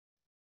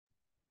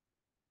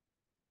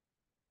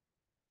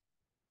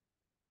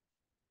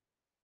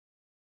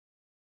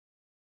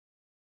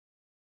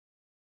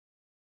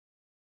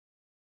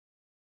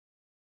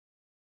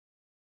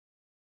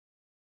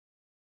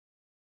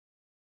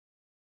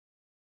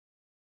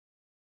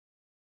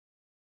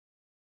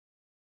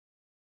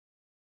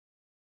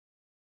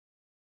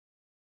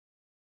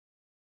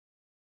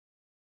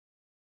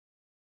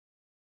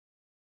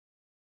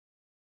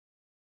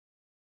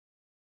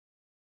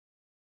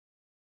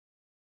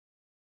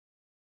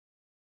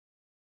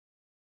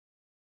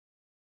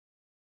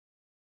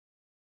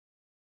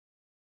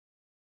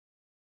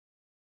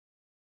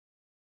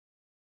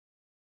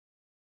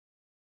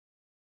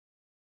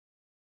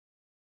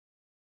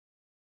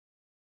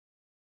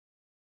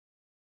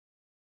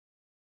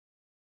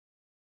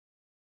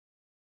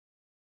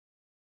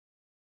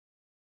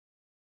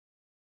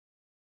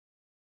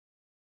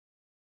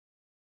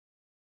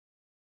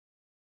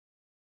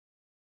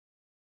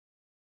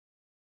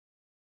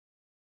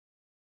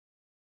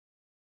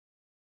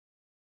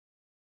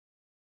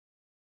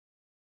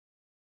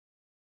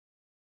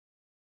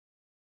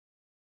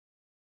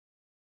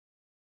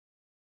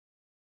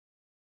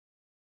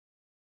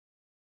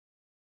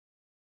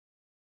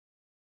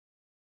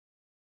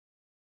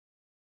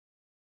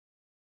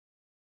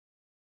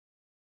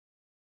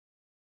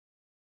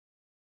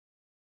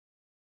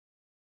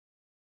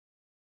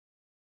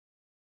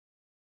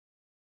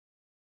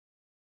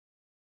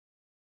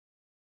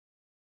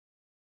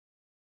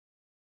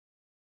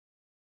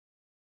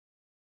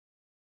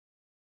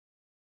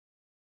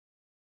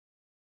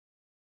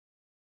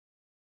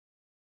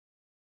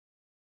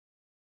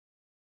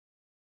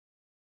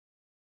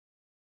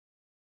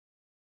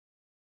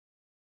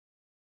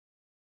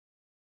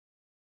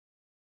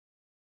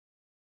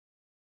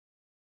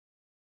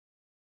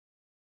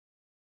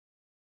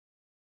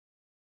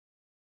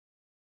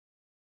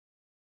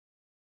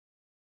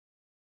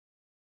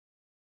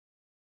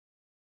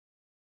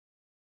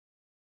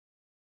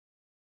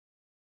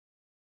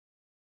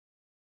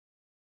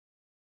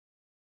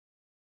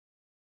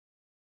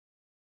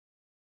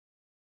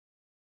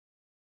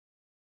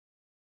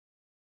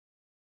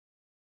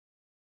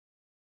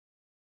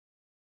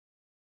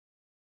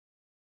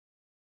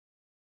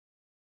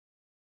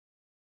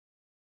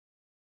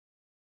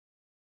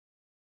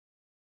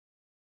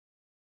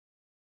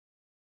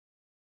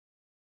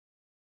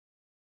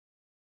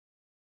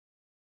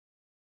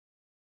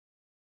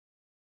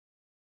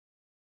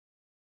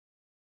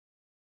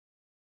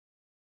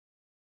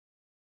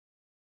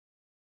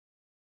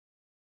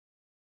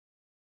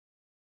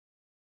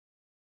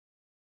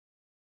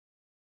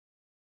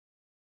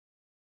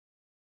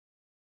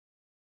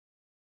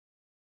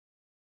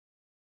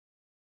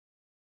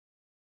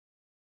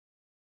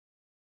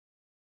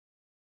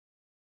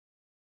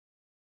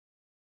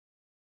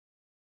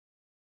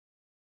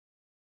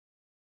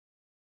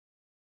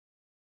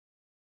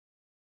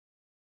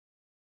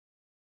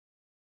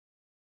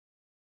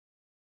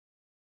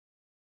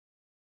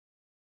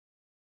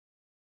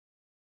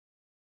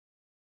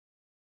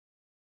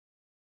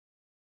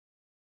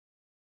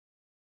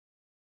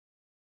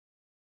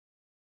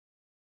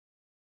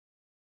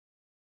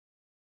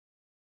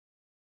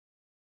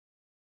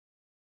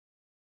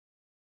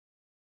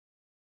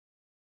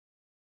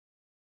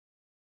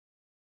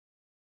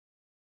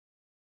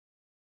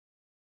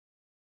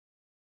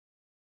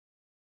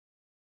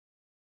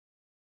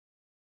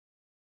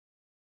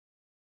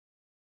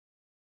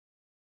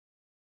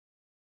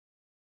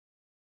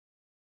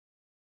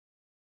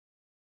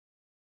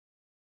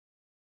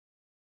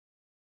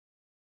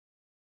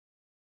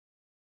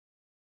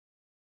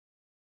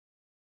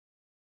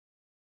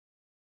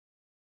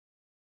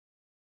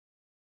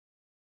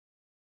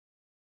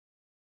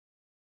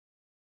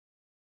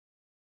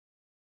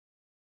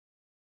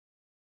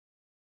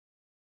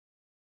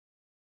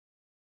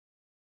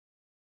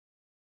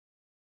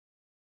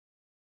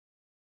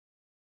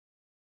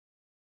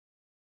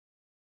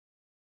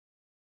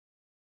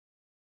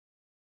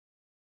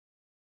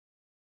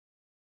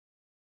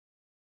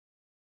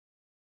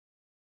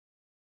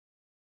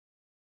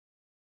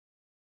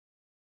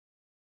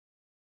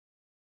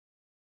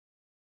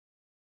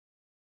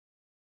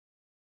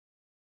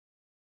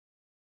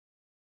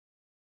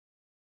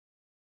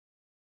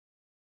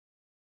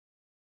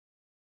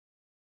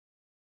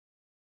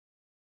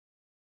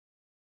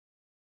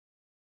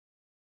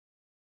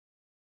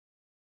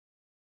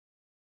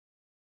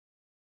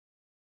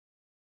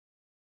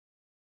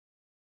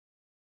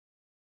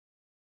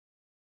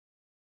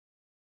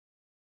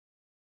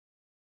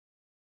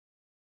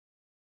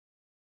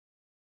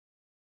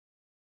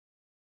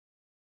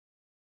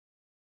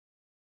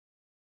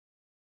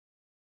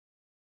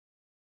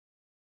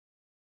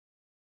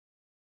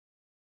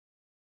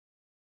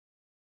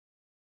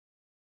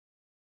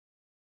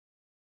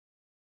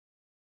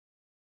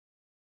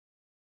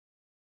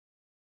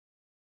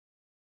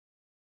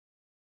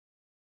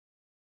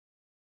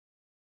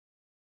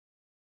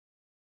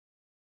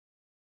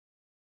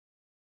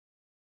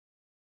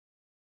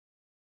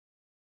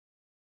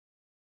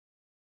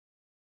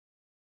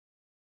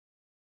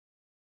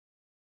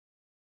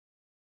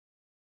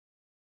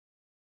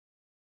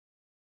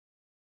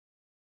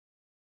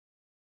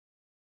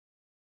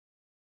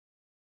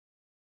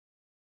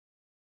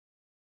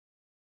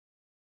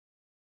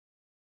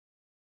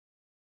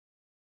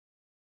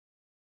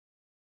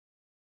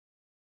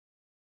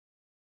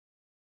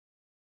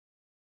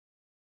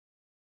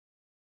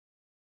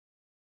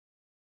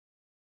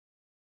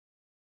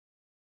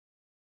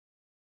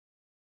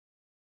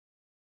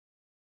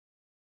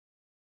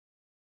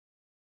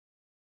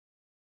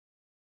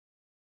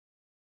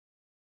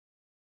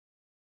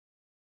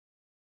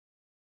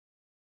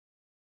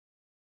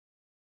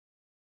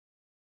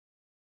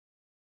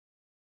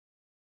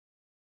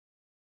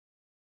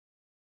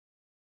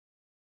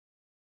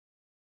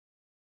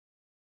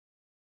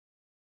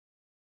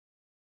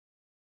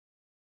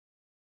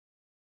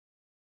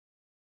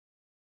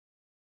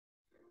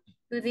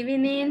Good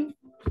evening.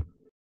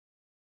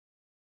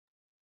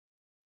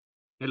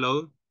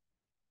 Hello.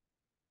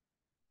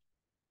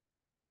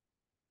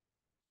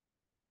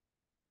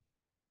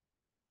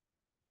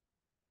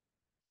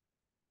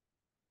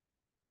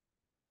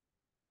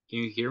 Can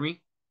you hear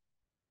me?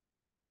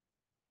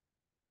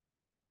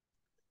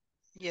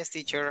 Yes,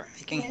 teacher,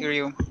 I can hear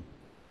you.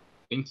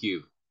 Thank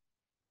you.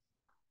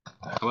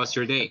 How was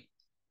your day?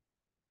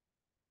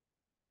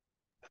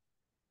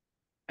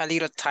 A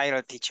little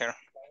tired, teacher.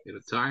 Little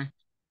tired?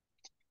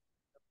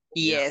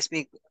 Yes,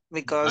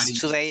 because Body,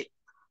 today.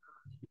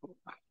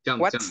 tell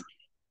me, What? tell me.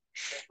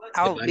 The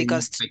Oh, body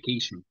because needs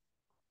vacation.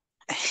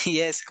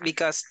 yes,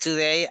 because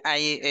today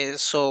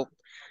so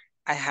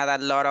I had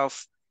a lot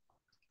of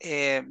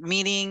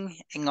meeting,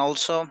 and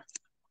also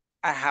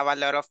I have a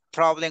lot of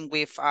problem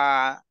with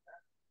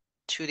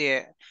to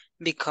the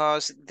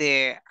because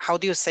the how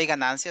do you say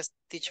ganancias,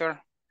 teacher?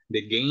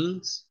 The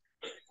gains?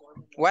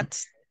 What?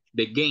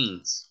 The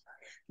gains.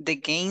 The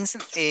gains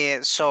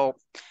so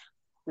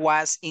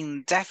was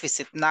in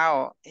deficit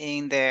now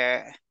in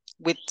the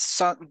with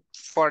some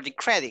for the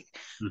credit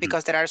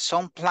because there are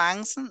some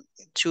plans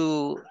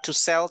to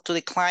sell to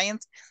the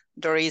client.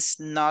 There is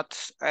not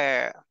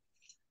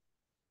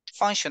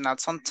functional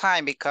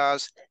sometime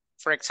because,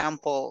 for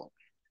example,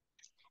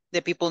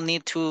 the people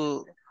need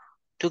to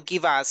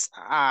give us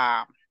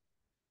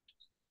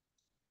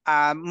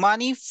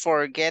money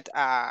for get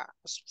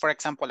for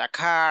example a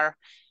car.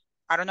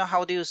 I don't know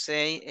how do you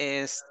say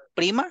is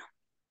prima,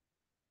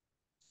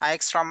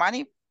 extra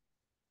money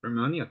For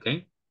money,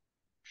 okay.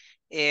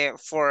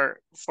 For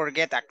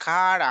get a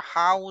car, a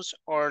house,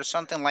 or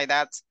something like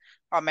that,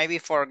 or maybe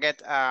for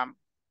get a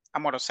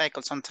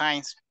motorcycle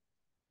sometimes.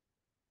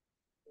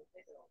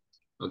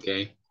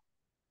 Okay.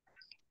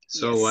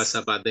 So Yes. what's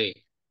a bad day?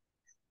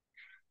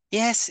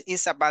 Yes,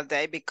 it's a bad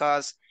day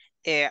because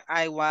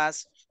I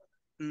was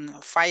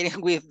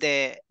fighting with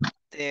the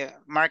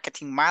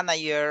marketing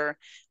manager,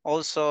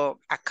 also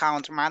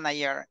account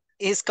manager.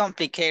 It's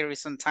complicated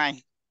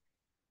sometimes.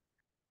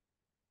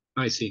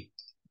 I see.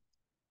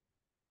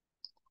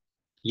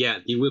 Yeah,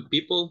 deal with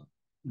people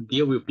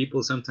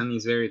sometimes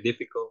is very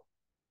difficult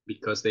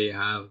because they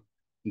have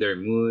their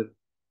mood,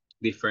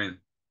 different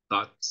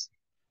thoughts.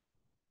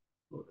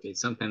 Okay,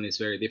 sometimes it's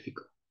very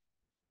difficult.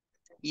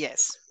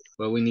 Yes.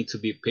 But we need to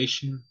be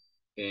patient,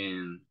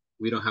 and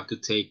we don't have to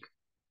take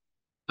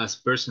as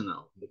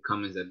personal the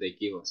comments that they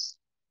give us.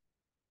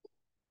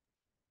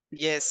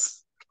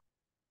 Yes.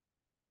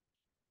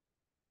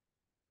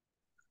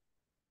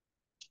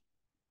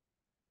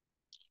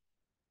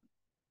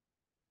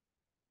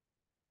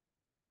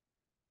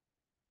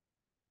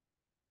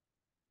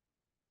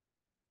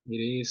 It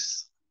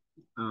is,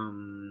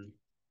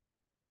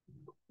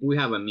 we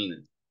have a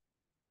minute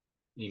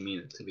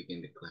to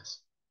begin the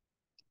class.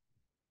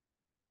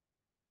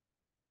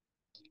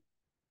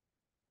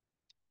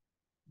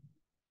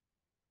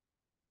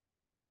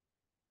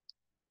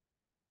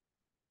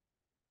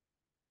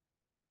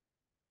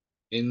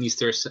 And Miss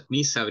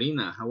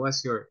Sabrina, how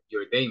was your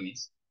day,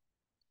 Miss?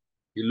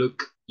 You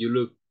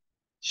look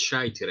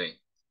shy today.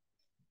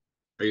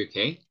 Are you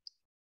okay?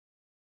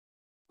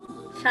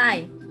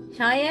 Shy.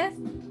 Shyest?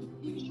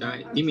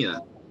 Shy, tímida.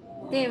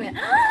 Tímida.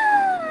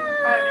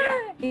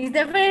 It's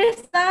the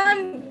first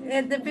time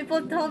the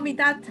people told me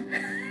that.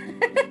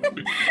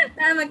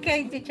 I'm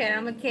okay, teacher.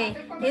 I'm okay.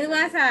 It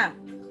was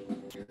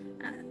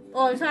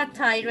also a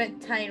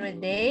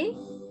tired day.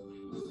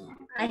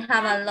 I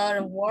have a lot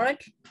of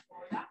work.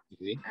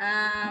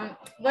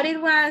 But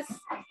it was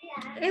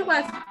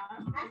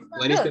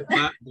What is the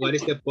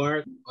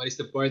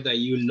part that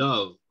you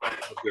love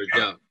of your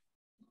job?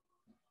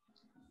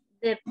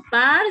 The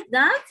part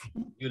that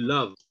you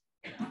love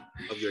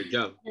of your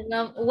job.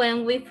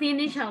 When we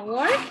finish our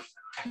work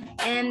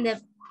and the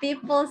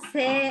people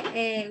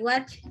say,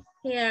 watch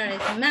here,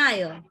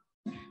 smile.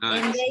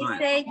 And they Smile.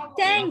 say,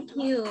 thank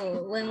you.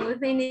 When we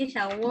finish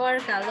our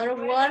work, a lot of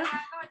work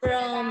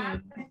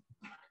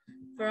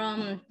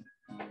from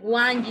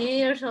 1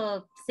 year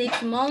or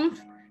 6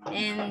 months,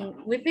 and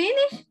we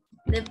finish,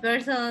 the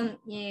person,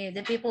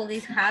 the people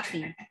is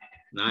happy.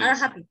 Nice. Are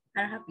happy.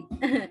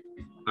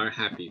 Are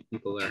happy.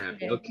 People are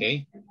happy.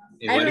 Okay.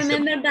 And I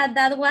remember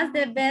that was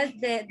the best,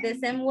 the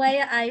same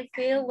way I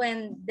feel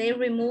when they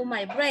remove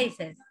my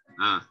braces.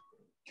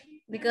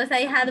 Because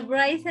I had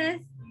braces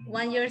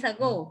 1 year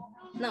ago.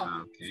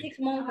 No, 6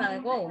 months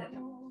ago.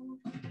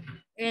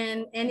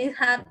 And it's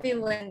happy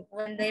when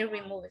they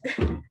remove it.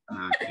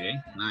 Okay,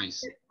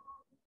 nice.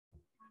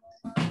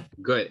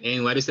 Good.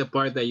 And what is the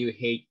part that you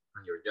hate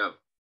on your job?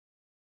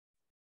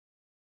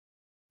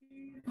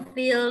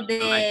 Feel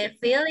the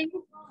feeling,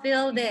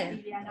 feel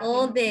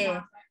all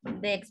the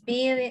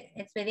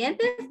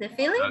experiences, the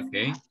feelings.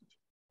 Okay.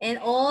 And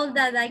all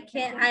that I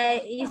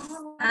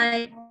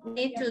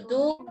need to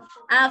do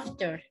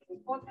after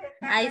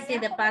I see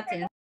the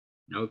pattern.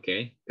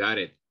 Okay, got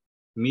it.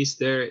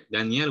 Mr.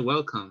 Daniel,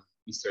 welcome.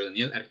 Mr.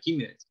 Daniel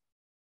Archimedes,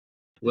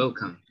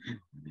 welcome.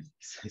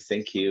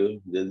 Thank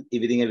you. Good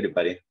evening,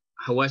 everybody.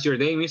 How was your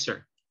day,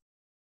 mister?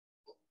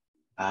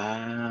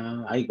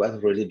 I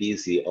was really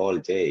busy all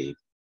day.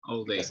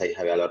 All day. Because I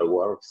have a lot of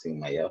works in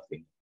my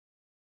office.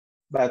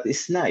 But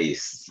it's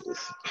nice.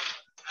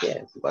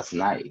 Yes, it was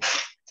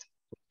nice.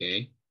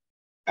 Okay.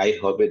 I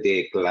hope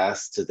the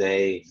class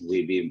today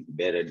will be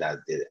better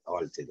than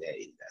all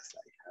today. That's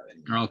like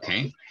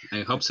okay.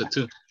 I hope so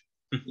too.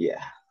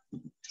 Yeah.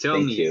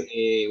 Tell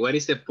me, what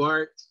is the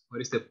part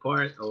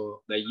of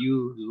that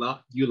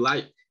you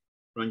like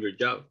from your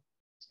job?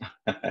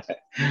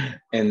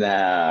 In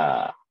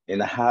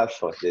a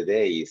half of the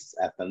day is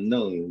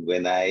afternoon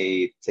when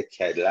I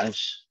take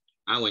lunch.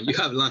 When you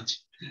have lunch.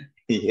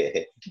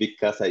 Yeah,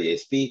 because I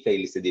speak, I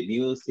listen to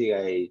music,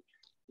 I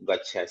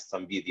watch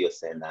some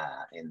videos in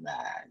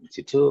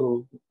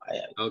YouTube.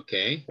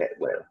 Okay.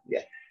 Well,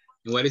 yeah.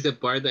 And what is the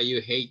part that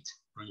you hate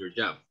from your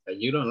job that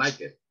you don't like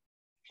it?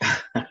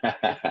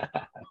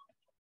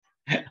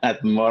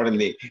 At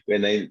morning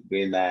when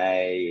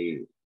I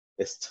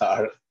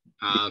start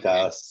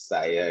because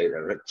I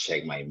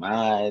check my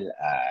mail,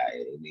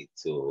 I need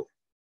to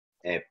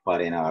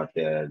put in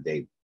order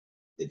the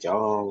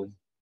job.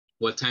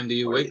 What time do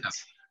you wake up?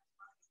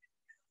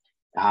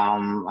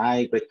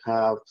 I wake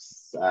up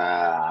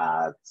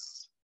at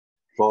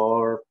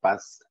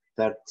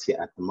 4:30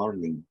 at the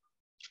morning.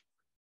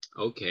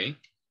 Okay.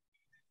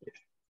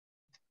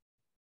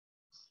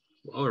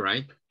 All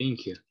right.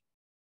 Thank you.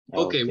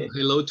 Okay.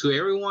 Hello to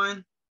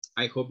everyone.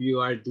 I hope you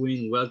are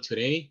doing well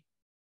today.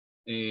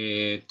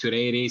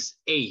 Today it is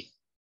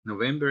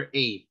November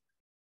 8th.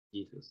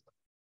 Jesus.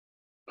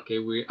 Okay,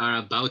 we are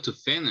about to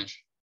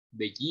finish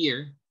the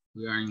year.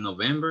 We are in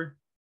November.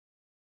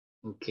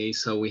 Okay,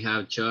 so we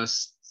have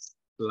just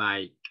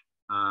like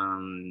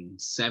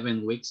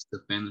 7 weeks to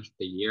finish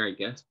the year, I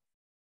guess.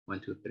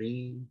 1, 2,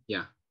 3,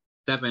 yeah.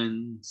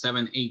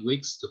 8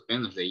 weeks to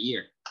finish the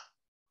year.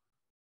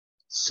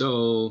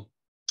 So,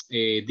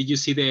 did you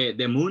see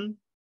the moon?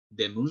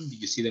 The moon, did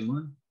you see the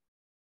moon?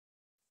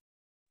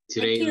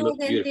 Today it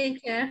looks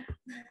beautiful.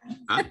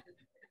 Huh?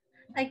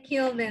 I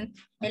killed it.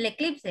 El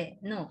eclipse?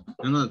 No.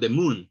 No, the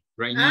moon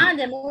right now.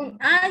 The moon.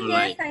 So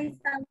yes, I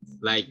saw.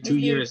 Like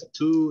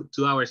 2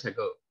 hours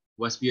ago.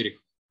 Was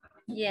beautiful.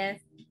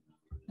 Yes.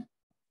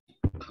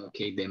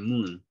 Okay, the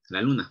moon. La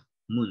luna.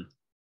 Moon.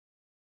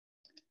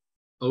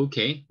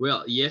 Okay,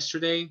 well,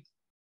 yesterday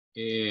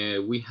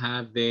we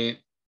had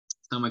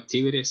some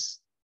activities.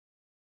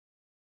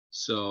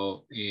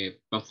 So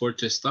before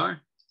to start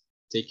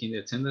taking the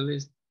attendance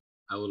list,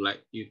 I would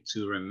like you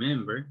to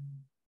remember,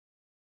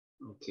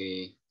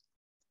 okay,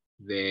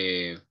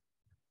 the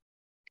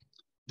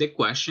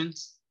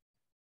questions.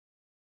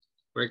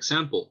 For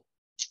example,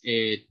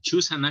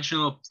 choose a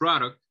national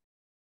product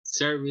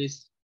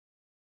service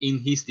in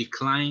his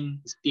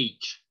decline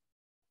stage.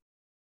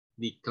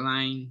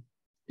 Decline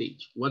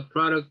stage. What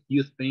product do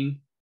you think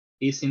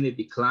is in the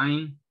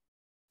decline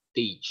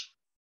stage?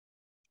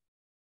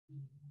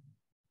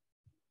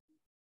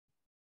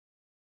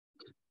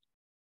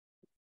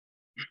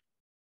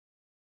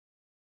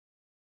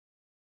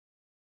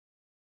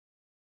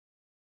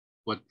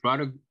 What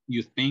product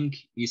you think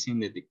is in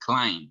the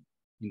decline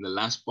in the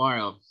last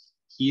part of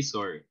his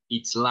or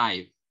its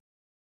life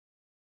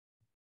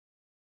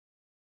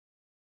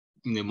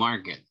in the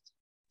market?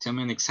 Tell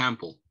me an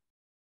example.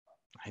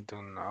 I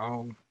don't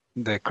know.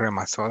 The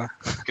crema soda.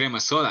 Crema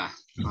soda.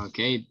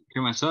 Okay,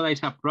 crema soda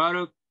is a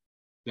product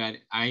that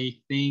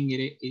I think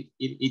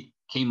it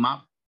came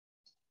up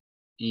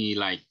in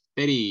like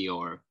 30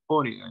 or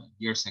 40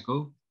 years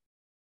ago,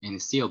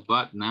 and still,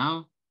 but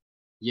now,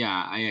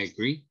 yeah, I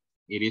agree.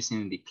 It is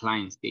in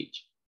decline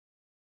stage.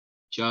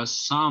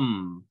 Just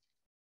some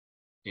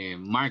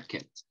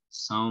market,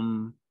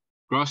 some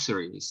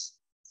groceries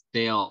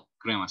sell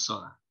crema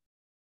soda.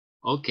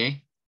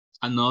 Okay,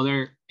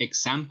 another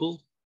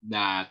example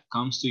that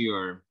comes to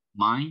your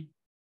mind,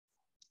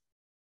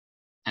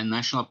 a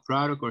national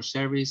product or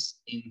service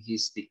in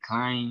his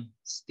decline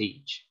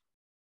stage.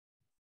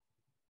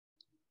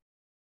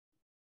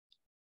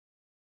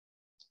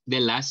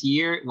 The last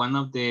year, one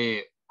of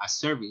a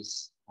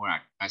service or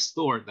a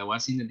store that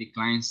was in the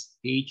decline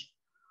stage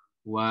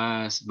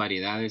was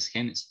Variedades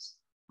Genesis.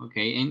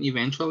 Okay, and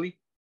eventually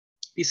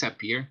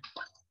disappear.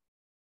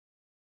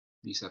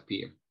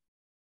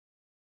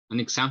 An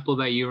example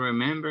that you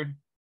remember,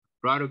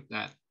 product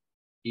that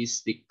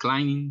is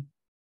declining.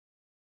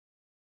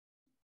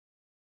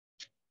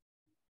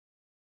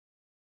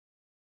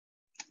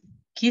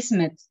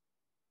 Kismet.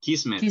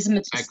 Kismet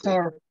exactly.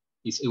 Store.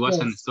 It was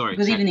a store.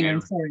 Good evening,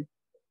 I'm sorry.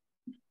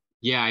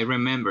 Yeah, I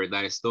remember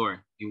that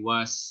store. It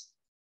was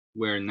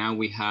where now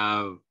we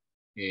have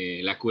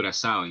La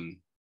Curazao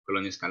in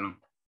Colonia Escalón.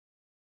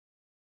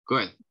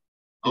 Good.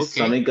 Okay.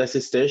 Some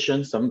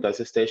gas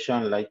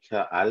station like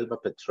Alba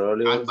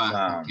Petroleum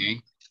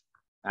okay.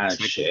 And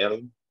exactly.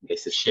 Shell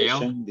gas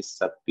station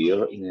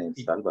disappear in El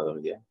Salvador.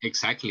 Yeah.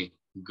 Exactly.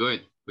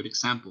 Good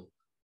example.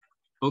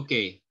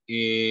 Okay.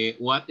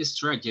 What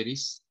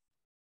strategies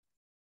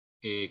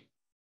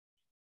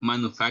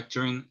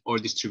manufacturing or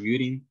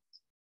distributing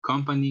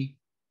company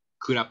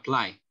could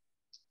apply?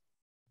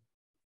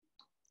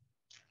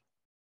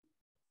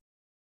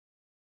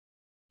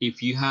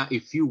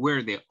 if you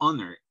were the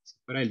owner, si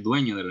fuera el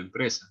dueño de la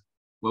empresa,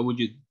 what would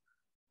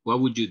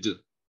you do?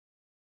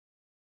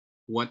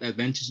 What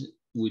advantage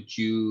would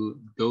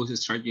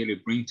those strategy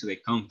bring to the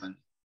company?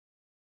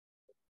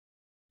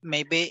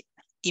 Maybe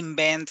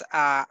invent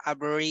a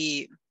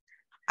very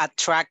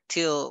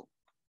attractive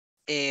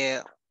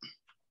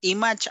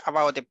image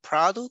about the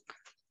product.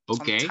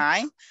 Okay.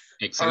 Sometime.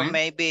 Excellent. Or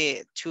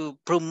maybe to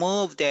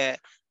promote the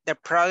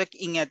product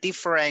in a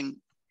different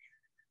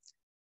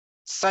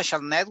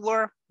social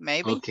network,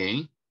 maybe.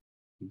 Okay,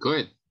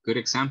 good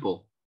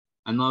example.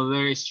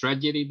 Another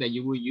strategy that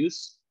you will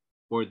use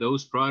for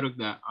those products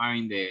that are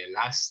in the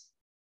last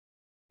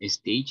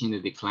stage, in the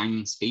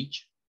declining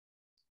stage.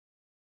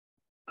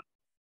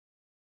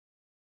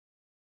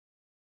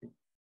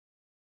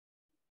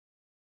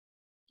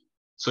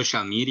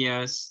 Social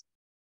medias,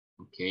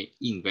 okay,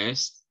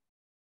 invest.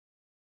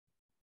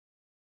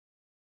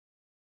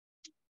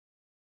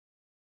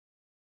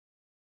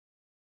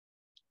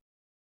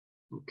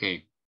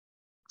 Okay,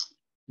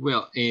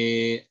 well,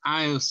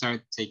 I'll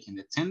start taking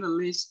the attendance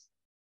list.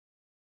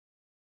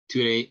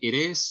 Today it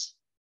is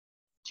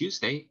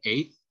Tuesday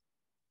 8th,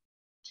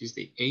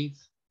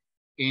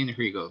 and here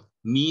we go.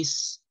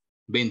 Miss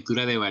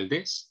Ventura de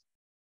Valdez.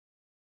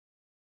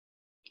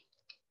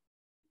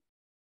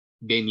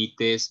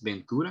 Benítez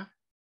Ventura.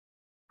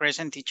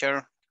 Present,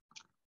 teacher.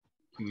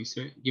 Give me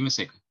a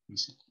second.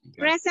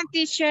 Present,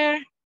 teacher.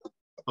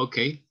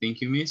 Okay, thank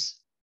you, miss.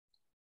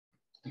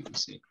 Let me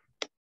see.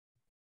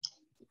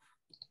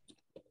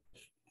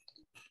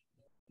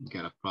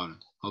 Got a problem.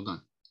 Hold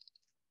on.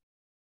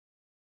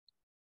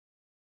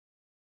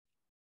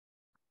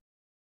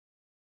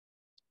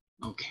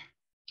 Okay.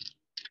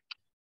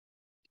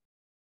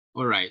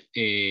 All right.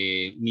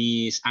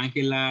 Miss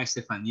Ángela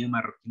Estefanía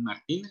Marroquín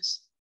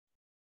Martínez.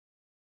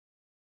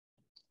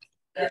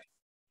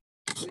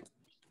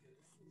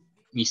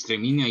 Miss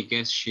Tremini, I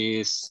guess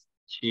she is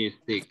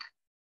sick.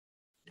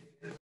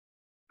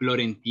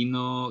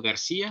 Florentino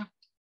García,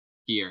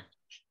 here.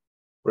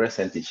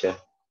 Present, teacher.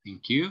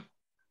 Thank you.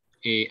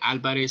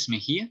 Álvarez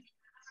Mejía.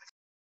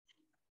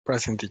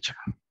 Present, teacher.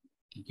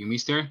 Thank you,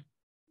 mister.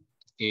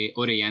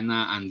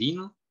 Orellana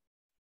Andino.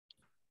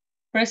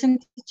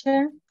 Present,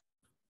 teacher.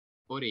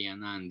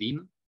 Orellana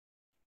Andino.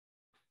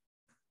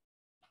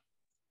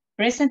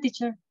 Present,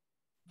 teacher.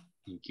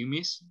 Thank you,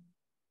 miss.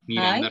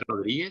 Miranda Hi.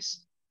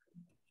 Rodríguez.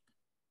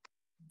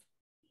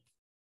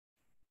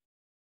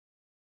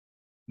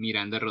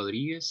 Miranda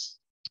Rodríguez.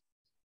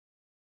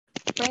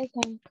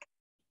 Present.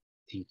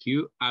 Thank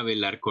you.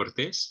 Abelar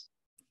Cortés.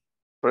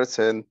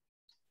 Present.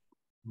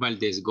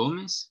 Valdés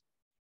Gómez.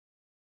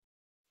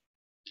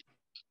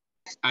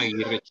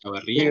 Aguirre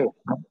Chavarría.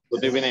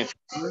 Good evening.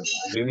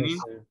 Good evening.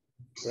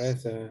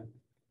 Present.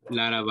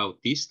 Lara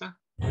Bautista.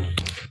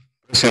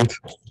 Present.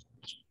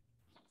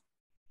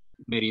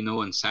 Merino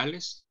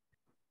González.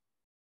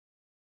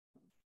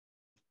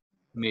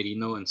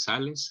 Merino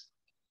González.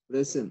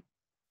 Present.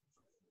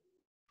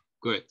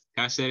 Good.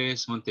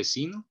 Cáceres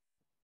Montesino.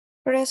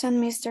 Present,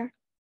 mister.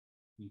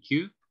 Thank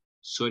you.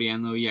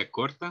 Soriano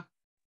Villacorta.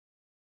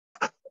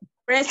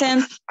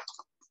 Present.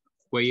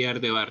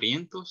 Cuellar de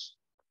Barrientos.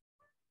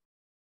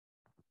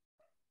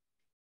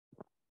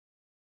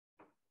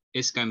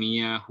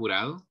 Escamilla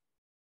Jurado.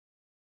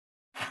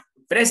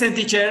 Present,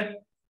 teacher.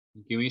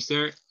 Thank you,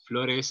 Mr.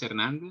 Flores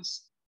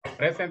Hernández.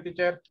 Present,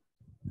 teacher.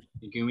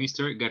 Thank you,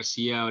 Mr.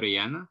 García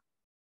Orellana.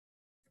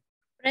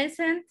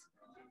 Present.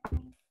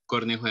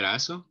 Cornejo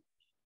Erazo.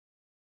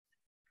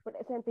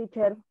 Present,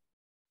 teacher.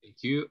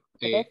 Thank you.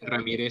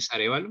 Ramírez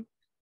Arevalo.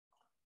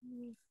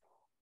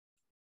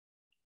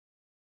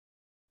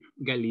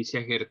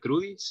 Galicia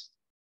Gertrudis.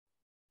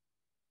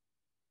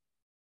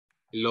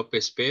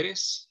 López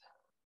Pérez.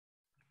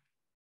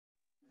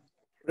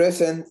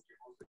 Present.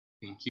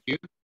 Thank you.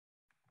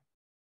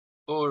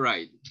 All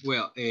right.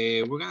 Well,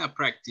 we're going to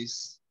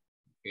practice,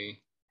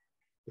 okay,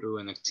 through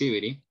an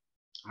activity.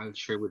 I'll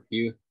share with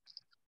you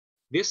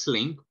this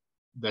link.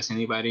 Does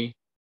anybody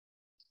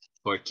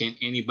or can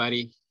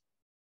anybody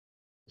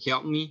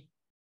help me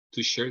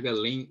to share the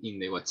link in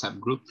the WhatsApp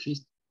group,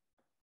 please?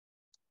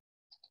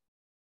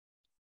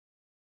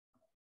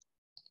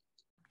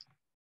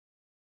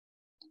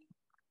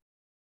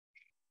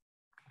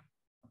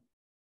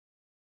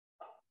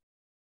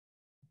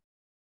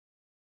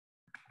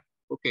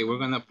 Okay, we're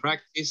gonna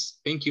practice.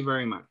 Thank you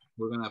very much.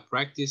 We're gonna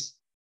practice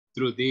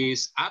through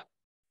this app.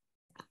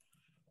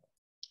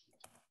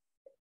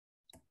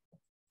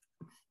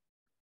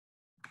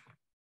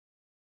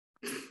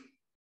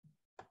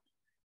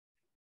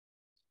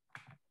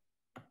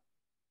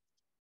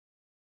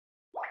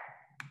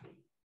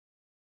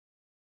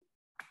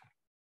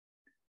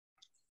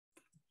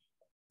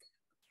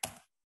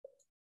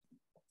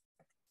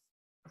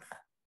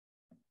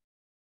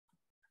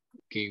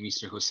 Okay,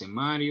 Mr. Jose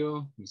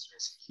Mario, Mr.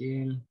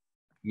 Ezequiel,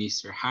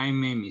 Mr.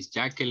 Jaime, Miss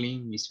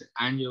Jacqueline, Mr.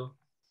 Angel,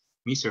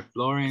 Mr.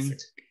 Florent,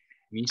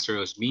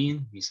 Mr.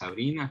 Osmin, Miss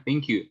Sabrina,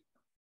 thank you.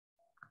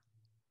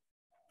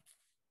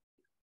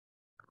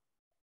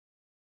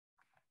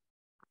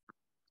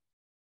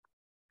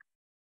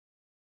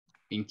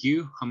 Thank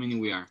you. How many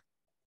we are?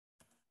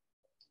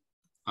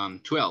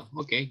 12.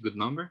 Okay, good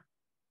number.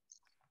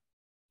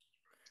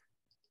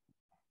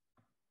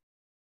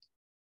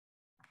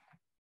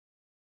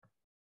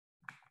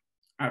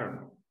 I don't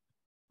know.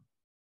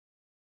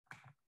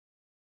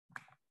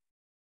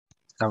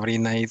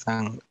 Sabrina is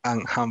an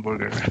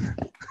hamburger.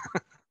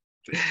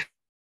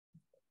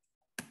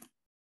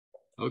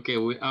 Okay,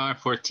 we are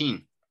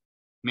 14.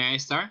 May I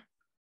start?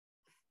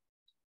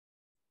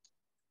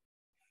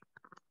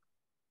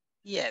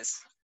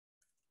 Yes.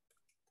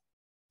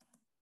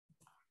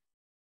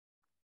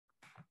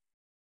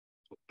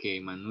 Okay,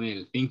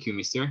 Manuel. Thank you,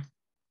 mister.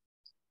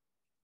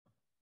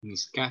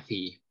 Miss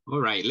Kathy. All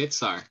right, let's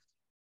start.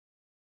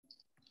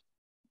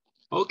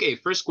 Okay,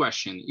 first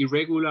question,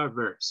 irregular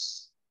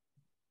verbs.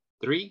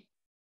 3,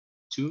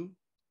 2,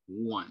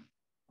 1.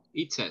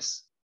 It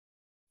says,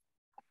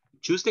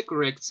 choose the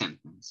correct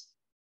sentence.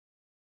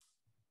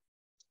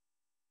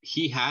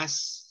 He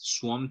has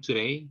swum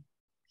today.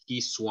 He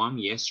swam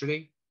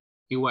yesterday.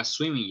 He was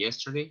swimming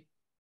yesterday.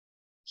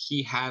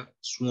 He had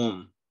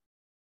swum.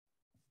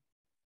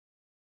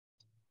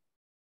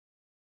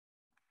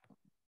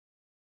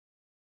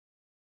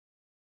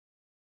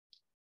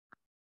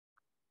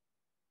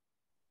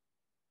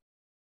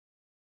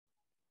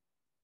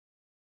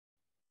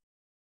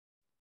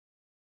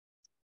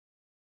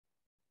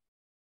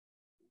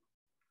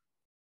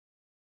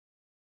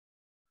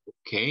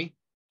 Okay.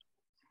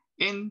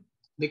 And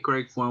the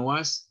correct form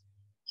was,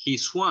 he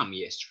swam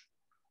yesterday.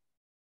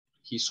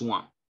 He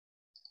swam.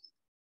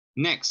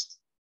 Next.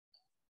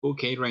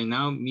 Okay, right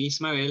now,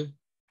 Miss Mabel,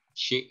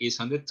 she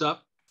is on the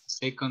top.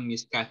 Second,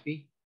 Miss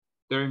Kathy.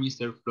 Third,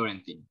 Mr.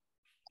 Florentine.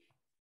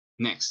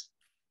 Next.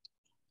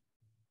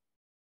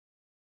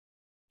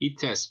 It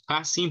says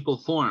past simple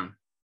form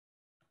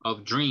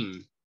of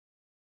dream.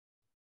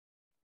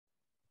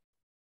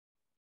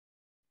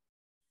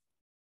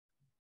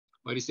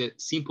 What is the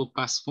simple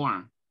past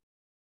form?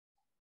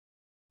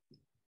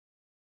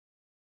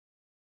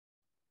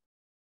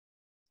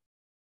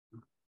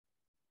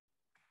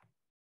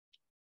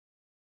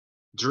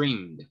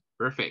 Dreamed.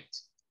 Perfect.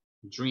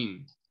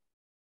 Dream.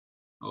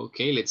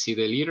 Okay, let's see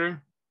the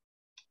leader.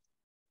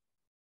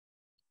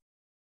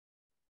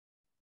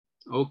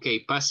 Okay,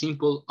 past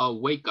simple of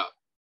wake up.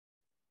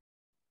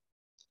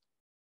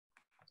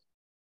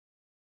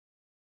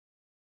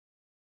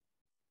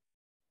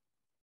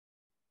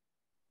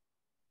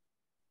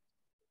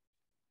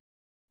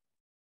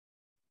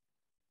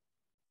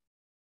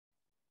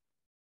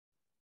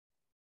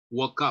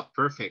 Woke up.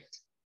 Perfect.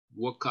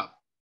 Woke up.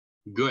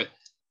 Good.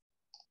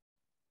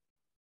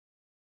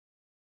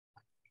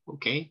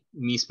 Okay,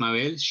 Miss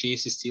Mabel, she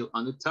is still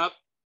on the top.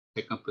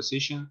 Second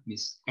position,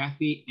 Miss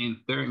Kathy, and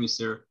third,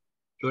 Mr.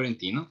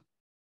 Florentino.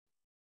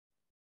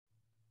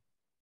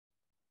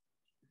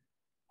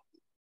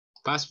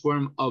 Past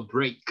form of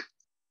break.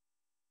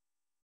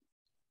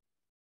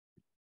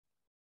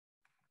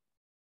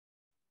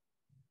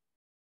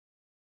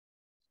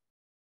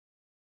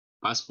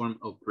 Past form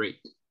of break.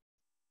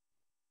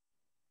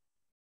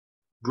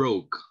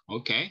 Broke.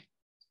 Okay,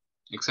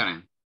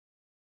 excellent.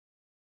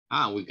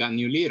 Ah, we got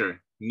new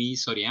leader.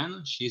 Miss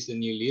Soriano, she's the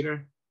new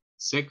leader.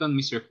 Second,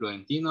 Mr.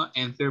 Florentino,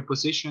 and third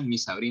position,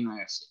 Miss Sabrina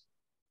Garcia.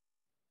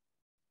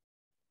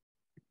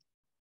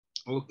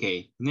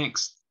 Okay,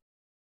 next.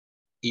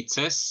 It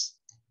says,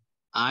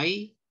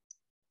 I,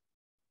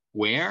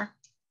 where,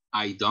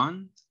 I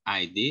done,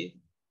 I did,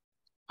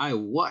 I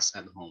was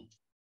at home.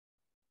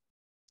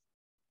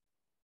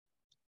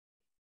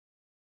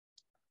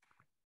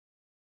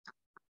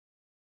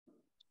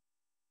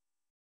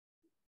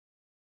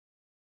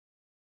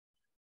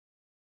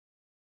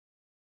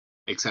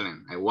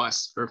 Excellent, I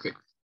was, perfect.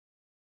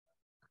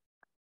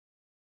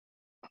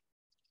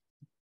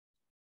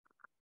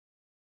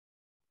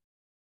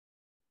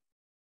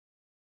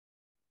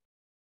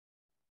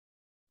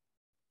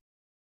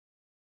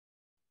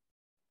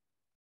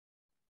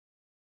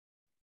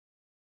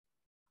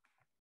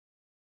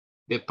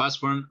 The past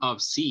form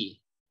of see,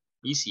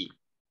 easy.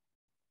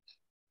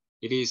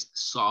 It is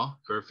saw,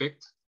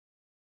 perfect.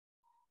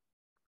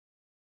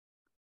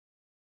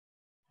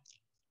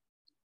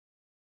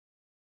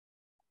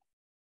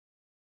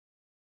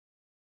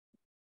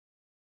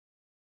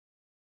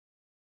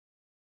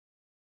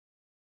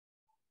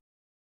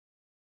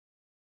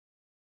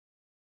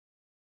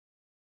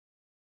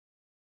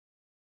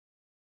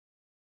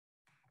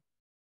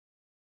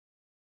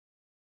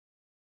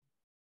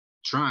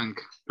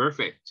 Trunk,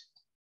 perfect.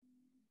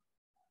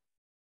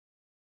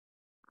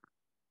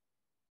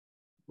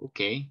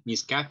 Okay,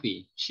 Miss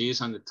Kathy, she is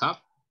on the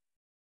top.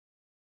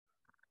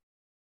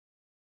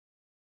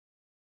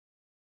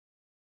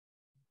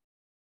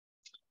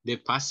 The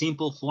past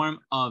simple form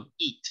of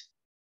eat.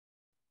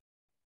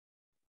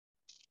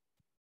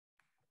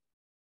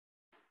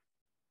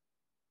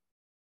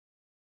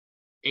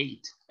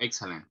 Ate,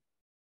 excellent.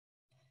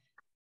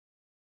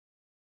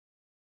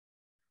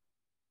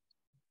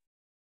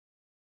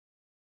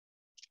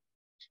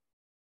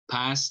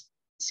 Past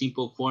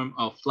simple form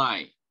of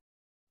fly.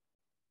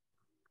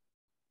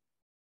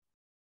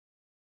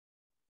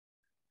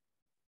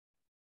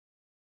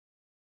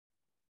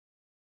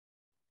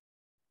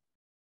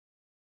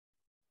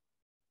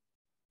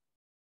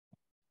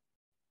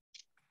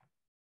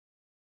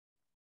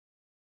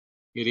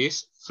 It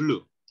is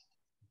flew.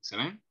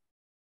 Excellent.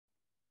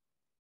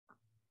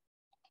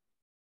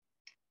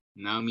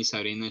 Now Miss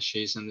Arena,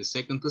 she's on the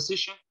second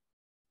position.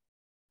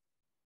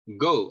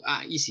 Go.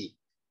 Ah, easy.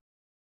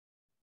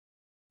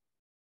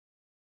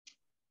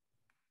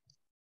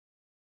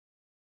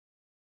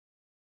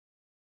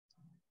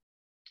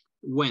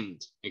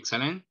 Went.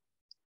 Excellent.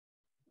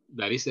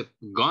 That is the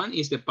gone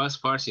is the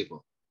past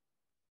participle.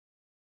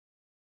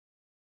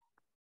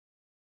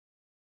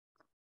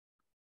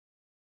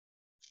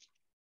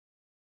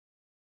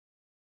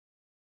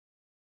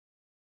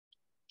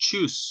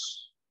 Choose.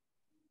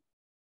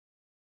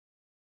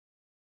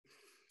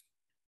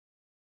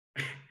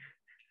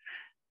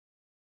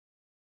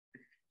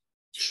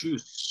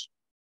 Choose.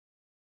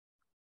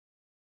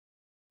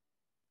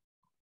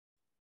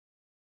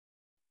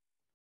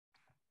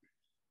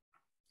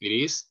 It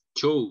is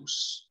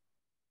chose.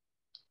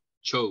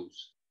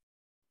 Chose.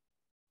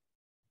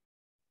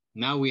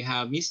 Now we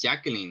have Miss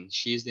Jacqueline.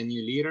 She is the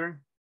new leader.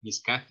 Miss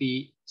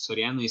Kathy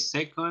Soriano is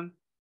second.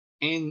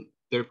 And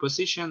third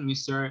position,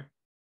 Mr.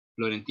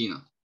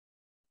 Florentino.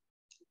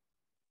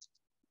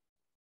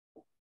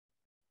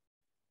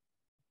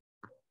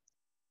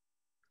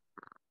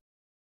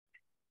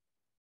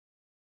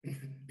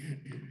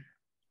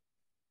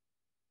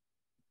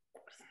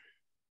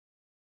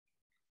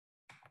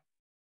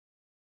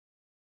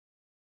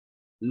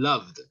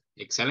 Loved.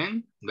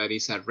 Excellent. That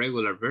is a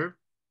regular verb.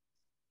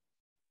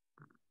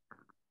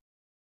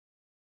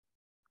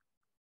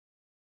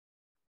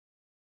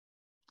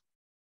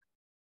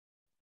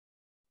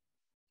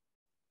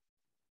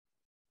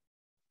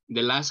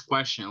 The last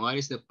question, what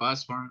is the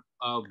past form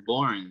of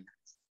born?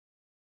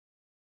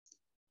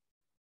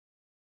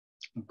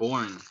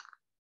 Born.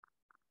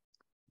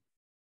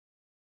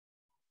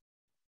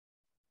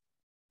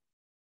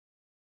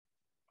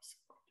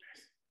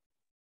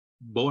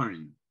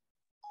 Born.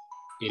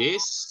 It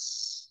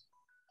is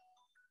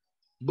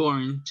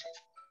born.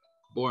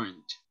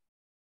 Born.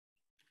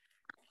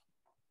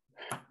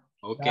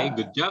 Okay,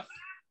 good job.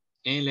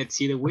 And let's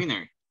see the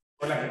winner.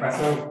 Hola, ¿qué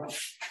pasó?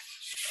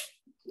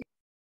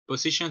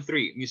 Position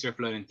 3, Mr.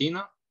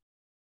 Florentino.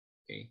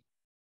 Okay.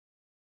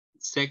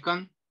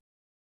 Second,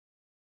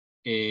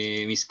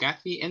 Miss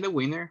Kathy, and the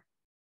winner,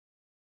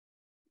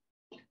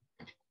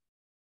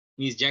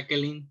 Miss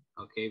Jacqueline.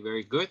 Okay,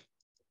 very good.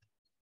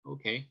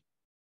 Okay,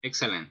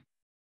 excellent.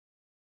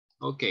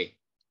 Okay,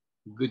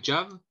 good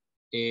job.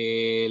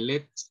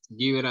 Let's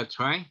give it a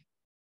try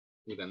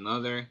with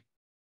another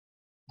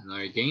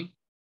game.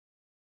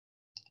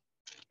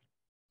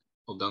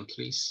 Hold on,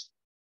 please.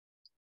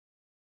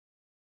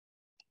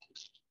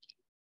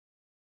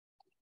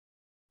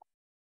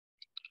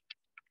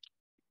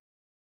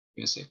 Give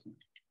me a second.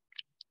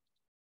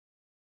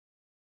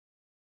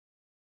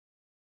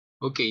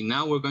 Okay,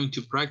 now we're going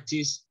to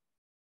practice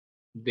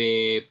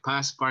the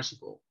past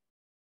participle.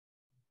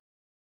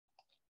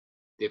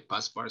 The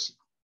past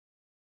participle.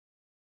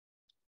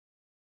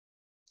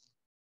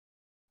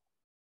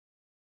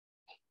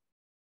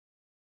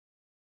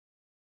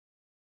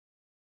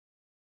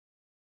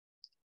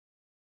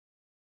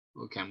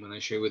 Okay, I'm going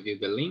to share with you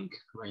the link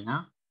right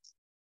now.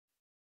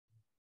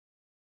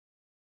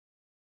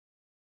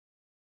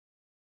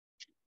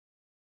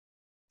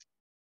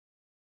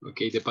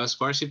 Okay, the past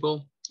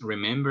participle,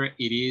 remember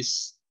it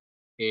is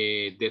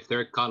the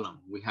third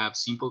column. We have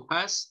simple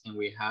past and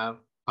we have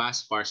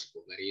past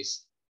participle that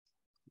is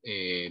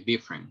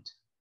different.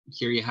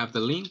 Here you have the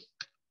link.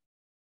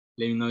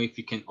 Let me know if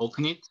you can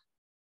open it.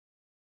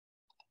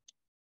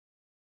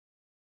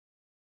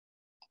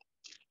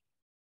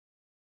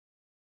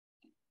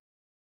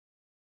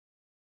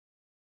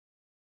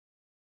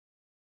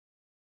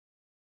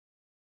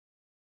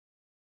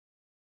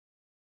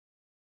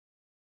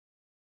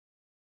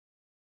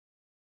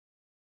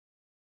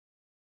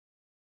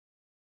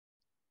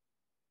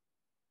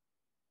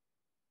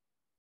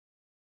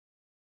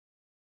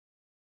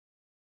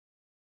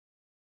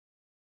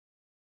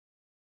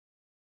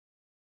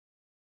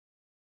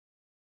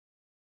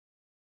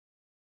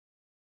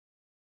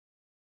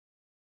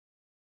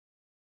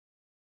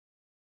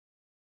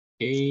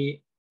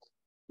 Okay,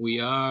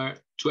 we are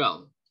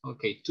 12.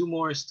 Okay, two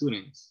more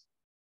students.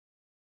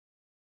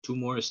 Two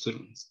more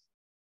students.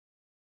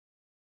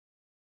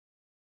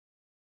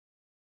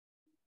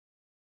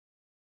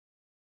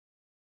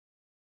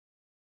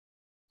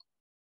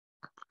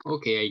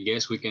 Okay, I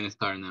guess we can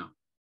start now.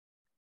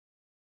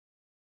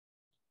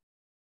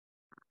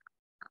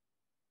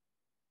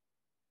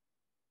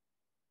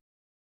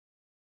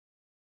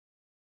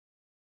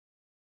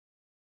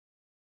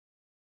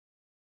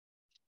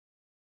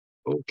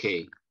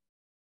 Okay,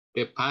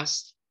 the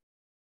past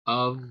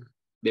of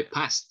the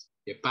past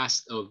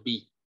of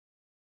be,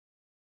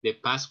 the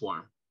past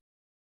form.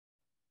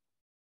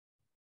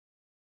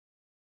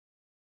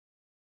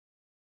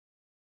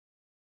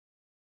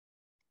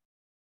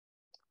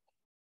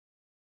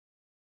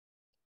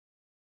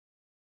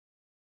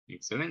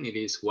 Excellent, it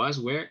is was,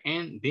 were,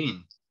 and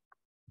been.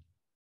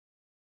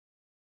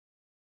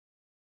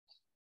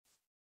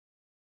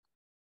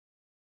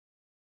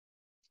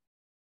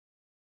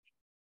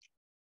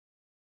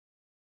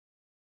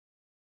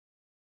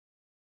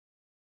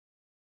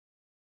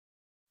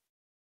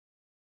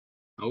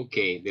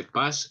 Okay, the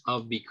past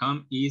of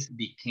become is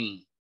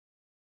became.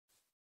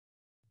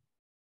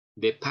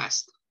 The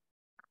past.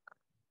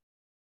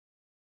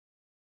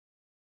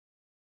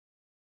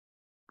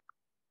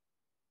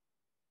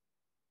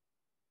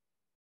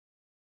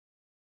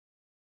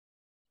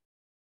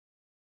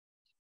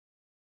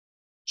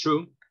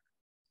 True.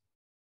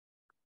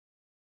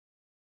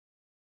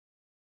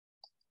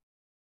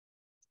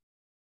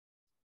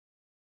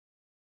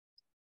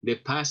 The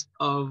past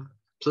of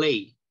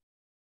play.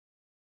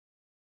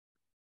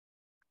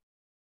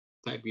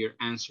 Type your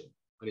answer.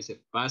 What is the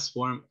past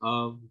form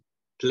of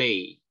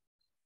play?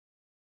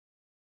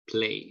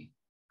 Play.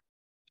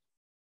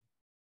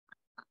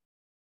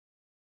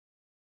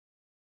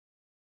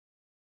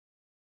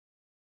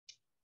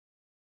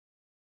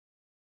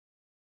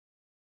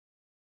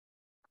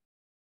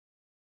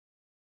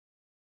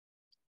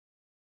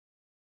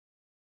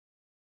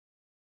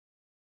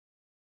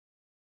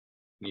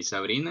 Miss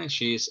Sabrina,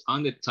 she's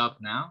on the top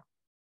now.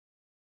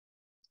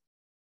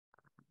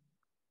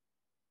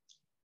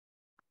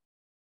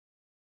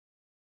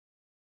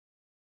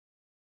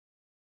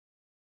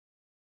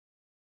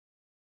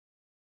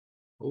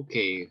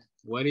 Okay,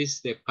 what is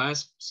the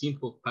past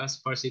simple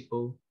past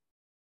participle?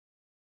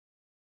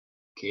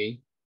 Okay.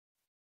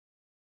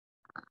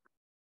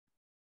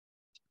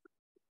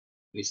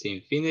 It's the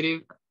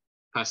infinitive,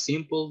 past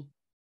simple,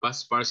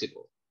 past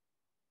participle.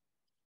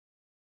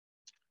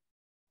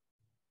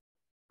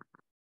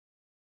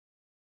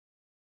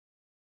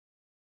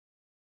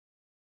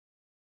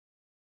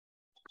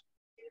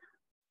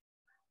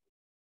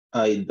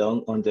 I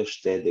don't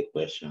understand the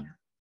question.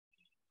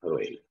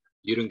 Really.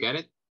 You don't get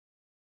it?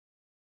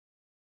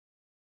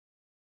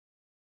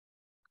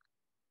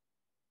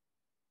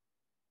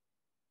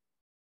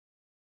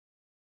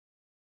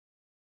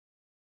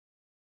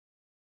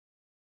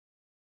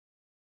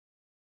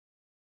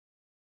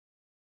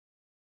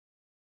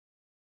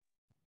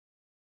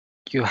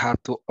 You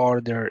have to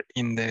order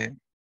in the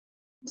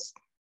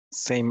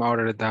same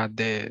order that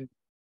the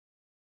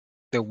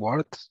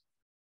words.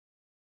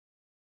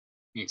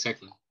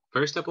 Exactly.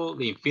 First of all,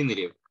 the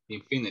infinitive. The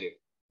infinitive.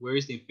 Where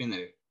is the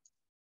infinitive?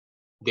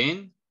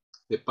 Then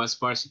the past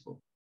participle.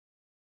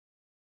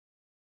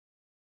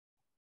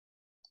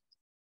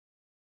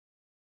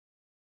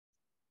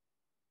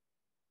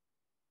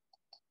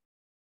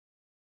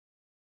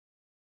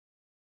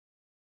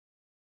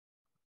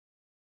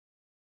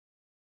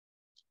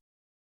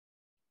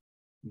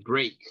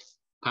 Break.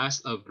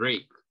 Past of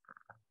break.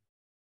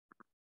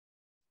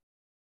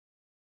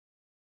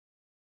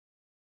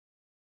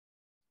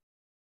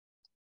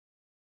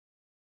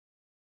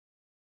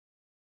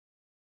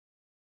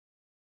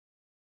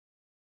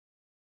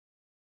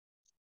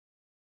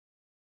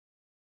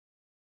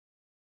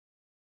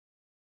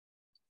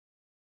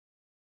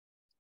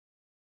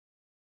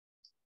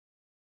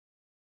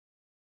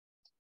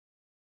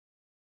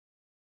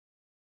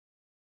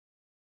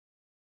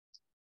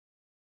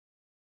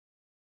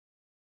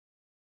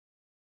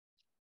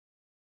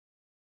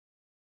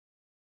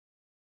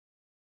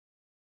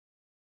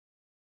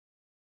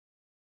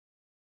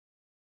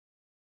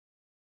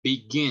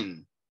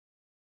 Begin.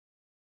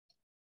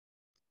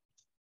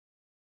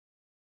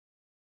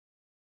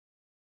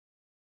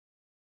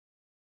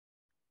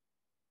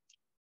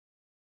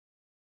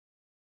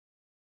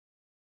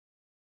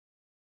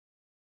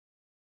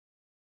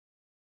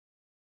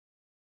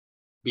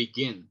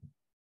 Begin.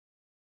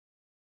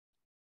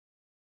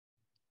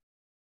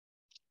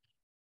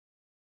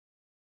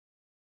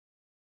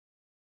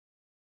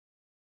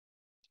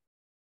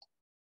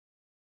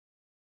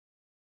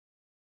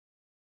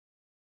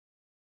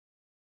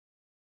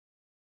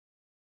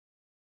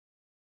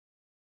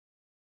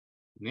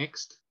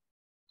 Next,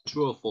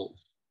 true or false.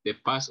 The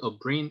past of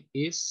bring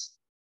is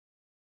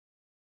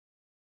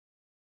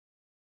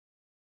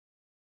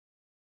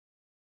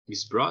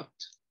brought.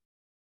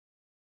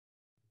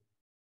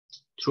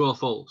 True or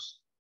false?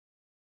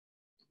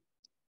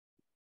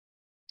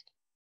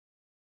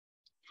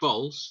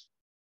 False.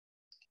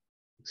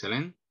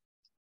 Excellent.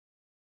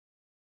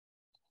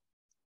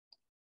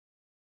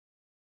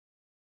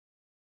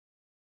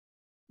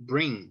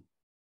 Bring.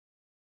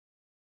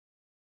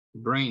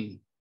 Bring.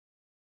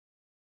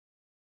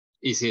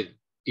 Is it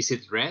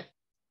red?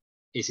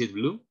 Is it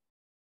blue?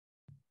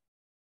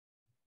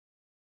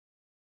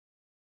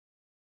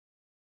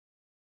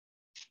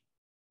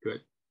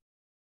 Good.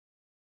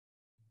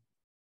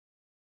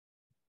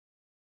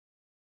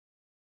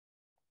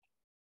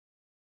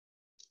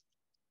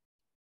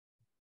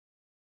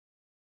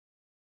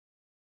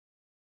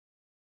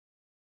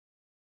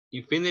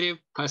 Infinitive,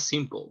 past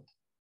simple.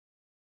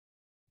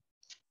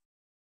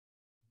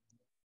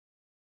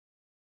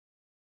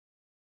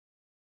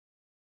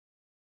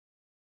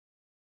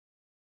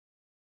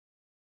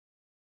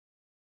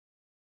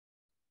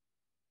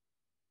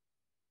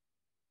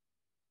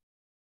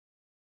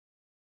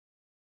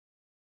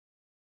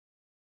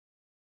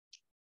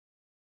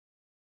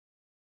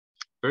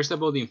 First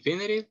of all, the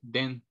infinitive,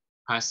 then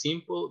past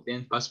simple,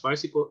 then past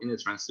participle in the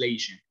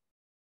translation.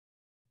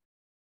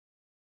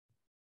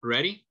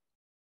 Ready?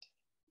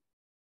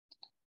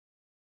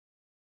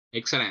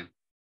 Excellent.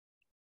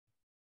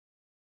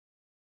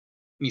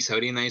 Miss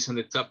Sabrina is on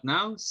the top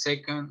now.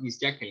 Second is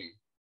Jacqueline.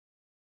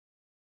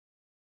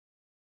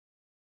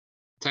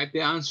 Type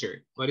the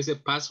answer. What is the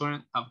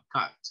password of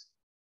cut?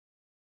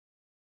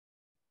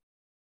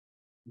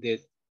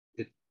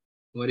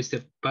 What is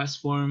the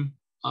password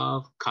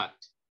of cut?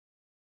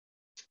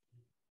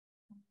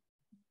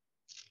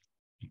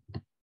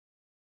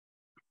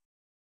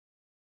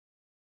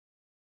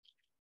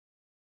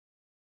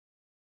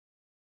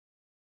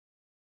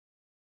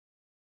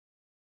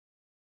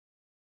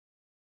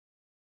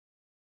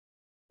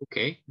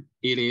 Okay,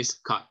 it is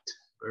cut.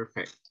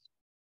 Perfect.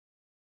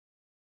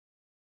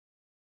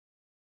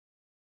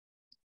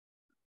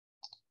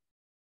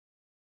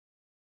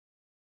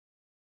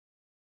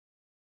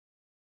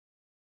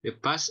 The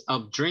past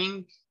of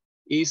drink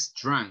is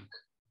drunk.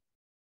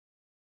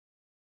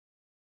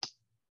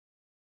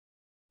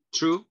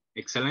 True,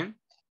 excellent.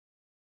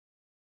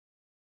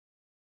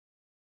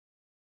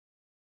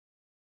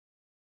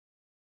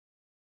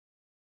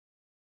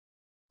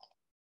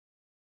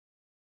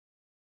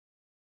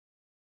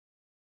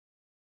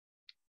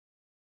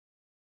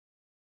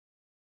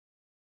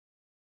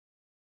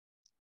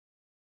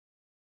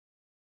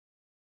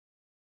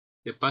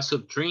 The past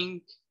of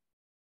drink,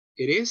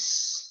 it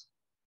is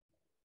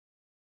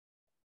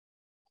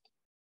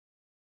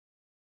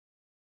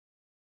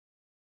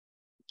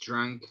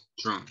drunk,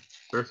 drunk.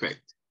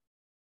 Perfect.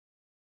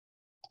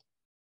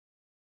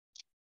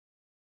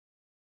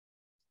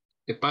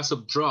 The past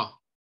of draw,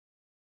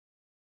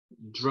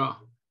 draw.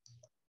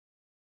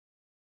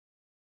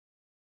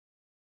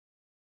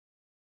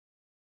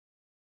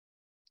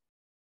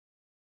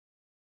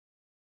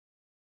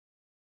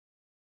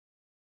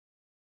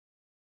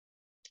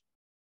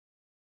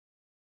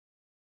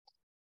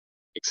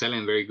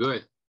 Excellent, very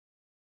good.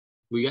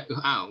 We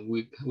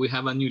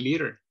have a new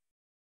leader.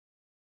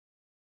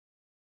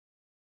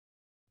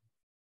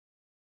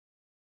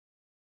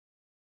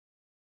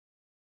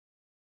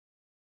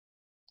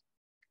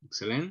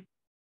 Excellent.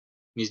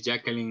 Miss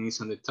Jacqueline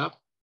is on the top.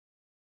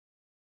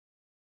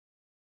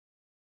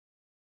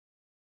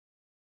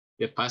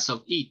 The past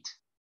of eat.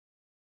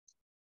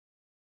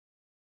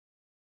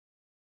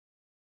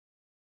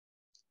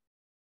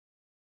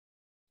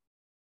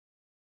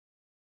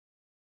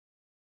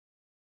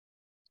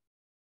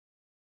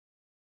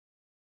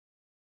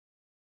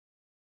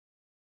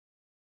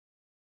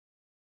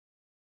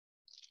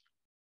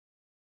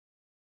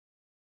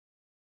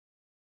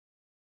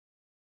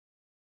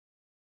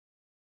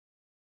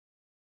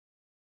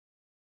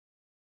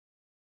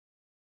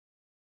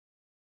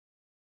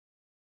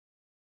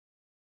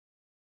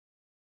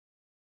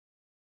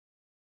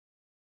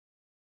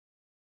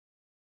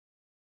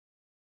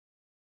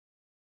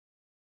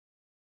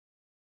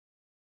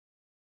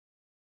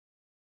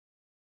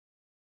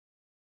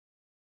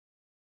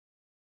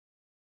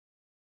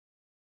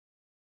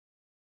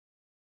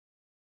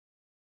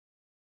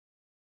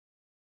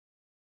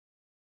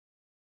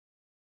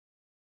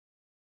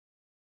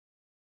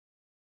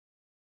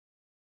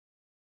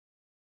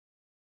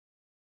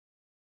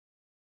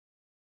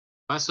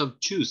 Past of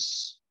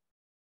choose.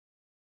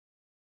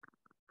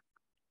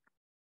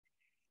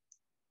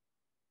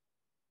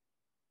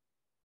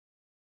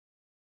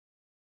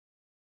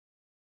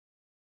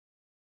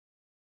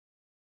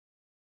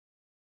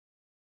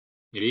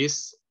 It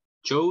is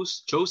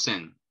chose,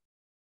 chosen.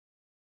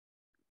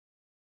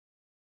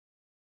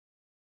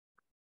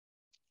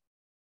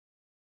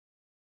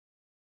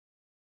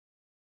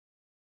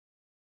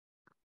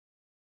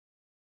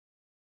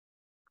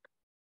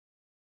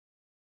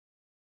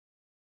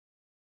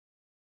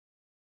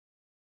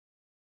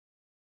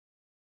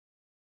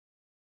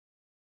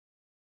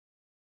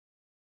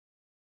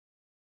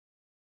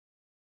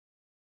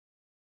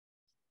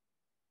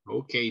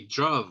 Okay,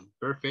 drove,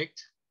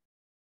 perfect.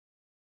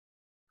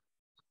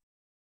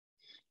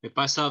 The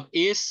past of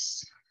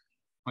is,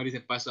 what is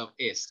the past of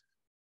is?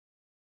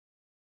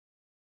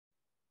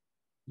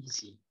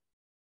 Easy.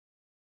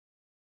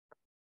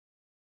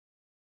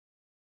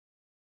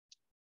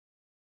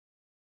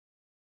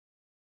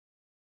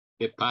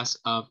 The past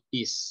of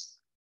is.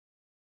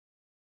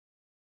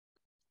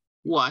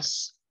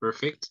 Was,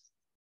 perfect.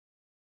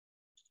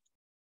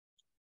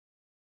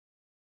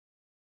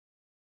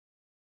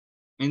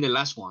 And the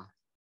last one.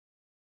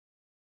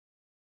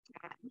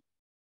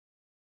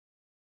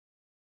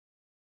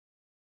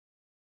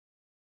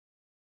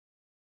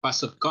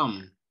 Past of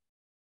come.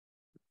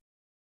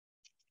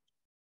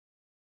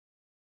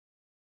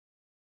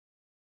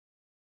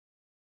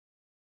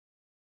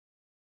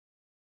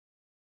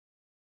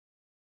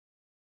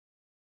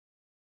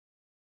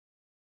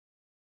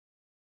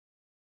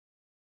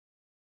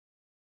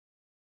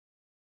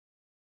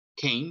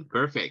 Came,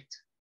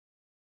 perfect.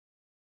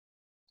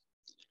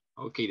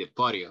 Okay, the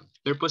podio.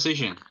 Third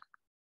position.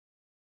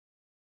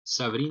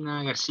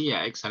 Sabrina Garcia,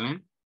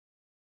 excellent.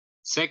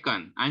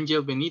 Second,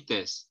 Angel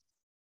Benitez.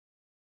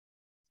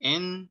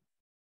 And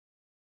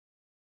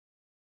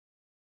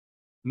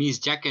Miss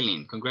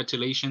Jacqueline.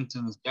 Congratulations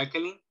to Miss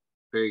Jacqueline.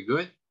 Very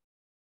good.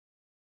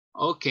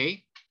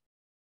 Okay.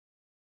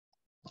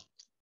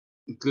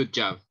 Good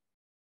job.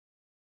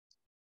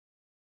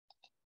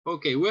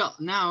 Okay, well,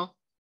 now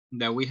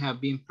that we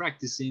have been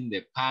practicing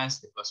the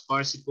past, the past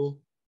participle,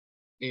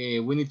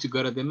 we need to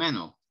go to the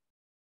manual.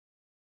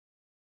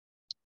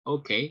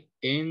 Okay,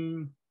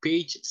 in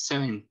page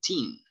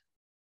 17.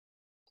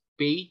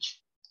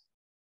 Page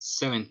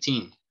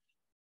 17.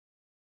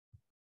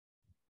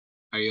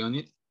 Are you on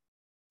it?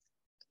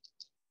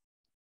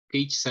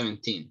 Page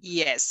 17.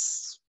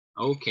 Yes.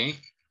 Okay,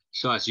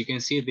 so as you can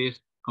see, this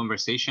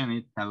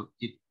conversation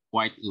is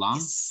quite long.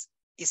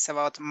 It's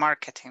about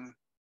marketing.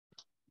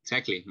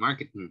 Exactly,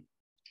 marketing.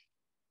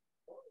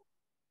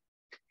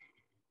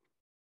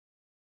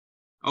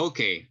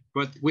 Okay,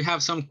 but we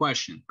have some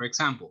question. For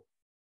example,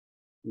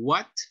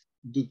 what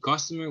do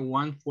customers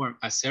want for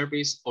a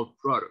service or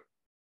product?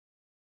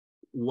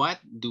 What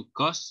do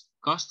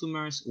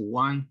customers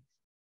want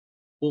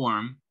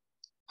from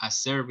a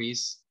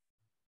service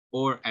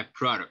or a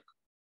product?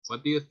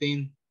 What do you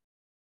think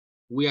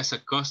we as a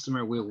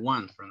customer will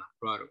want from a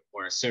product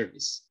or a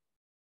service?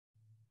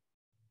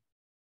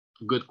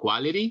 Good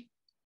quality?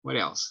 What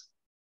else?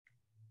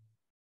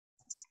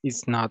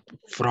 It's not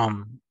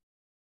from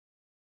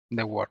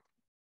the word.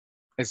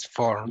 It's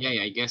for.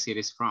 Yeah, I guess it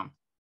is from.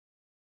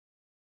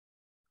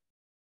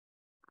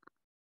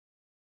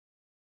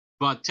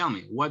 But tell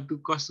me, what do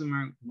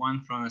customers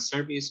want from a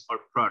service or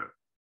product?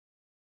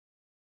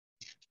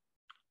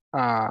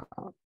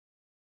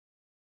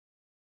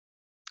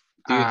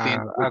 Do you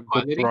think a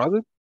good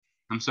product?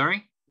 I'm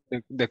sorry?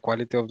 The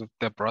quality of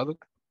the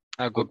product.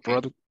 A good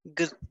product.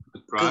 Good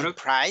product. Good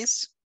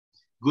price.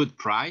 Good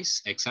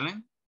price.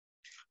 Excellent.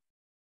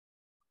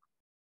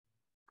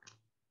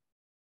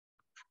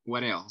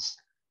 What else?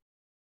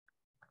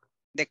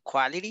 The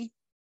quality.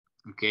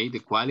 Okay, the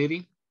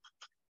quality.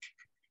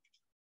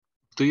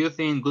 Do you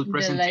think good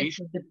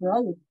presentation? The life of the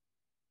product.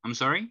 I'm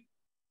sorry?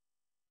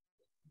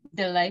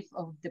 The life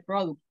of the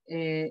product.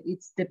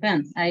 It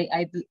depends.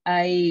 I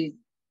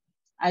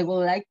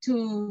would like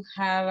to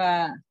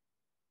have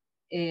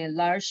a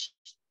large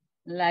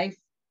life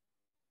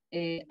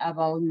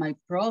about my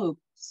product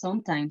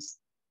sometimes.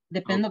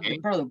 Depend of the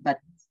product, but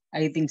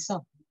I think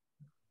so.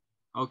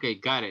 Okay,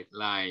 got it.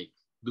 Like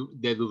the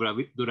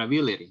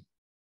durability.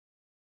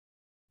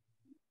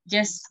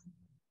 Yes.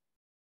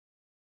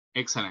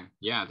 Excellent.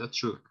 Yeah, that's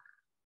true.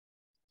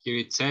 Here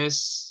it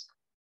says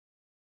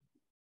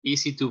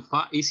easy to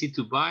buy, easy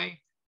to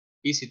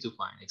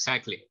find.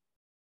 Exactly.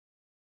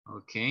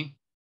 Okay.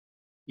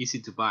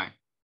 Easy to buy.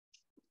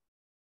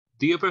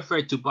 Do you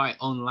prefer to buy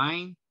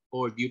online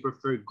or do you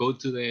prefer go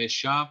to the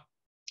shop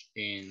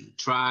and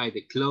try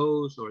the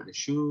clothes or the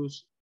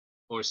shoes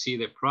or see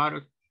the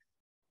product,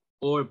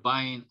 or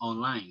buying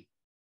online?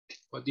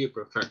 What do you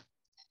prefer?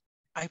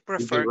 I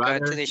prefer go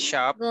to the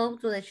shop. Go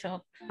to the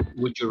shop.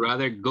 Would you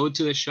rather go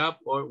to the shop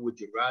or would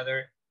you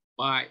rather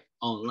buy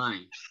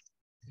online?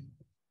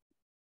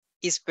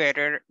 It's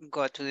better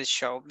go to the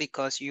shop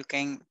because you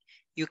can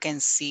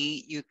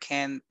see, you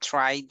can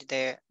try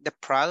the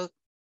product.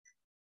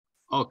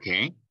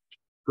 Okay,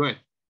 good.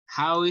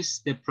 How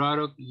is the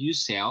product you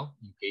sell,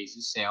 in case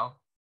you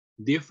sell,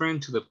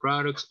 different to the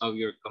products of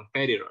your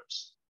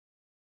competitors?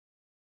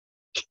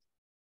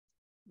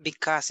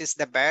 Because it's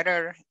the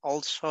better,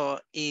 also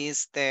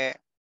is the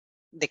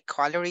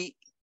quality.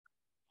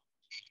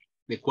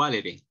 The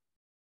quality.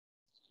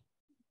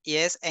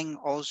 Yes, and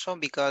also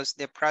because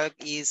the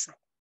product is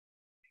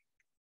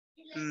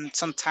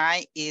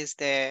sometimes is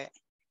the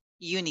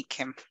unique.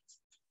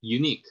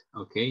 Unique,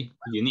 okay,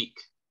 unique.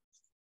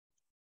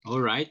 All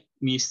right,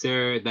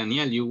 Mr.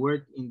 Daniel, you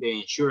work in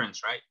the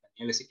insurance, right?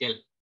 Daniel Ezequiel.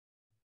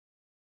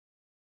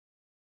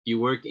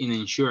 You work in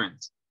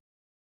insurance.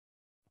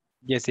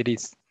 Yes, it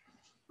is.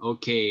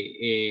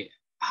 Okay,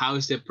 how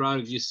is the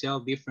product you sell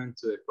different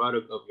to the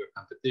product of your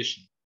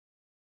competition?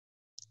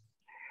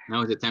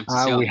 Now is the time to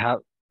sell.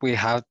 We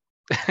have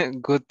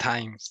good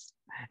times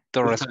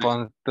to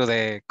respond to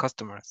the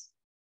customers.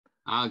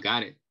 Ah,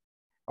 got it.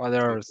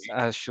 Others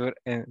insurance.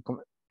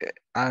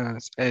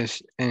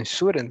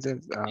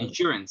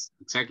 Insurance,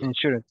 exactly.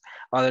 Insurance.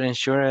 Other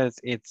insurance,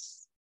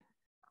 it's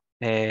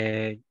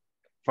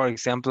for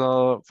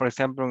example,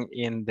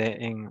 en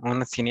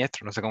un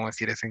siniestro, no sé cómo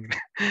decir eso en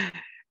inglés.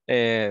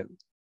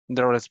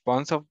 The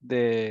response of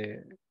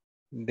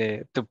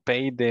to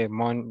pay the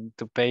money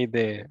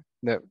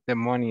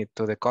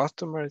to the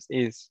customers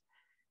is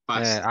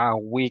a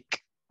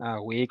week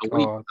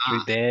or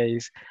 3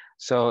 days.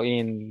 So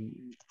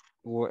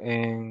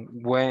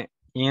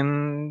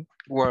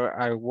where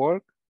I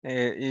work,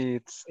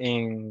 it's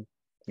in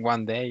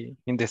 1 day,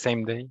 in the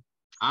same day.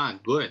 Ah,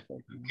 good.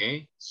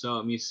 Okay.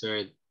 So,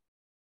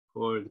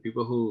 for the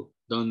people who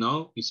don't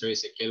know, Mr.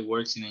 Ezequiel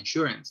works in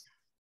insurance.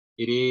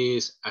 It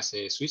is as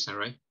a Swiss,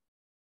 right?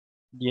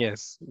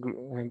 Yes,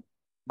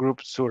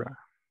 Group Sura.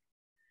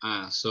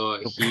 So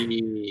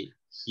he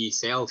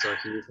sells, or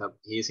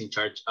he is in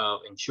charge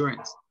of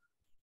insurance.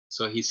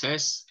 So he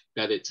says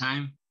that the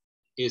time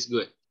is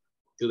good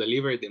to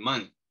deliver the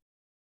money.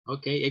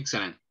 Okay,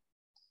 excellent.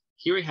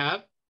 Here we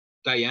have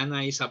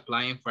Diana is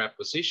applying for a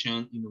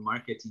position in the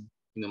marketing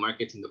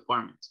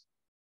department.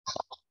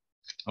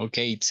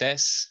 Okay, it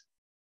says,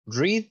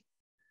 read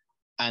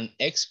an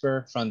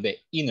expert from the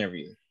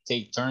interview.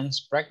 Take turns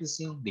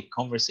practicing the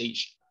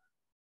conversation.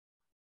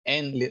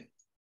 And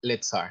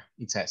let's start.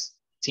 It says,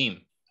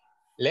 team,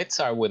 let's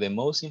start with the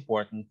most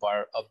important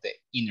part of the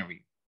interview.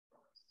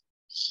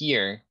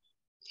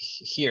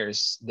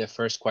 Here's the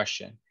first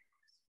question.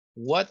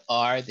 What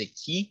are the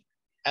key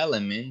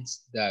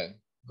elements that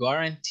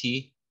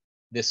guarantee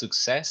the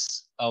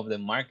success of the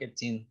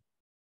marketing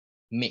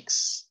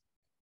mix?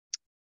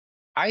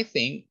 I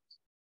think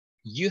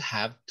you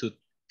have to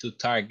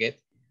target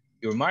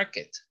your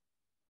market.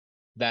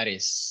 That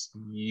is,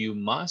 you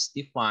must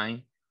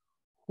define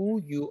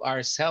who you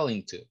are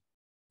selling to,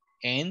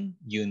 and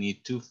you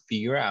need to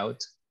figure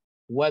out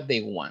what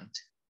they want.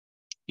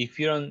 If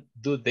you don't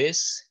do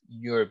this,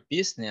 your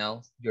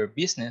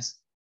business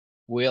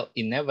will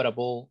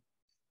inevitably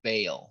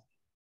fail.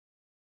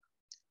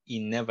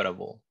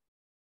 Inevitable.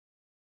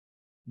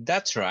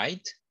 That's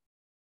right.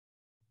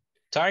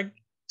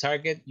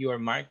 Target your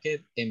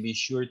market and be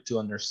sure to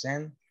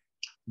understand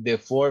the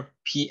 4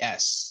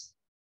 Ps.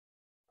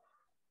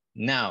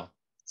 Now,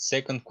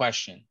 second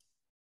question.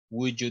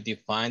 Would you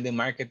define the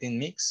marketing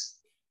mix?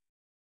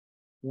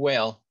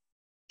 Well,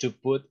 to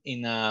put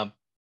in a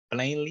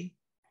plainly,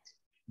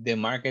 the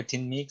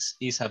marketing mix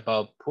is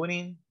about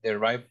putting the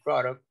right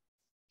product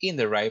in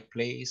the right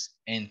place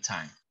and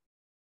time,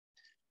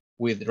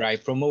 with the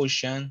right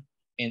promotion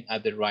and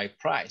at the right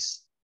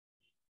price.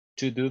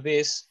 To do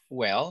this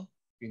well,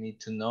 you need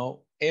to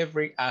know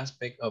every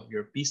aspect of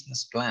your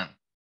business plan.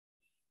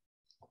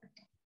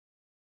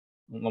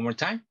 One more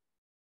time.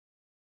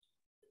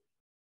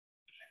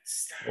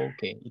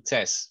 Okay, it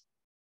says,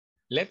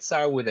 let's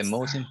start with the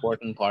most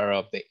important part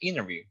of the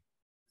interview.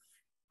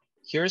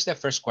 Here's the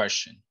first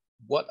question.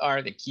 What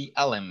are the key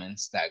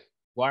elements that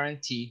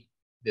guarantee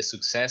the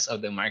success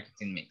of the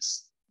marketing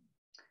mix?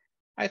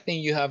 I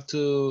think you have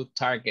to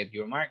target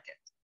your market.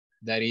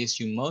 That is,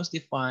 you must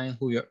define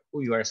who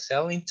you are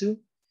selling to,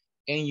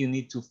 and you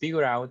need to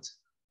figure out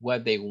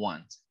what they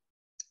want.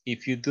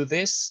 If you do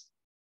this,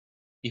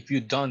 if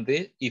you don't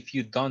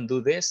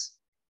do this,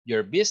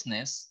 your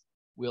business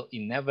will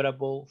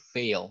inevitably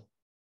fail.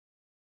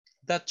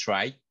 That's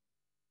right.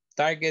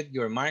 Target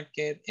your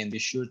market and be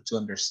sure to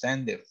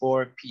understand the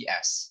 4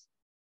 Ps.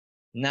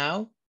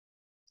 Now,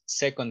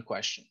 second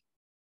question.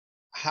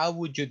 How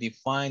would you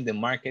define the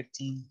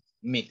marketing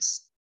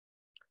mix?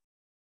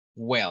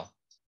 Well,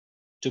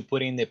 to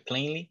put it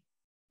plainly,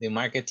 the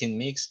marketing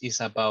mix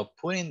is about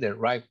putting the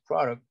right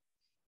product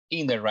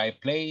in the right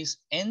place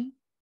and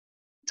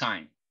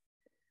time,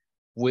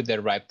 with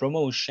the right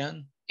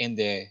promotion and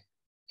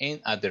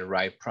at the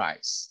right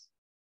price.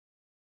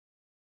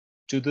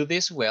 To do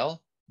this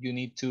well, you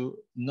need to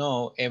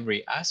know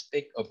every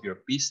aspect of your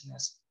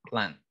business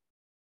plan.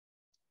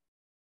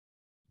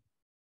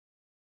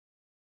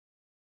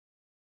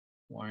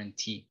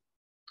 Warranty.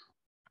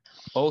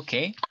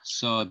 Okay,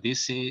 so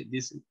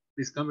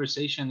this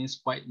conversation is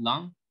quite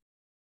long.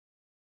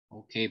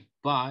 Okay,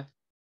 but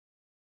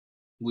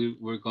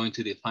we're going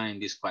to define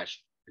this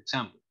question. For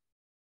example,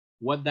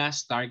 what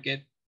does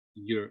target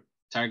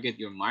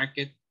your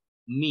market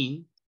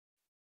mean?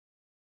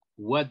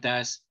 What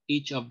does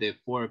each of the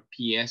 4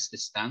 Ps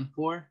stand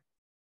for?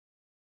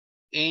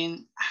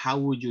 And how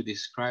would you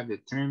describe the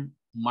term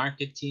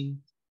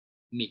marketing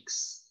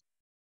mix?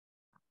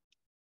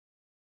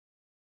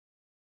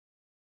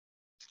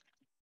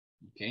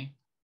 Okay,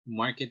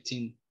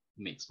 marketing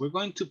mix. We're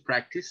going to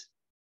practice,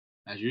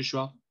 as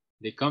usual,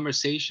 the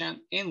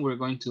conversation, and we're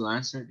going to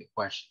answer the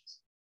questions.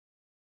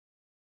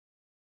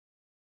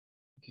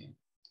 Okay.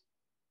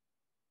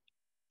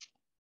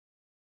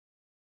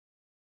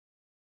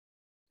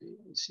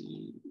 Let's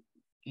see.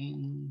 Let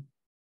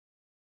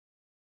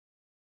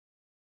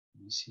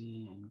me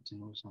see. I need to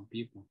know some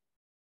people.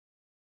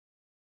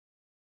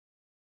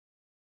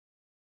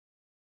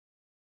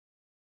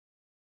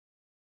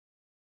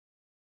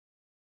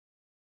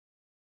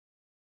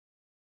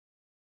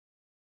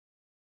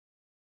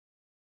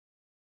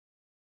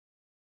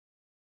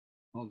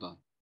 Hold on.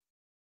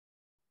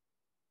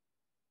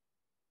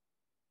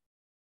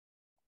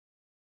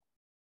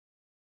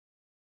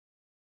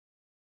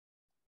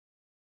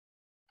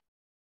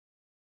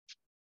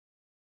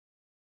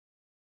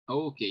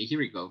 Okay, here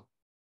we go.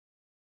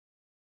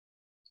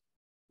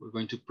 We're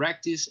going to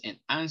practice and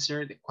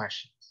answer the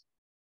questions.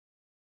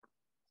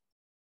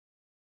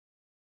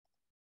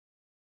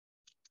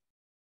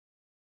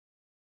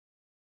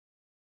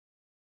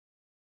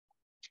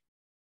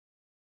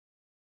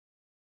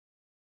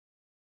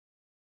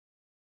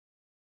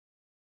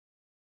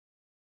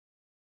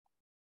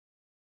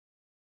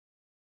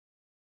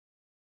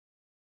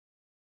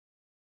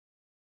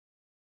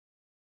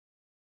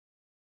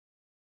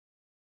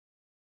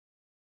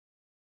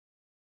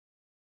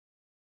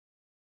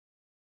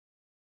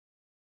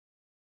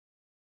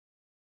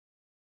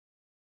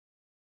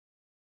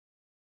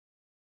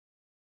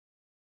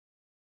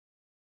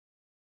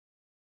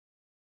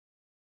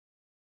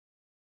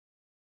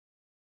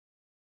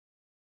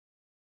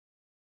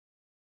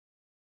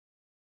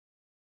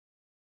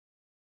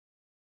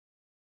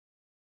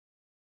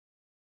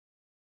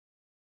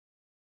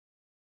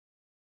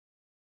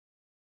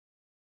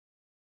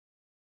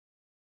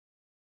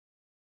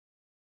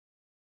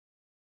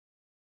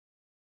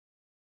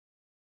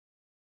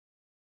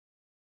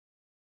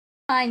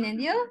 Fine,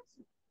 and you?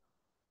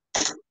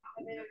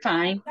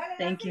 Fine,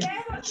 thank you.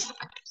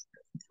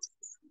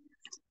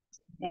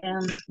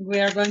 And we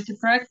are going to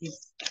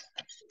practice.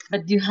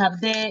 But you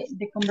have the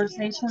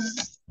conversation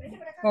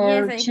for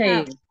Yes, I share.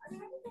 have.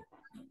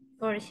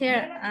 For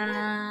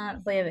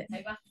share. Voy a ver.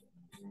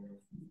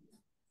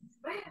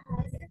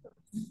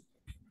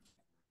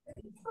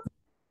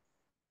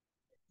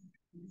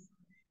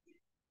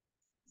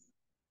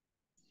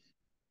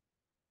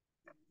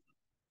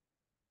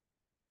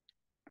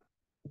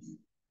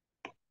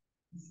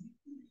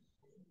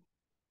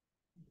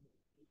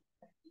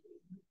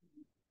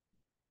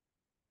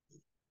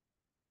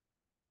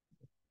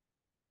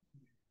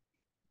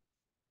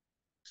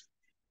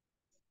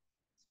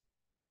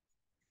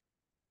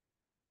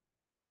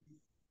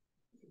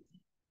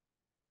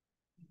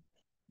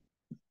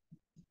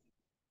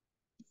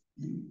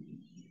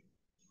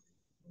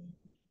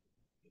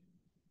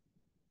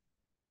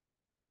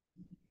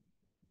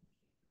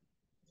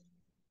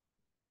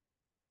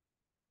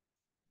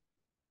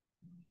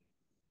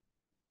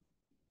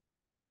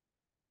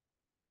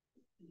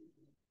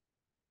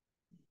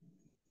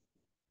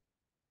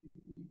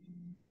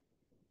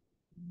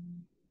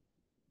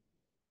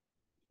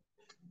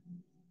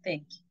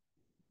 Thank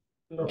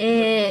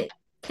you.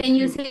 Can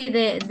you see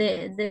the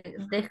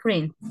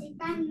screen?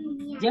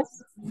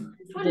 Yes,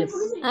 yes,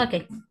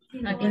 Okay.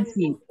 I can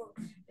see.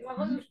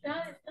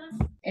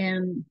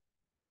 And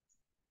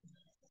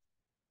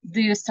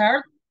do you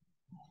start?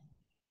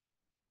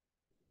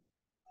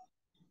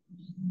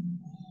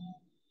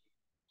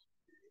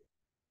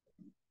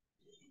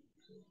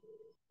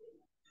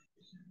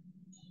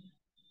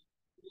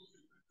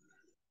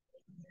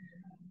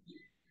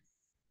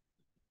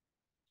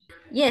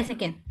 Yes, I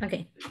can.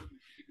 Okay.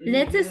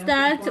 Let's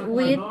start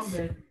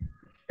with...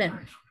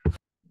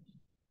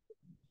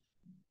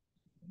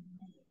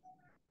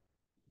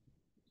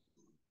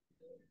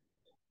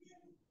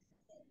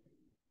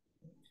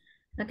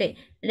 Okay,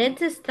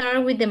 let's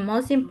start with the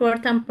most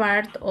important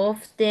part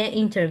of the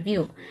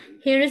interview.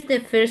 Here is the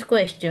first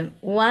question.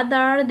 What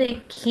are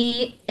the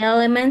key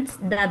elements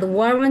that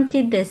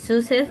warranty the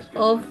success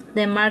of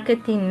the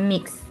marketing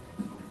mix?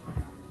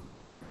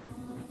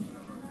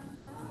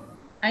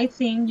 I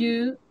think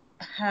you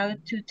have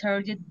to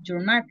target your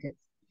market.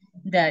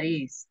 That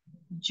is,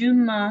 you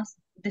must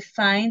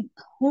define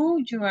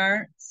who you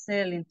are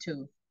selling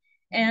to,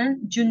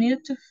 and you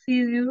need to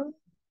figure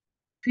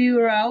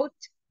out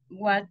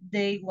what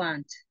they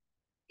want.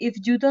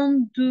 If you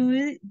don't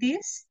do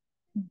this,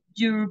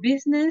 your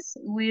business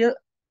will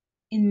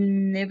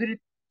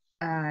inevitably,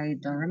 I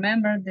don't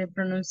remember the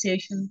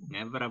pronunciation.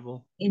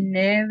 Inevitable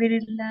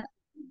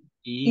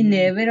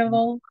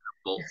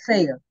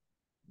fail.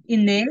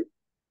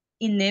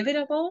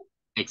 Inevitable.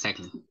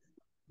 Exactly.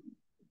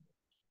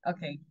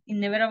 Okay,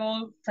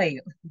 inevitable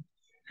fail.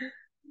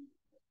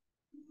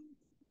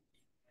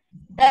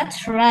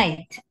 That's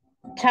right.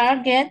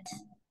 Target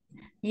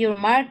your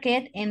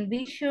market and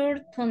be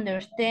sure to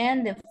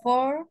understand the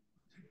 4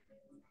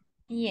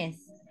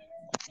 P's.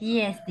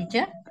 Yes,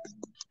 teacher.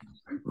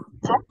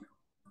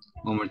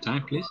 One more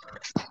time, please.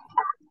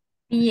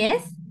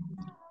 Yes.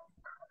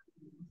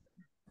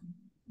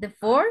 The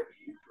 4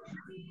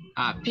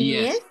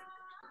 PS.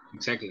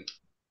 Exactly.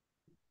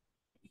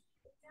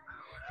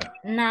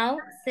 Now,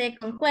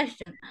 second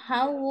question.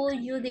 How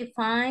would you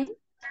define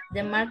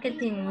the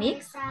marketing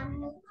mix?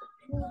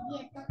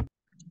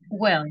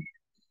 Well,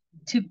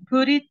 to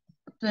put it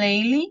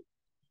plainly,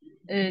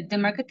 the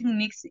marketing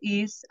mix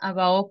is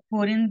about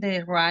putting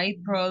the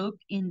right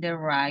product in the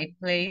right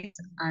place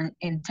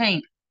and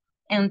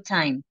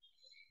time,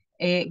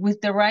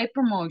 with the right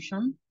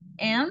promotion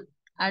and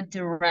at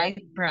the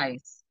right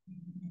price.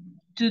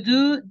 To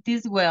do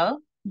this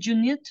well, you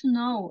need to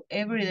know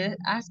every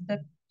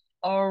aspect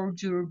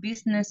of your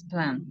business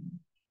plan.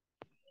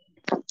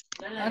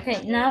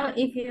 Okay, now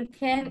if you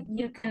can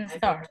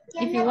start.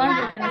 If you want,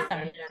 you can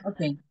start.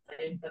 Okay.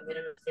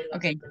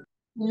 Okay.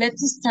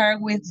 Let's start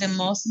with the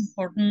most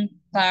important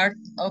part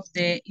of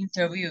the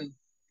interview.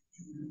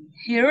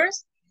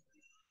 Here's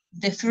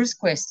the first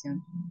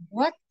question.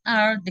 What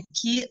are the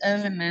key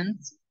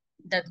elements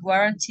that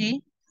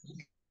guarantee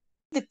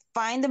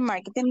define the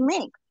marketing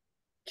mix?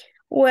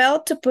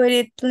 Well, to put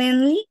it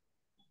plainly,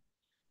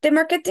 the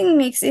marketing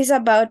mix is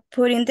about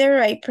putting the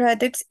right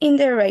products in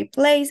the right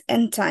place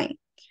and time,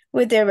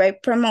 with the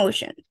right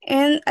promotion,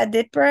 and at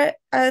the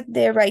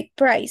right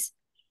price.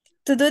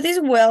 To do this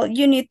well,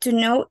 you need to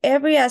know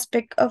every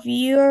aspect of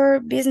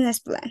your business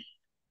plan.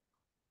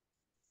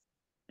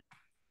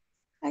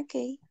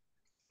 Okay.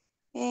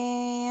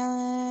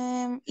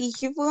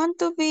 If you want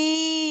to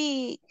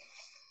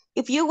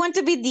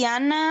be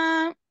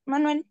Diana,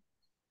 Manuel,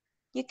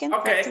 you can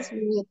practice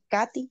with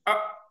Kathy.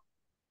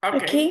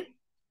 Okay.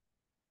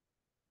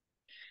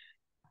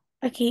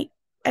 Okay,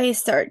 I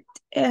start.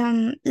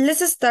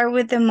 Let's start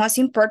with the most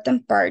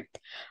important part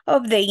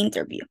of the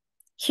interview.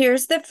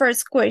 Here's the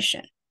first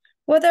question.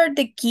 What are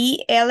the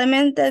key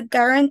elements that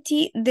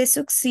guarantee the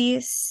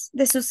success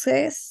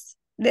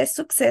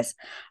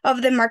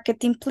of the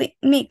marketing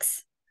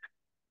mix?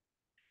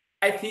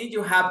 I think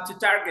you have to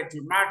target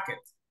your market.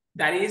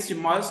 That is, you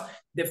must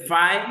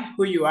define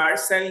who you are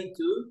selling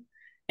to,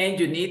 and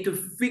you need to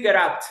figure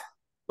out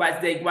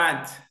what they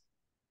want.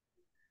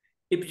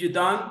 If you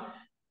don't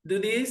do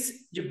this,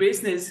 your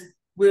business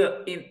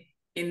will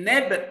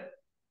inevitable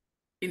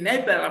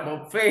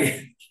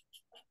fail.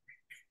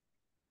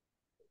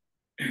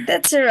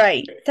 That's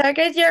right.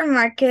 Target your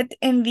market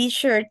and be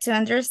sure to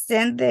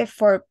understand the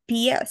 4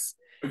 Ps.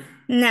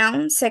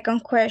 Now,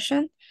 second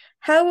question.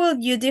 How will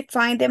you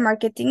define the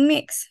marketing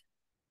mix?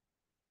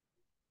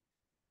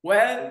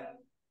 Well,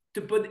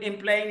 to put in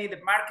plain the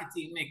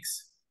marketing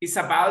mix, it's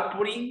about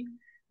putting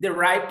the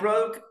right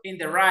product in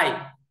the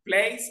right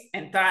place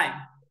and time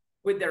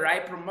with the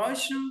right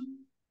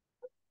promotion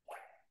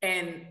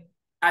and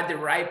at the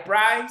right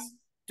price.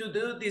 To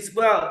do this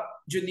well,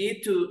 you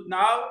need to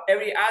know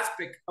every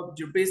aspect of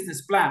your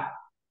business plan.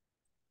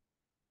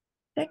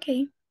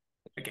 Okay.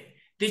 Okay.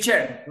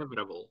 Teacher.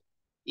 Inevitable.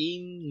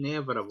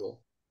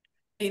 Inevitable.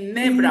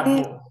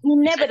 Inevitable.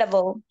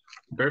 Inevitable.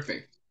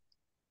 Perfect.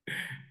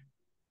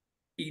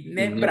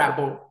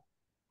 Inevitable.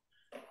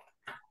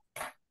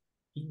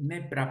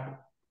 Inevitable.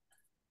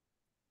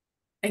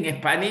 In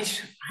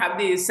Spanish, how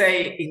do you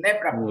say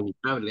inevitable?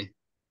 Inevitable.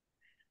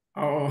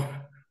 Oh,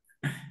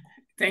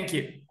 thank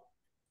you.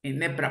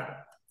 Inevitable.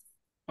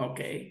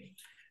 Okay.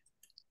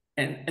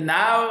 And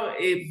now,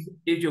 if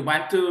you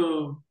want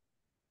to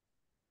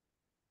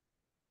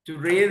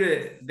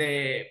read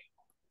the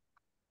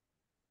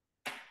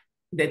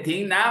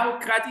thing now,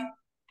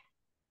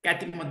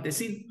 Katy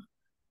Montesino.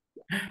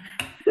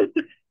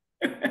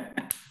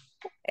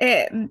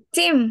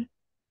 Tim.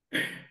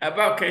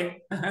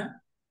 Okay.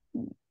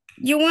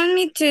 You want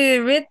me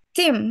to read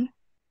Tim?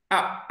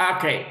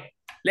 Okay.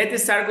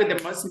 Let's start with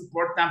the most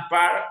important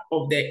part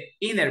of the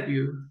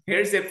interview.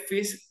 Here's the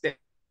first.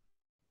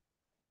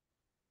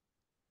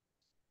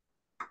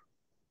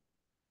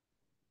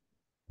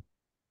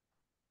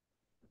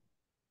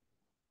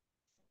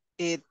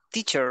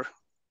 Teacher.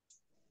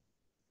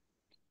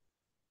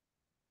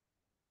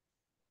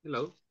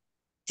 Hello.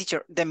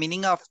 Teacher, the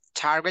meaning of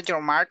target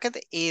your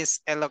market is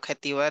el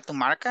objetivo de tu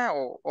marca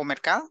o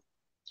mercado?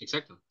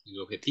 Exacto, el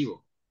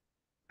objetivo.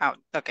 Oh,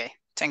 okay.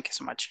 Thank you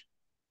so much.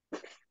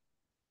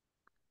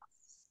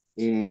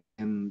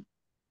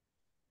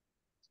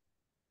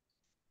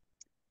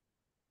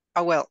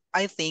 Well,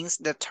 I think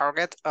the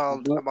target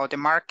about the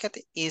market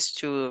is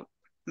to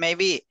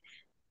maybe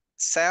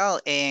sell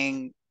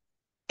and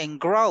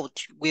grow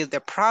with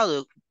the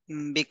product,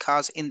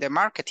 because in the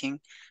marketing,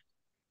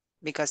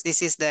 because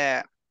this is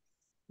the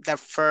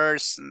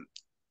first,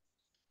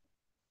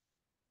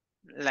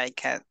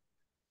 like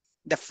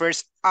the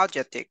first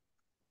objective,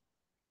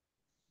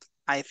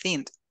 I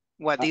think.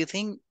 What do you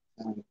think?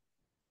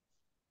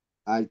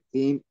 I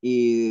think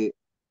it's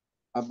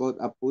about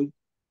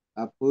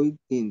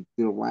putting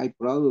the right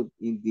product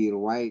in the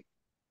right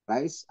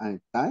price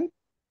and time.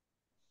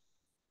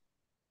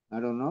 I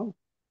don't know.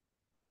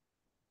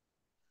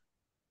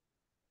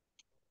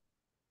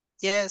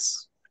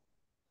 Yes.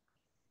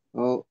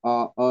 Or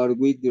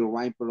with the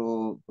right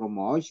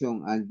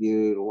promotion and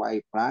the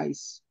right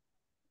price.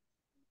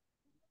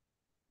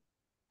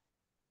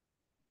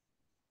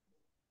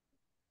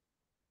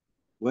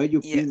 What your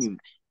opinion?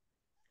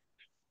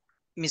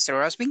 Mr.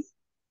 Rosby?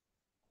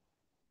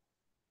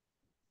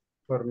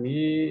 For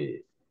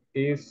me,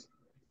 is...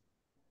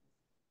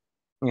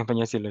 En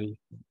español sí lo digo.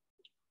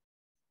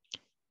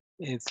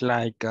 It's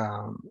like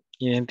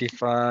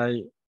identify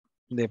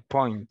the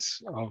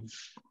points of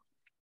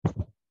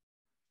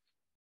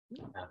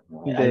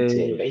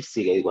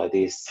Basically, what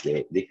is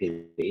the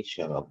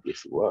definition of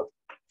this word?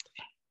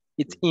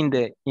 It's in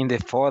the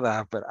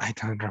folder, but I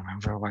don't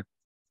remember what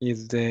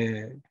is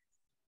the.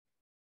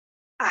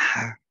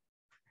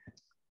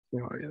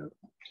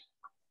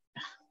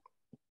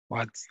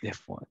 What's the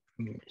folder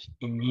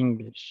in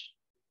English?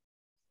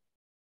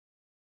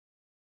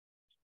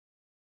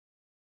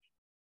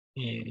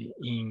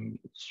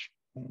 English.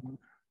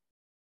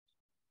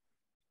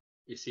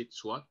 Is it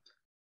SWOT?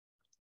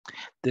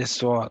 The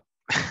SWOT.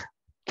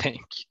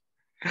 Thank you.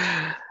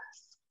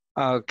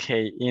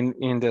 Okay,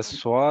 in the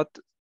SWOT,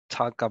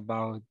 talk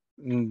about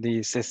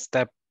this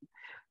step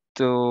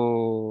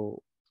to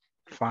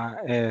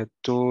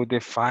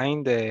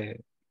define the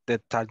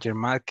target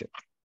market.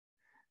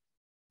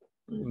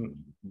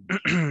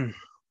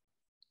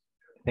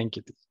 Thank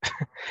you.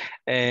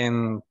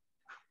 And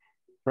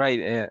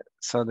right,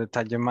 so the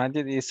target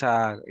market is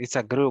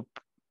a group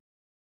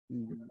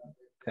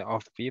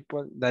of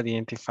people that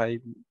identify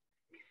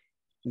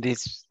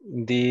these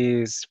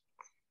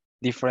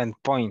different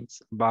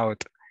points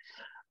about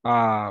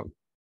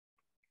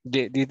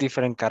the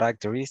different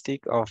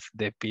characteristic of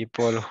the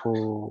people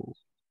who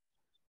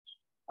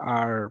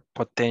are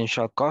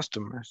potential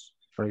customers.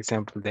 For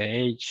example, the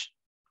age,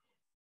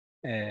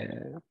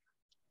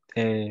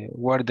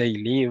 where they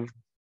live,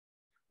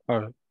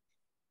 or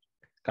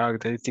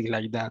characteristics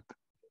like that.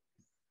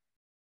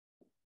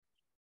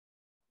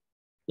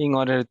 In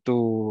order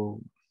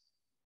to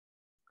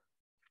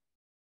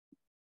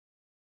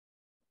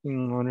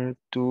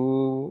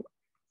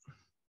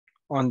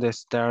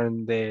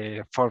understand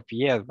the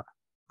 4PS,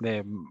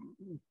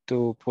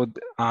 to put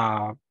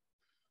a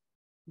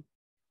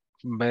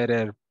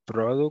better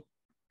product,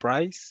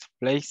 price,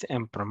 place,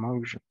 and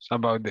promotions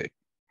about the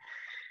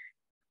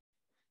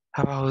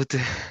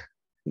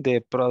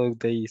product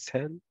they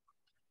sell.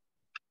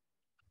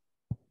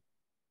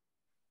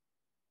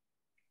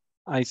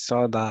 I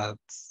saw that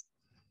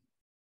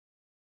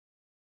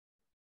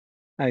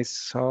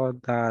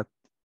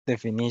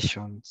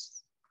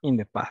definitions in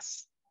the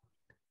past.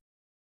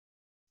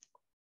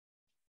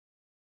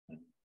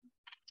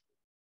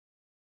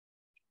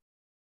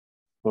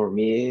 For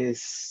me,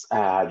 it's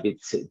a bit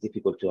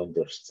difficult to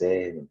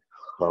understand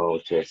how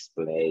to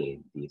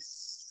explain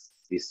this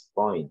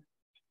point.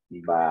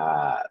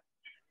 But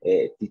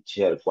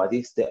teacher, what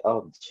is the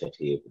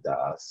objective?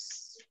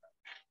 Does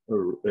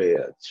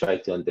try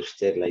to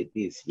understand like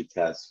this,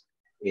 because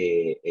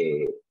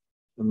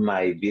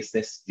my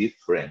business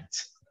different.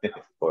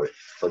 for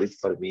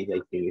me, I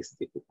think it's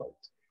difficult.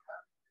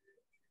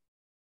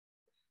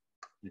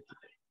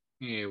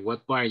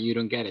 What part you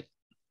don't get it?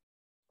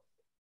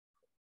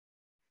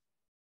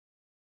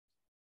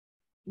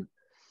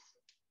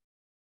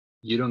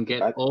 You don't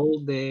get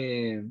all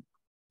the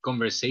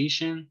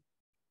conversation?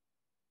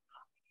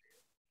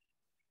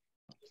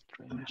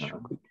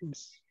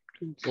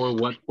 Or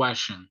what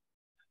question?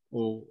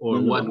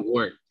 Or what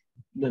word?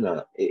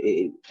 No.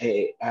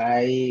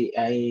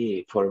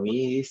 For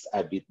me, it's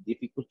a bit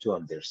difficult to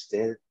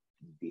understand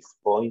this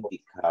point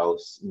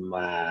because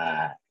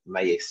my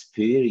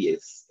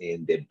experience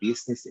in the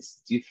business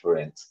is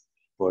different.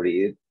 For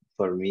me,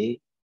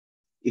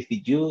 if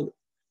you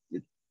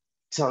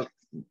talk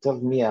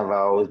me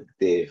about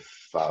the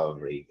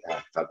factory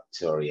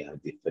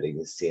and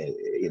different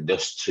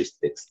industries,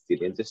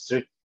 textile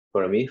industry,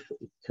 for me,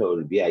 it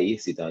could be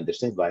easy to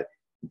understand, but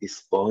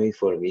this point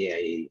for me,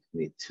 I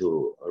need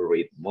to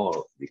read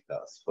more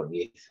because for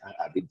me, it's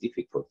a bit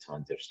difficult to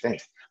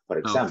understand. For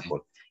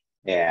example,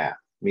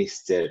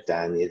 Mr.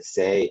 Daniel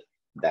say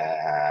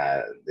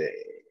that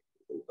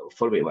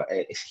for me,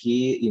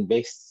 he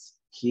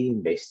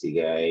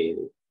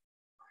investigated,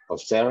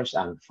 observed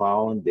and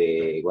found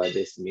what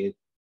is mean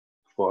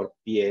 4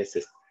 PS.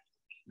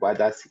 What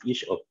does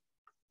each of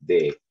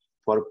the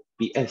 4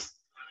 PS?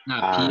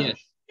 PS.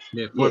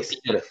 The 4 yes,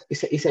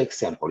 PS. It's an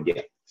example,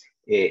 yeah.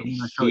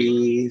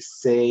 He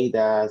say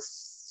that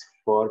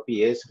 4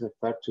 PS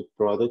refer to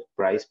product,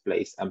 price,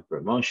 place, and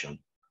promotion.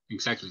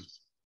 Exactly.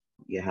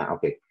 Yeah,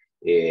 okay.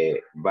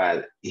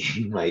 But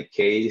in my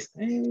case,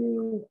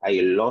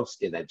 I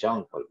lost in the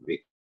jungle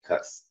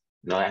because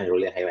no, I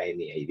really have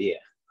any idea.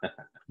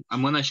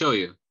 I'm gonna show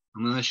you.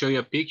 I'm gonna show you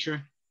a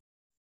picture.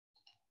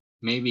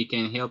 Maybe it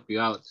can help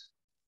you out.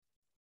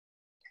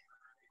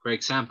 For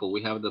example,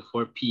 we have the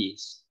 4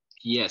 P's.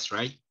 PS,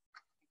 right?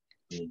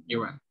 Here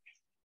one.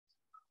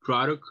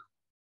 Product,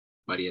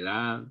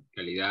 variedad,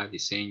 calidad,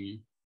 diseño,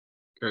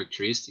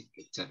 characteristic,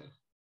 etc.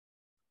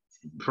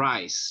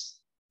 Price,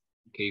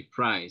 okay,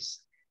 price.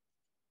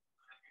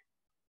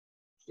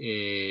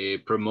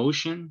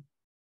 Promotion,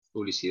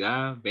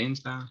 publicidad,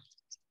 venta,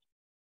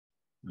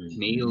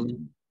 mail,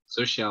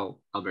 social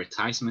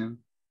advertisement,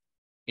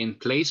 and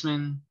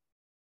placement,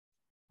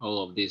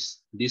 all of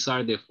this. These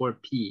are the 4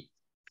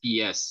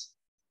 PS.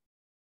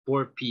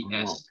 4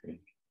 PS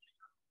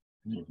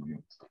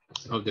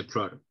of the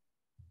product.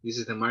 This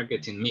is the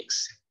marketing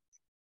mix.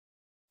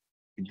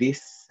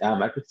 This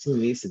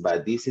marketing mix,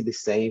 but this is the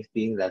same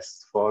thing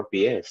as 4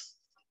 PS.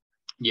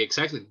 Yeah,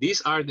 exactly.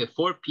 These are the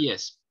 4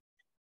 PS.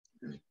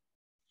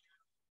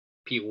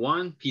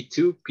 P1,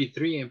 P2,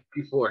 P3, and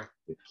P4.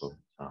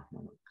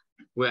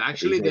 Well,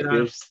 actually, there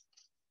are...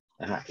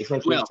 It's my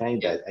first time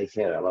that I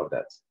hear about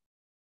that.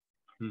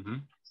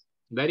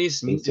 That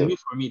is new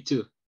for me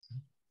too.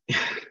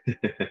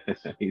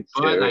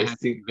 But I have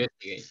to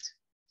investigate.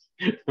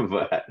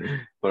 But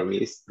for me,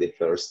 it's the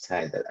first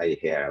time that I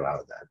hear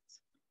about that.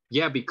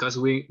 Yeah, because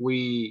we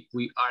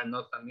are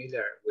not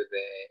familiar with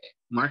the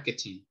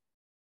marketing.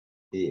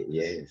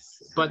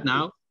 Yes. But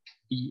now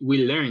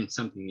we learn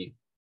something new.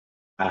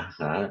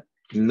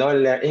 Not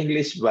learn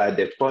English, but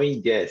the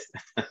point, yes.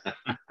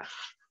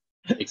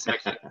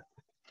 Exactly.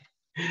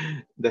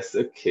 That's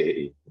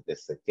okay.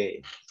 That's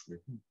okay.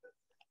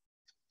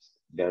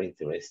 Very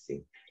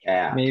interesting.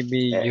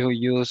 Maybe you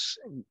use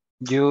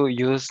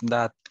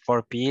that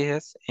 4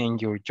 PS in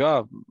your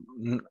job.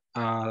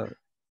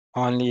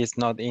 Only it's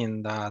not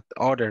in that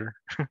order.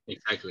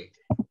 Exactly.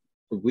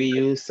 We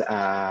use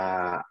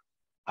a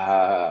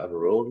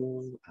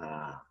rule.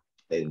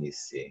 Let me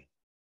see.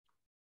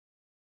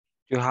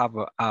 You have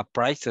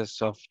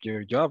prices of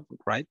your job,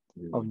 right?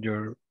 Of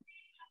your...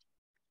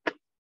 I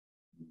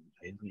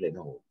don't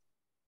know.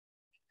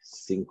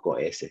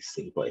 5S.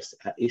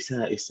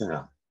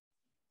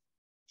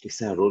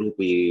 It's a rule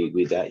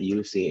we that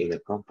using in the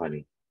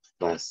company.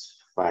 But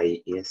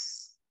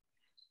 5S.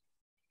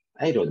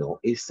 I don't know.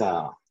 It's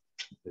a,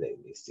 let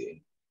me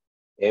see.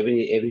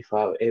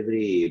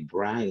 Every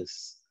branch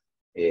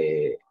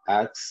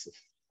asks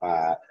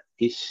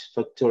each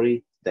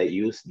factory that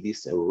use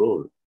this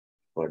rule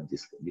for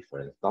this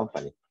different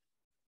company.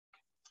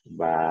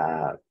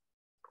 but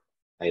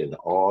I don't know,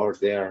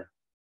 order,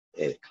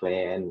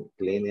 clean,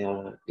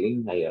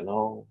 I don't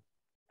know.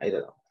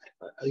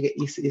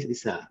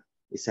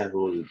 It's a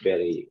rule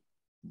very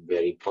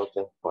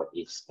important for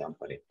each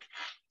company.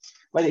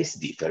 But it's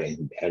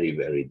different,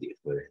 very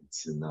different.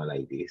 It's not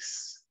like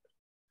this.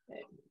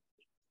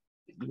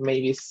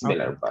 Maybe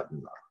similar, but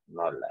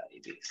not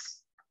like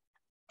this.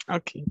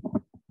 Okay.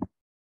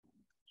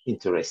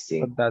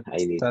 Interesting. So I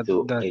need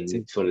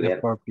to learn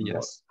more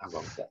PS.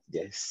 about that.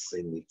 Yes,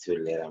 I need to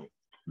learn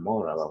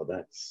more about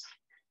that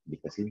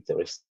because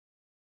interesting.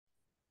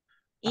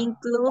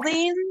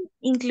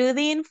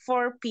 Including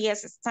 4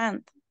 PS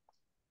stand.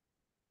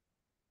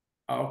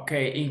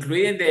 Okay,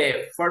 including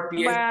the 4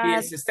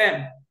 PS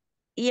system.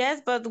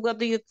 Yes, but what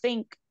do you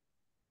think?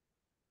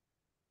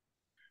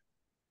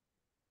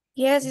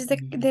 Yes, it's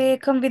the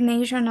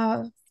combination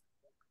of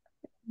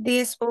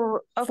these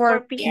Of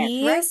 4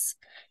 PS, right? Ps.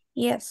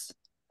 Yes,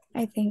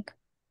 I think.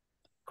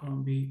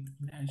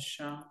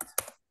 Combination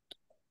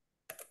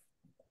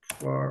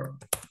for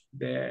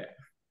the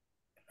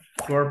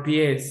 4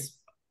 PS.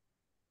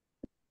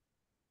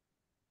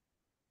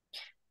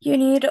 You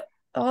need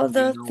all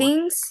the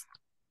things.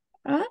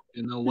 Huh?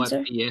 You know what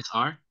PS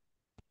are?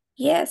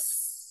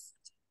 Yes.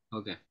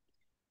 Okay.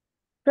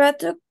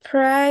 Product,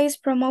 price,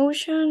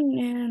 promotion,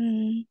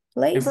 and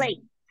place.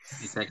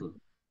 Exactly.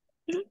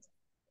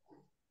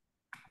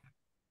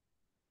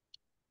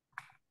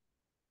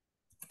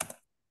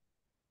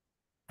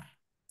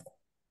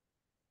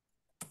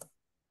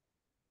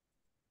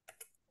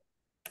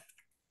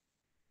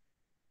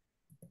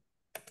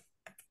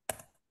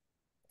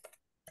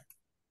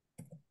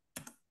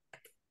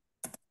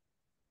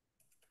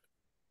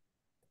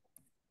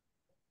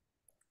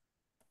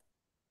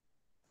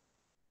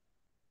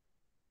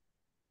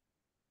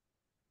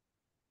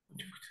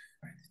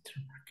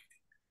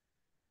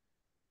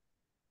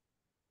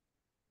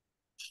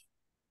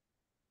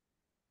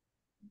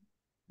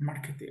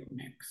 Marketing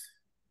mix.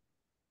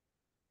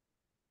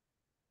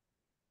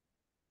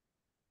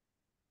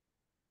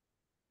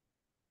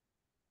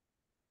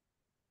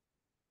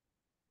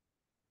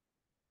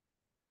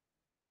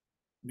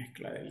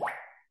 Mezcla de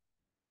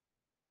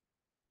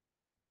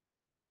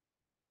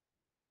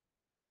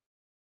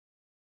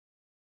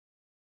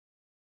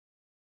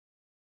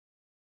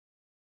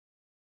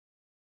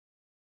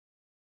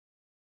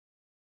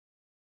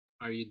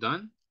Are you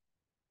done?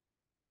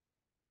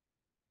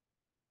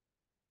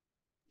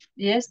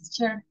 Yes,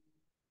 teacher.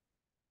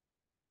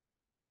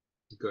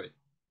 Good.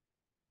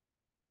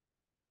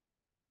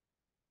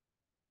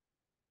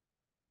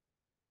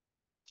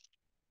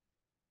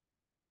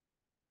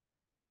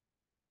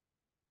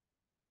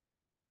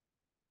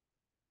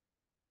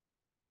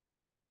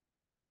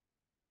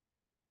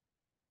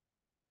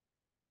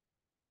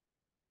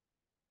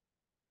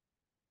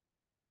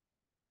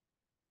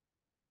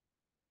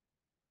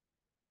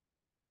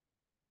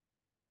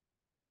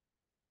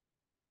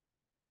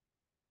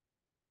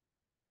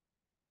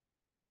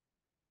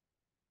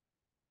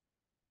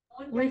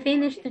 We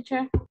finished,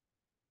 teacher.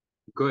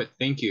 Good,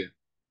 thank you.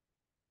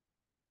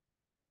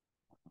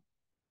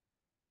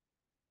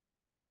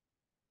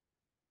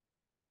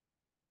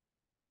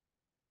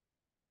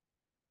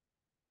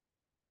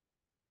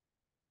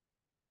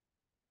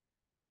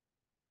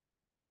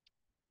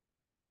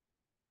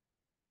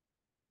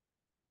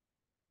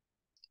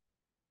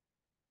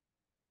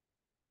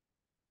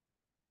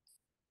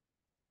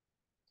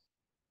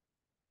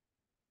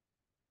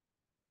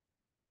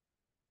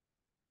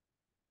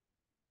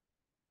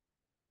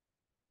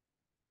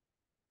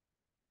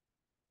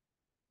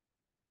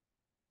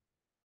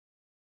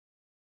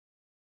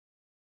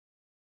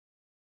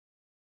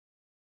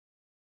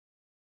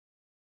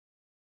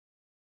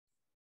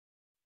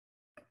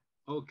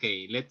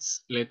 Okay,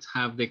 let's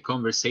have the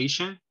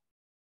conversation.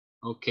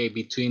 Okay,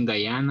 between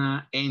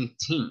Diana and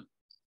Tim.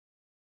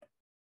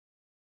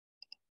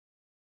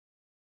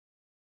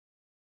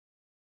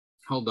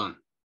 Hold on.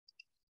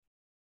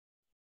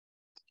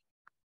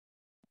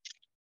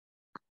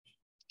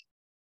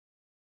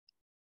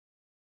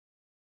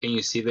 Can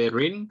you see the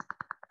reading?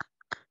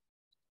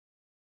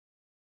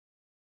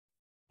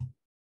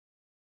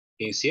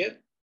 Can you see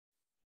it?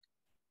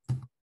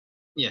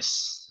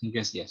 Yes, I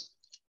guess yes.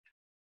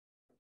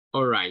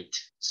 All right,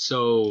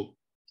 so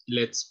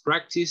let's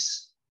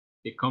practice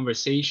the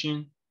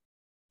conversation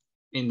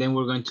and then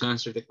we're going to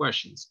answer the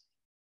questions.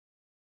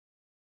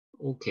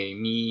 Okay,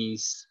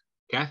 Miss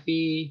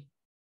Kathy,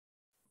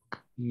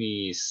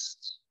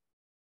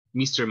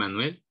 Mr.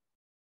 Manuel,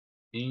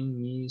 and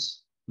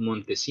Miss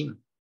Montesino.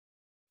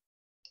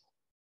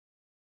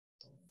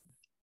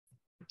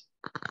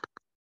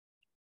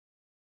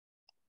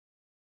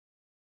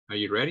 Are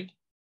you ready?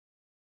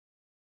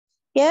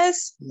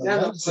 Yes.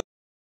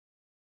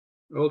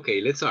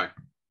 Okay, let's start.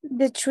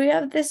 The three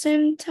at the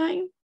same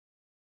time?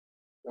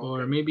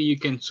 Or maybe you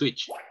can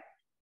switch.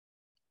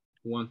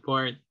 One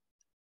part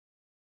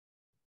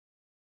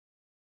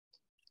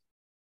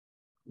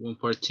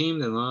Tim,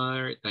 the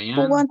other Diane.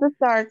 Who wants to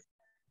start?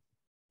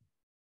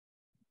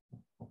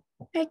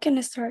 I can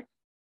start.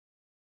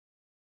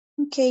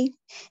 Okay.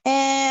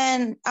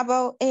 And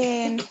about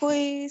who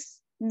is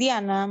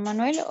Diana,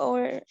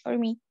 Manuel, or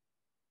me?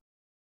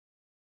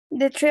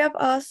 The three of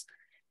us.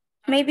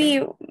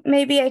 Maybe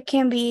I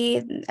can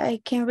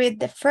read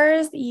the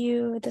first,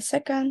 you the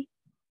second,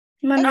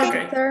 Manuel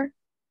the third.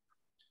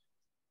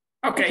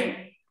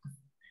 Okay.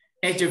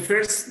 And your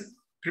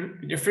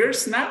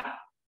first now?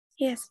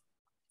 Yes.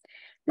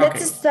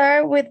 Let's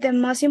start with the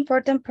most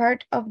important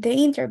part of the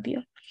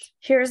interview.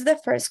 Here's the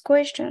first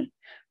question.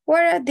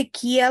 What are the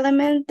key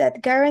elements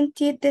that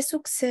guarantee the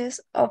success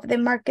of the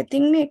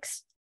marketing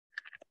mix?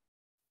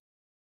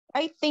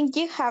 I think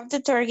you have to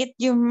target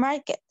your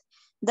market.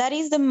 That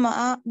is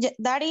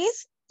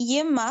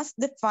you must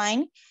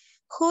define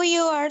who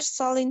you are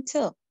selling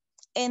to,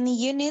 and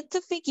you need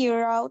to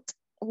figure out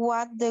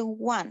what they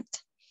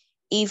want.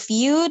 If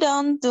you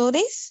don't do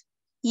this,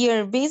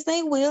 your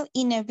business will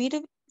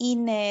inevitably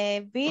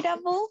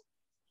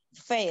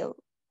fail.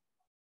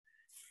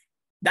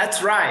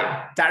 That's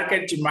right.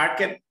 Target your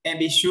market and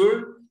be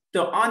sure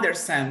to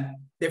understand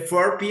the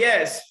 4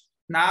 Ps.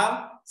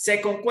 Now,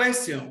 second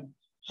question.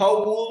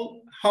 How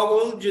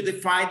will you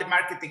define the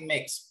marketing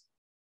mix?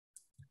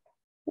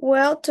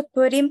 Well, to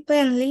put it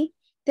plainly,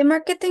 the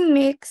marketing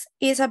mix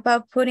is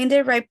about putting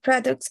the right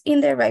products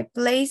in the right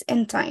place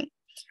and time,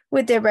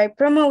 with the right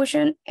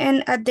promotion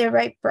and at the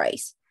right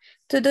price.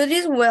 To do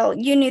this well,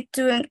 you need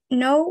to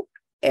know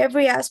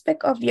every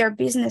aspect of your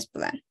business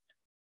plan.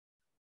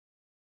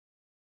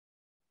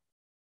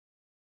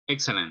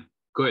 Excellent.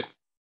 Good.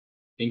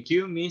 Thank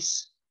you,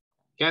 Miss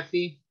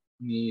Kathy,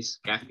 and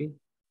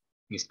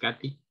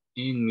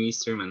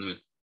Mr. Manuel.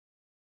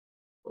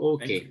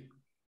 Okay.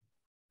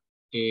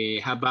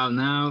 How about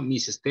now,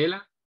 Miss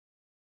Estela,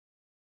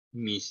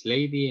 Miss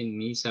Lady, and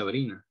Miss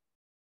Sabrina?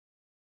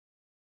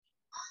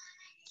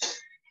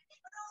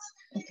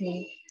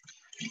 Okay.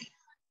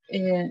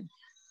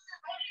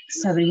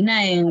 Sabrina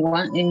and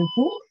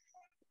who?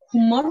 Who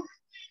more?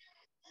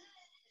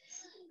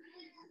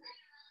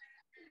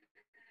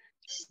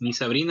 Miss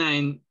Sabrina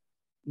and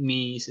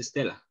Miss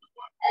Estela.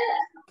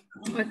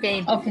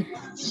 Okay.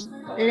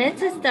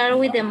 Let's start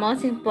with the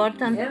most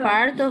important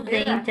part of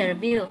the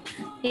interview.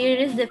 Here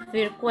is the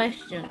first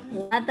question.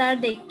 What are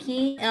the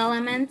key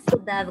elements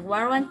that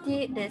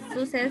guarantee the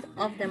success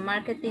of the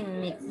marketing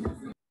mix?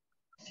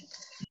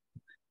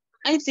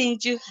 I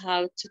think you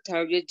have to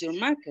target your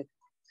market.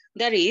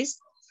 That is,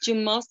 you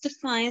must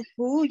define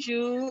who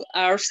you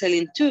are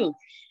selling to,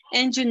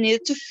 and you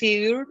need to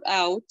figure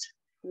out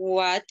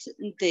what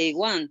they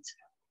want.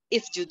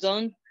 If you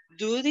don't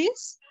do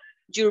this,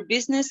 your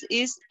business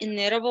is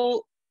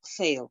inevitable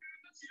fail.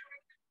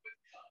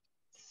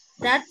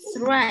 That's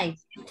right.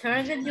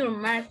 Target your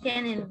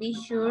market and be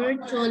sure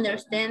to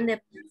understand the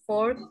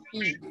 4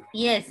 P.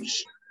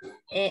 Yes.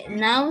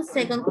 Now,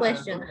 second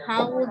question.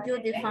 How would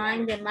you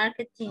define the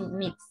marketing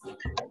mix?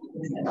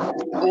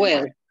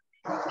 Well,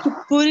 to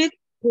put it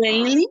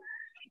plainly,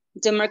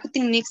 the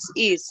marketing mix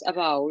is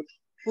about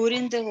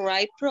putting the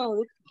right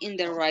product in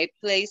the right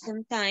place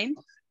and time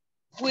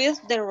with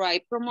the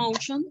right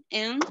promotion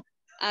and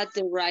at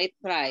the right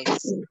price.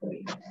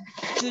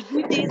 To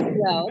do this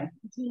well,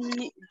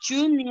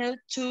 you need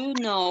to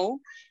know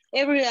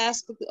every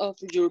aspect of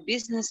your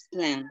business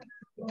plan.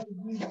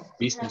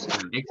 Business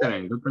plan,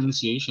 excellent, good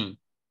pronunciation,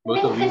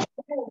 both of you.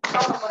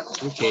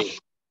 Okay,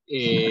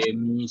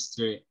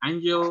 Mr.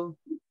 Angel,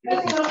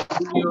 Mr.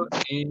 Julio,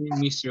 and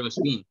Mr.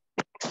 Osmin.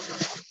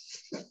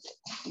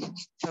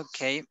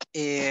 Okay,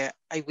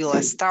 I will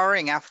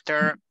start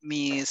after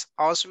Miss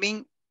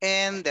Osmin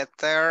and the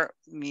third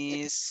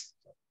Miss,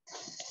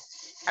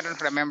 I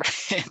don't remember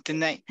the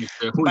name,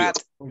 Mr. Julio.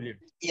 But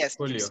yes,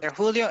 Julio. Mr.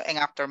 Julio, and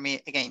after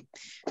me again.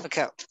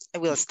 Okay, I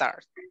will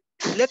start.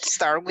 Let's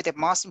start with the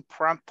most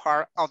important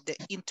part of the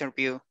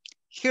interview.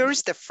 Here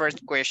is the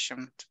first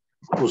question.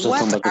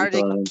 What are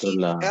the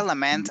key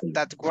elements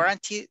that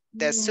guarantee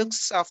the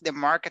success of the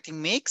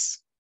marketing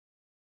mix?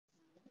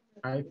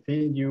 I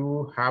think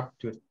you have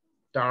to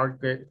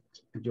target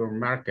your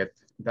market.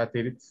 That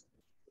is,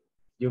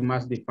 you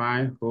must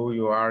define who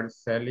you are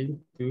selling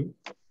to,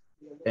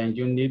 and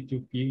you need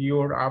to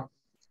figure out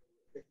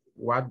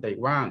what they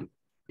want.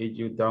 If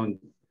you don't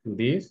do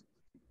this,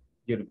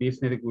 your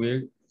business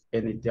will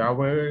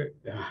inevitable.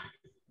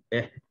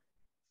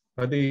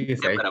 What do you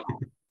say?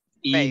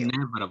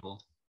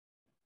 Inevitable.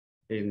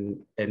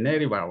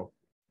 Inevitable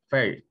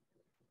fail.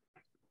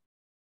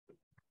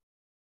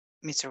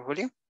 Mr.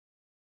 Julio?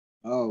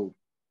 Oh,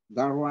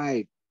 that's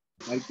right.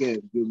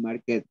 Target your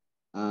market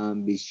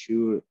and be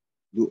sure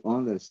to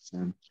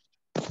understand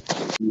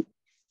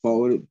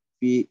 4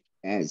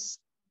 Ps.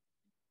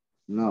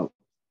 Now,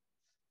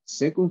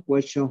 second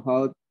question,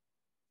 how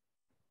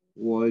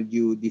would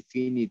you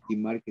define the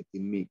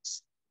marketing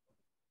mix?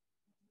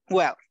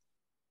 Well,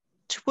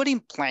 to put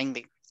it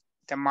plainly,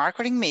 the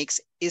marketing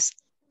mix is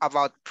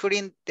about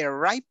putting the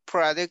right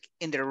product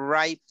in the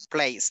right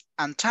place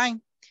and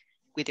time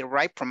with the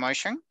right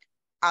promotion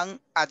and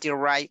at the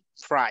right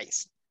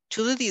price.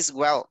 To do this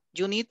well,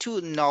 you need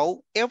to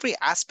know every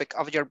aspect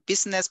of your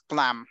business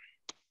plan.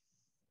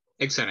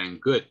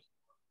 Excellent, good,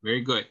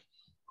 very good.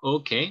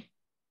 Okay.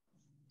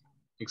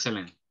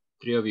 Excellent.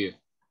 3 of you.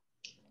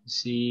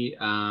 See,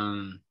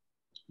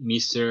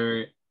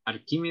 Mr.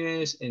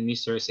 Archimedes and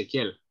Mr.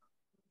 Ezequiel.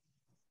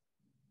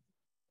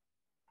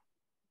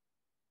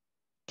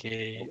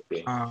 Okay.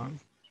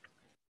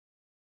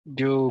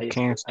 You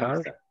can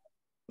start.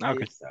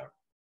 Okay.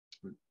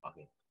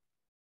 Okay.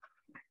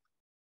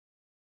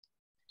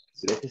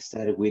 So let's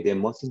start with the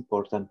most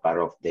important part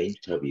of the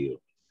interview.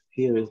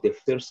 Here is the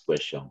first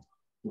question.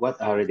 What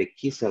are the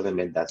key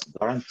elements that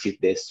guarantee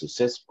the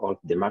success of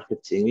the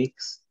marketing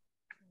mix?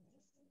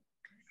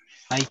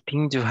 I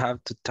think you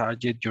have to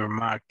target your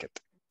market.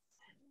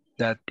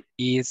 That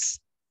is,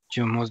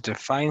 you must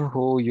define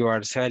who you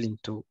are selling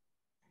to.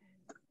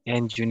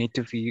 And you need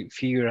to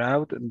figure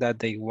out that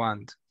they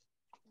want.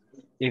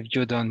 If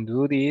you don't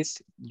do this,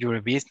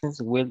 your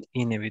business will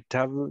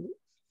inevitably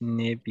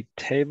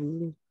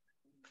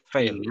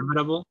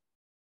fail.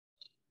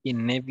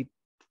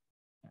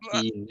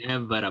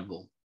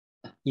 Inevitable?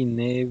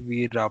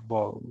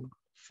 Inevitable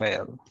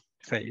fail.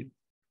 Thank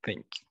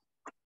you.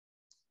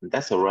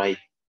 That's all right.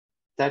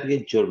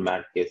 Target your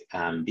market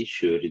and be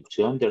sure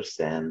to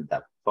understand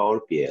the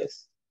 4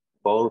 Ps.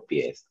 4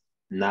 Ps.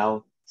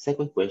 Now,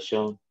 second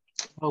question,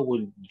 how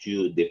would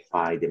you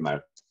define the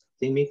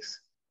marketing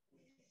mix?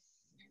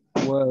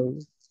 Well,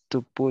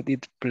 to put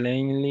it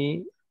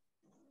plainly,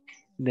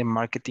 the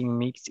marketing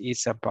mix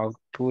is about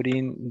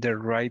putting the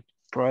right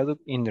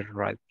product in the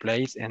right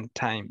place and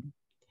time,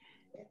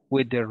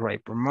 with the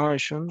right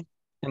promotion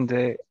and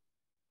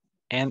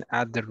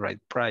at the right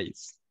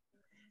price.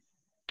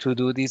 To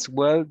do this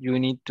well, you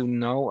need to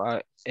know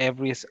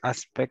every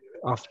aspect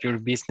of your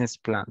business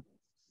plan.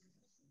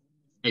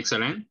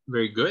 Excellent,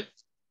 very good.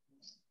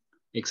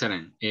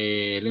 Excellent.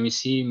 Let me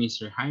see,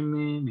 Mr.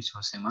 Jaime, Mr.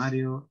 Jose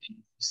Mario,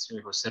 and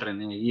Mr. Jose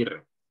Rene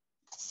Aguirre.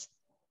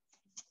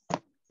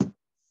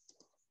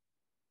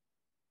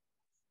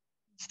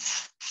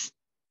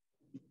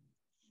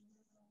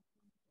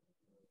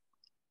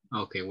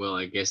 Okay, well,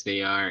 I guess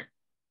they are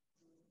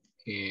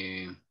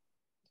in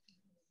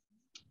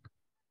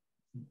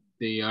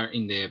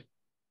the,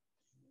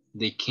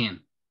 they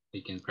can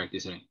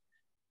practice it.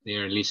 They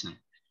are listening.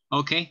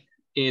 Okay,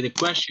 the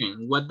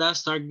question, what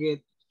does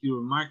target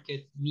your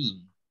market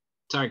mean?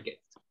 Target.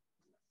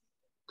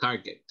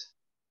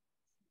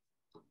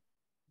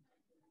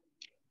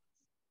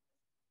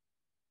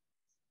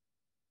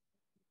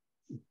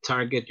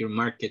 Target your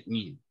market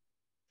mean?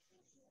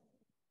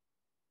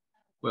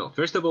 Well,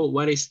 first of all,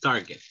 what is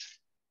target?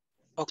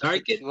 Okay,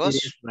 target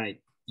is like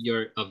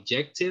your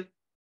objective.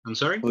 I'm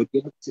sorry?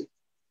 Objective.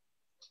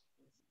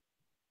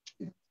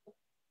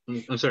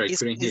 I'm sorry, I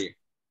couldn't hear you.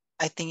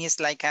 I think it's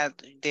like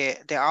the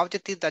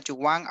objective that you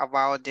want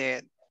about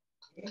the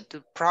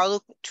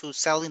product to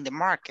sell in the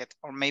market,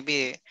 or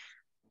maybe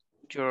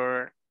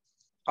your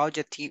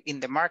objective in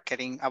the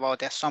marketing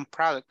about some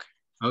product.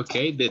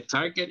 Okay, the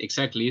target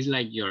exactly is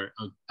like your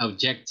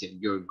objective,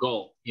 your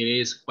goal. It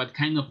is what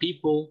kind of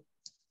people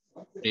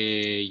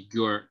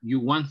you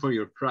want for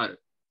your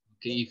product.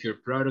 Okay, if your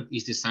product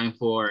is designed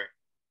for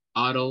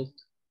adult,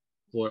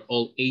 for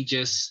all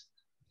ages,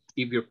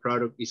 if your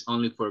product is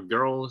only for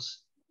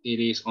girls, it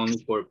is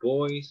only for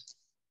boys.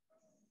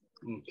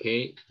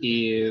 Okay,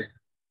 if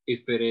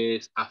it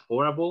is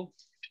affordable,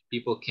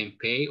 people can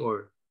pay,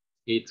 or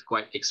it's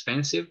quite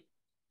expensive,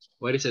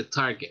 what is a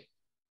target?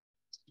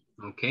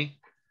 Okay,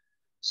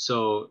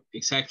 so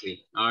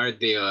exactly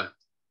it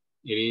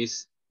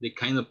is the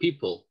kind of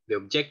people, the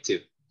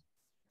objective.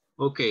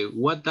 Okay,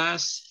 what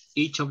does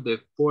each of the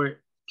 4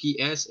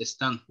 Ps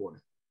stand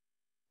for?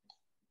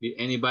 Did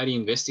anybody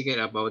investigate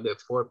about the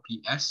 4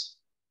 Ps?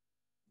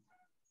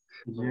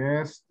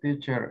 Yes,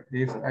 teacher.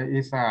 The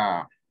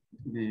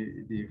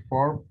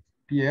 4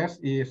 Ps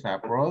is a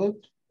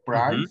product,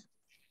 price,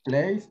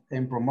 place,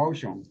 and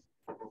promotion.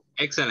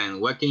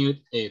 Excellent. What can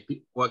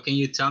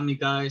you tell me,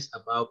 guys,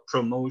 about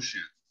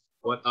promotion?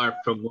 What are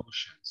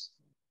promotions?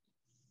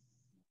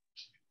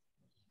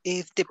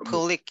 If the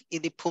public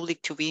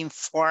to be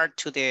informed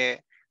to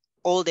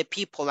all the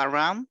people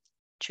around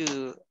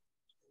to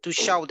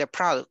show the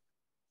product.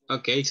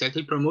 Okay,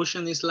 exactly.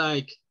 Promotion is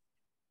like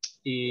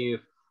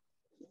if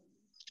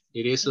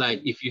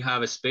you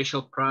have a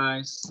special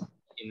price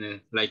in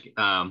a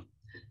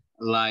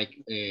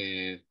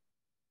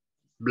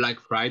Black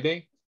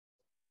Friday,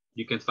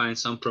 you can find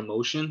some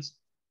promotions.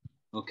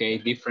 Okay,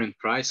 different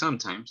price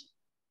sometimes.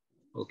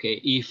 Okay,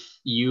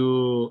 if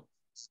your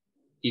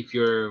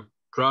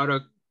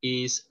product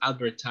is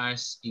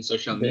advertised in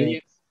social media.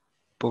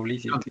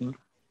 Publicity.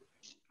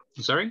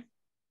 I'm sorry?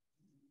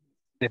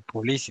 The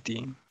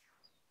publicity.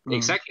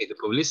 Exactly, the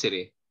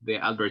publicity, the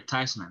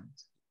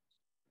advertisement.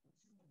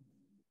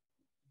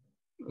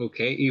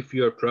 Okay, if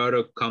your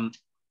product comes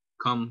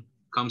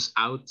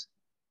out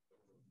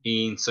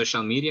in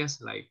social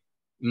medias like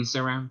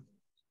Instagram,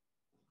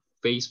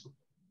 Facebook,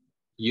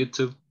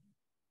 YouTube,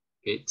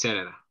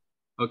 etc.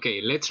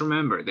 Okay, let's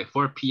remember the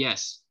 4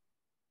 Ps.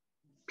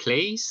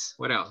 Place,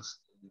 what else?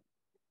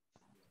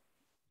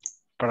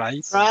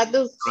 Price.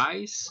 Product.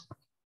 Price.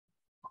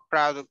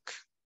 Product.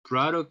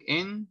 Product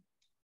and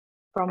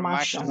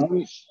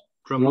Promotion.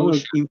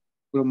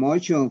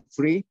 Promotion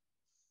free.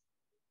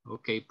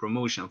 Okay,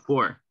 promotion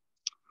 4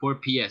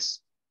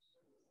 PS.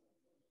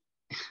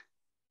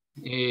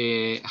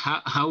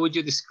 How would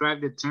you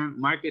describe the term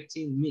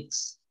marketing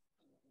mix?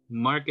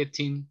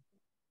 Marketing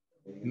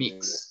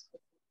mix.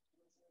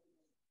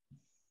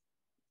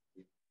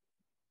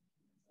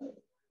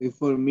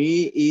 For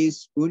me,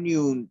 is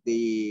union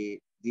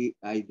the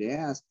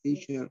ideas,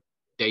 teacher.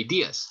 The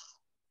ideas.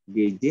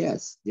 The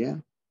ideas, yeah.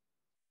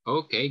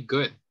 Okay,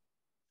 good.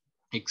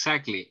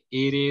 Exactly.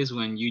 It is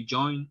when you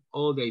join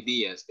all the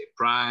ideas, the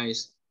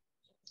price,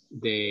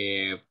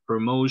 the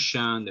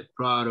promotion, the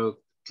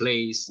product,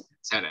 place,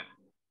 etc.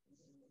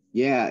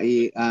 Yeah,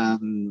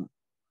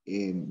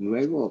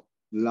 luego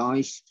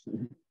launch,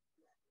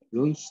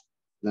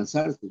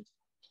 lanzarse.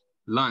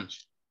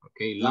 Launch.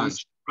 Okay,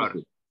 launch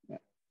product. Yeah.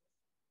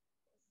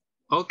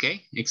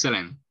 Okay,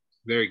 excellent.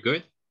 Very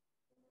good.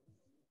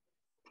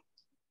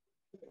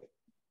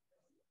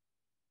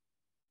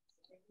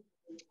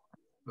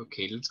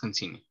 Okay, let's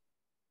continue.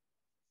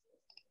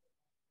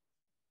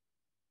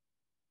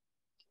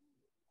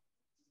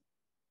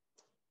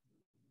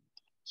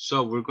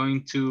 So we're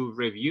going to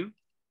review.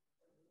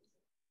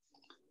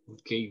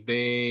 Okay,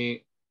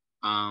 the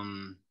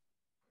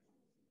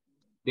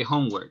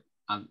homework.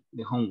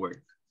 The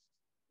homework.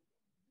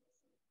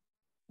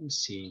 Let's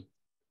see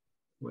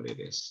what it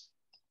is.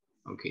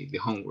 Okay, the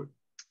homework.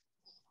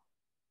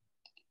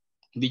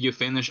 Did you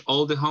finish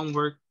all the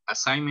homework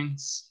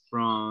assignments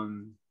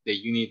from the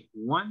unit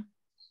 1?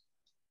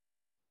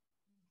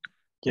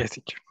 Yes,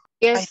 teacher.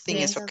 Yes, I think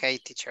it's okay,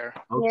 teacher.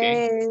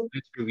 Okay, yes.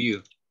 Let's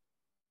review.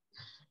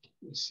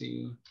 Let's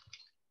see.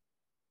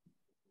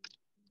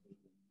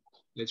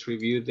 Let's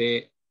review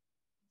the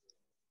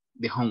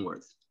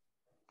homework.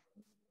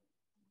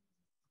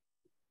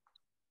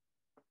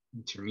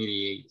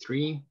 Intermediate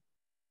 3.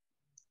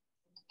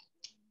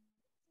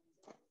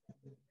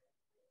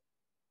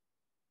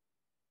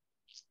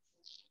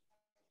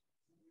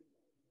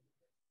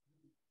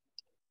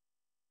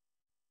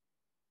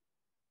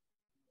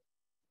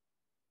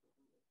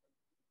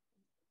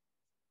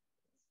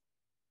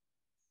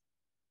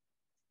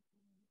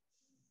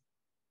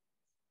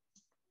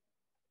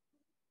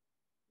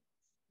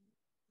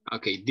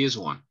 Okay, this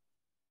one.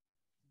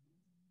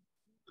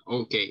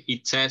 Okay,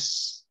 it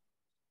says,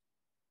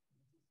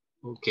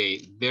 okay,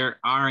 there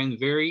aren't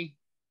very,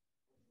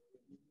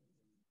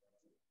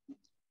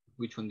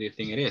 which one do you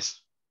think it is?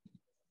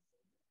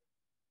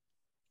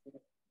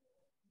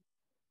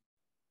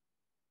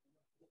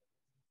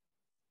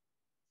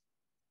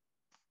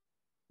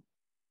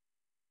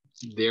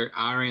 There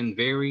aren't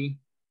very.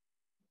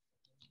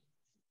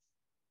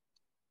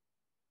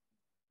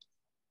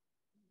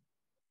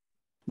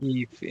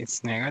 If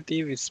it's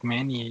negative, it's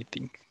many, I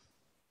think.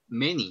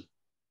 Many.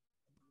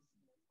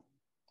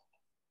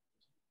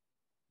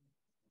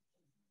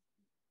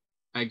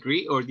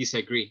 Agree or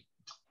disagree?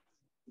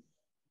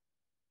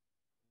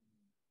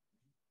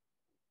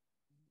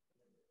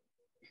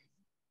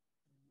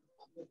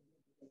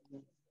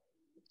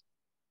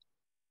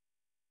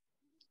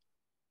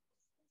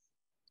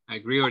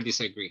 Agree or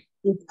disagree?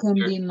 It can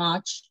be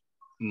much.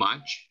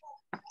 Much.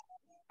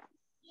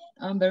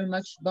 Very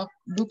much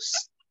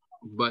books.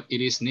 But it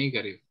is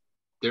negative.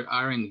 There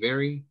aren't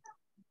very.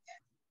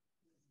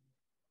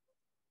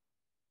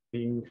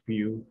 Few.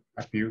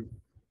 A few.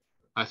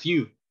 A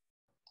few.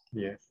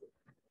 Yes.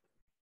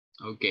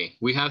 Okay,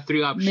 we have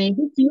 3 options.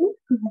 Maybe few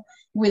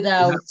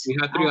without. We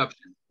have 3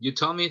 options. You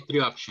tell me 3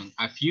 options.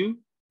 A few,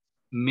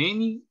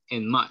 many,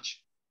 and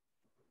much.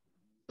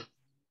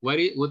 What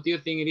do you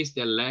think it is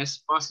the less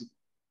possible?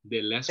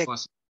 The less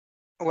possible.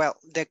 Well,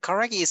 the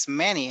correct is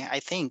many, I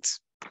think.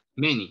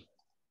 Many.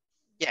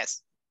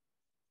 Yes.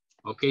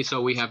 Okay,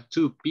 so we have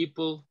 2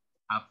 people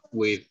up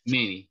with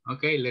many.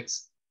 Okay,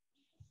 let's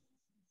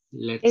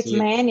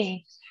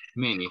many.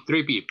 Many,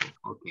 3 people.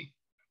 Okay.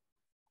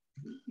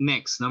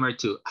 Next, number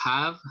 2.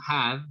 Have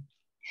had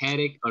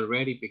headache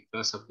already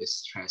because of the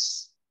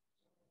stress.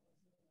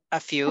 A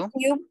few.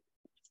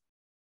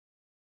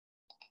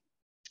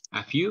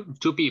 A few,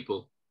 2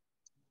 people.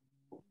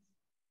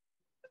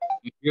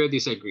 Agree or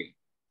disagree?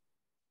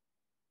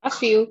 A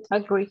few,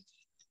 agree.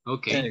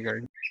 Okay. I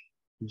agree.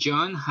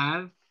 John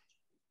have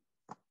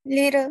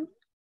Little.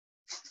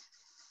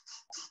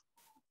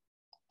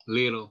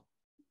 Little.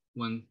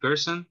 1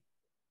 person.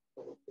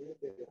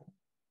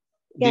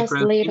 Yes,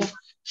 different little.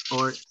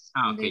 Or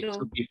okay, Little.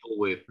 2 people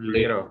with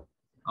Little.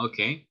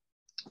 Okay.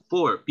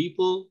 4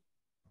 people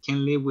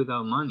can live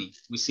without money.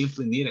 We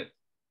simply need it.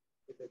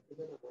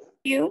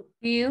 Few.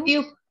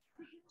 Few.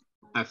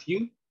 A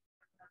few?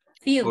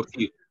 Few. Or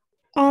few?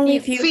 Only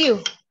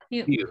Few.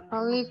 Few.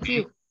 Only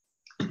few.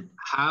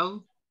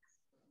 How?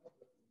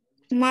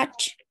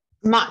 Much.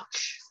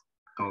 Much.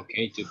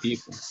 Okay, 2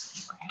 people.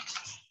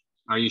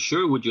 Are you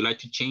sure? Would you like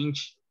to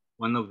change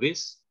one of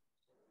these?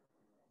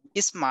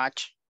 It's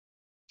much.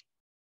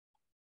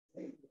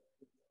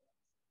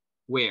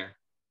 Where?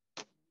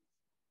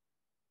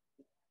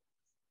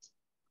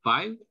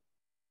 5?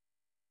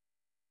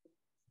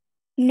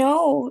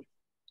 No.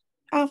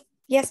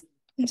 Yes,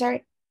 I'm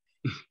sorry.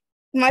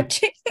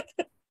 Much.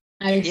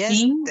 I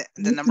think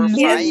the number 5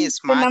 is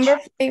much. The number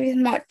 5 is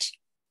much.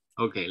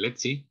 Okay,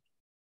 let's see.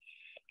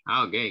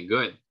 Okay,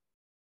 good.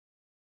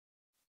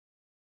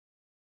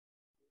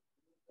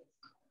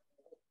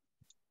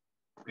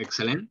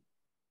 Excellent.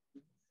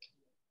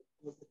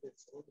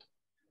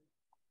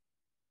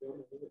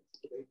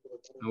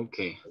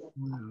 Okay,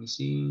 let me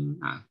see.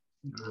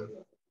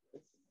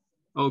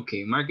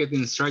 Okay,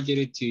 marketing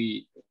strategy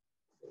to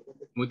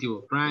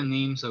multiple brand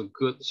names of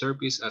good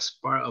service as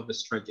part of a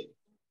strategy.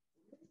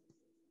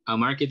 A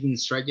marketing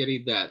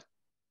strategy that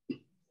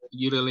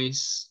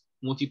utilizes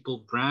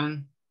multiple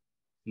brand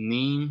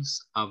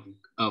names of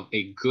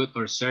a good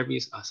or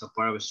service as a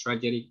part of a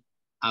strategic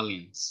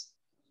alliance.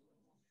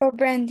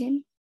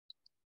 Co-branding.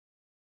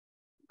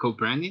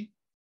 Co-branding?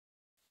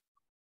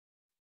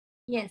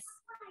 Yes.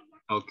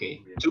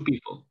 Okay, 2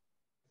 people.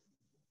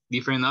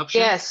 Different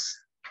options? Yes.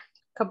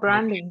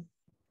 Co-branding.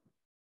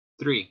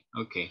 Okay. 3,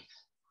 okay.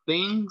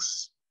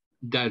 Things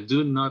that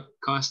do not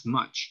cost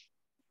much.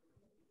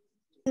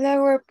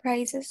 Lower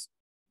prices.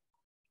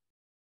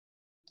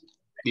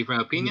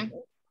 Different opinion?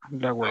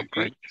 Lower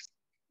prices.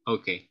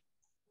 Okay.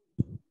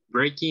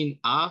 Breaking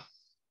off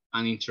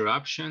an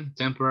interruption,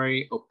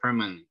 temporary or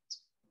permanent.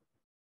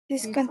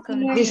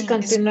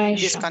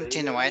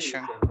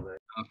 Discontinuation.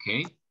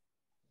 Okay.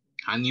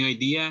 A new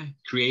idea,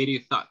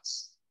 creative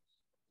thoughts.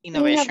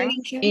 Innovation.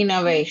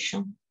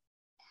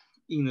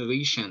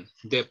 Innovation,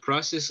 the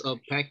process of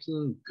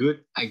packing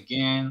good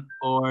again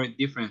or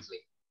differently.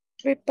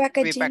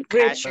 Repackaging.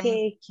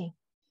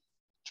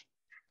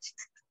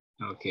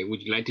 Okay,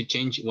 would you like to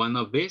change one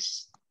of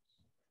these?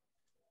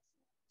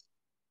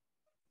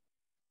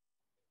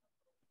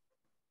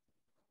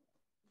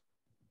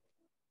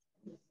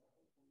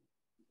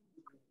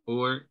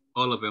 Or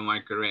all of them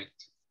are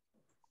correct?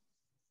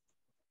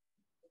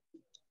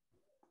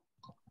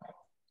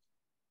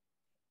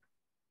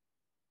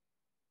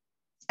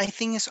 I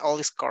think it's all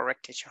is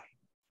correct, teacher.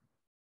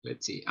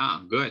 Let's see.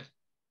 Good.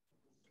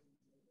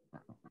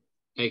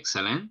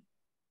 Excellent.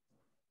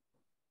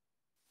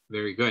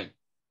 Very good.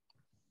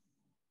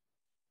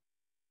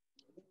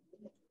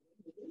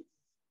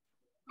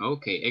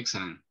 Okay,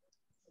 excellent.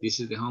 This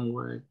is the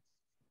homework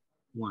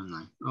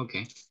 1-9.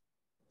 Okay.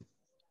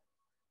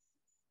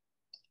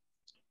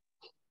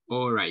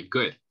 All right,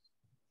 good.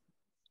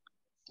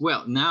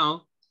 Well,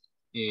 now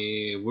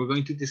we're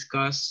going to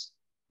discuss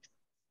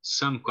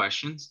some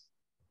questions.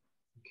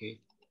 Okay.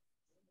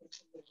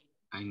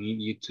 I need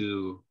you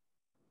to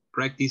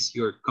practice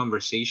your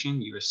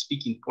conversation, your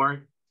speaking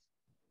part.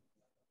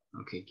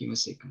 Okay, give me a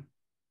second.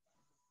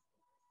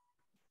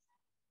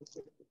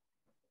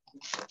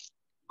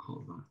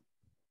 Hold on.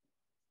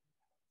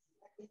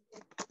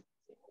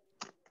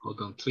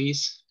 Hold on,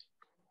 please.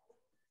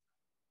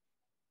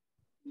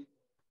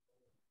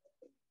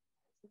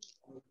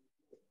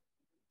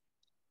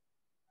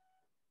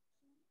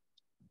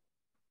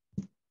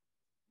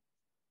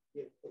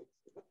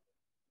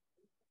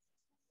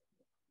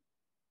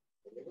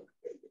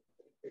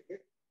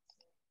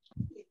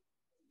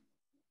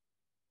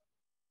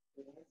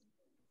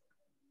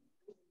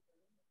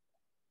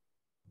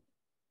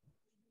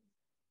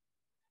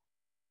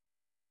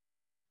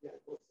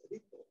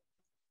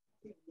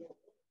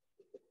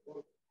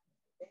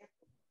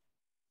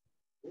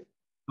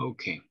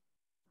 Okay.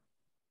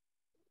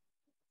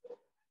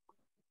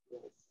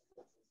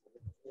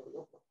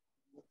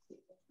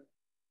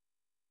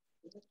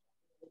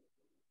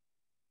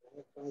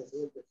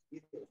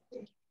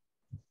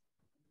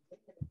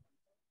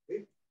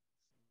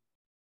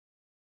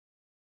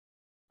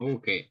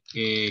 Okay,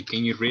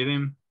 can you read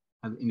them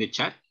in the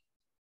chat?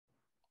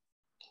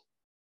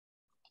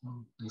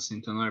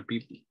 Listen to other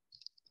people.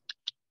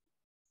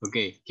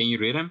 Okay, can you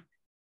read them?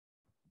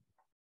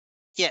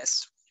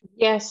 Yes.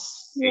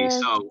 Yes. Okay,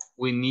 so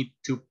we need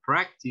to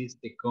practice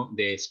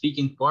the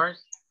speaking part.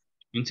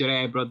 And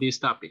today I brought this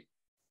topic.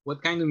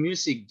 What kind of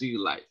music do you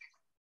like?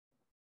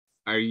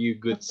 Are you a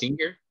good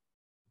singer?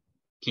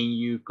 Can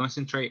you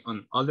concentrate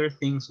on other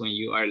things when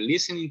you are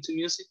listening to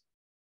music?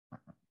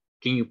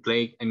 Can you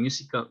play a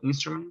musical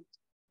instrument?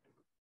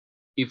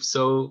 If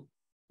so,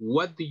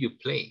 what do you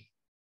play?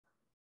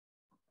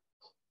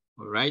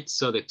 All right,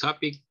 so the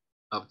topic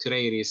of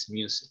today is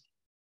music.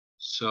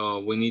 So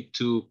we need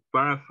to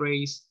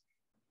paraphrase,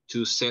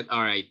 to set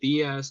our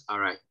ideas,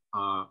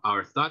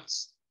 our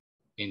thoughts,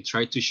 and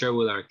try to share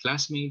with our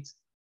classmates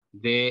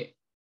the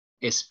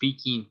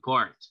speaking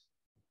part.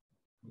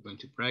 We're going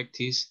to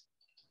practice.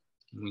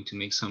 I'm going to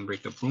make some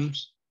breakup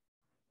rooms.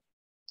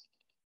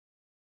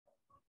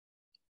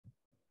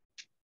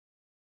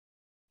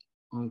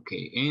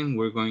 Okay, and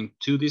we're going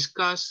to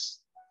discuss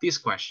these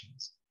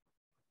questions.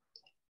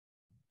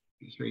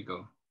 Here we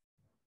go.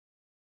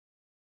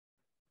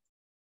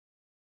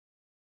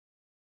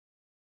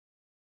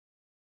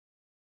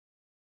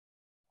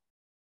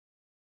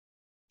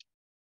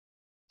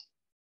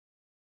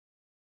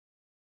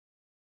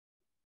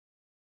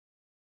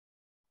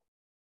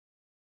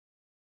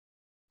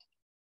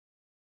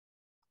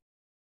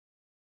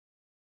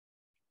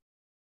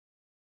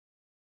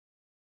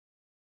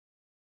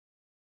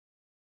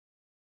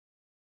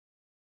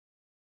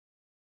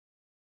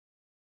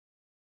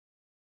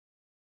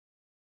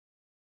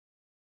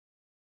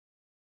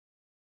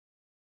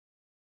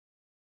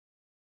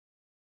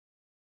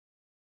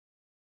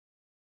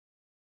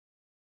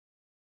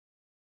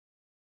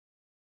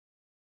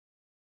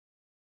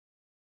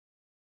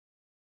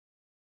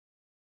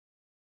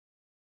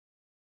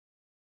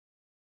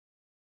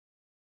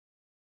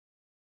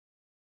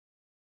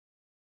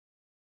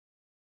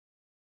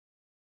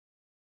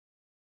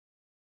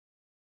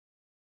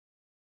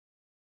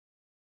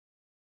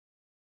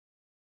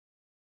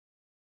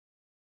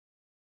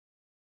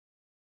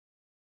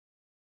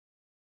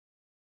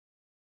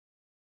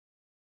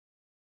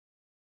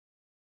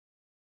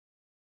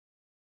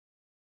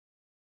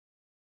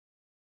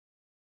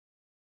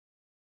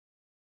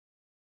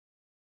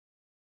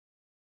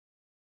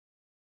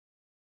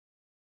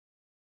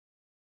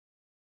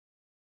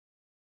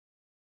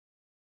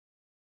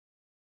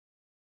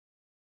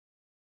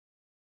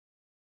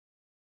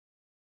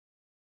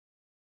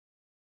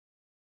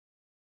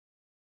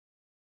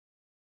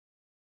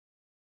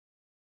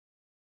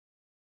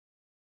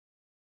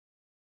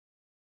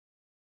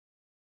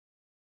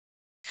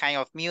 kind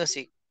of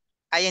music.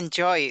 I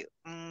enjoy.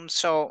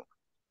 So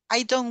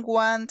I don't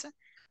want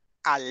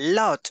a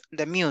lot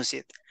the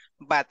music,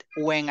 but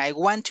when I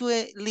want to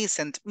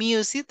listen to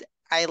music,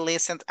 I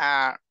listen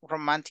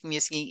romantic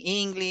music in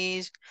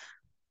English,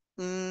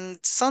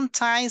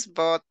 sometimes,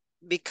 but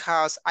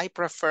because I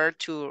prefer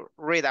to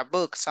read a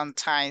book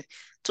sometimes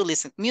to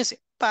listen to music,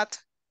 but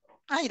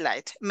I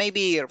like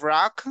maybe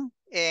rock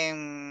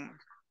and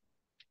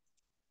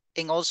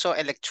also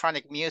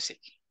electronic music.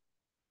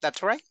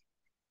 That's right.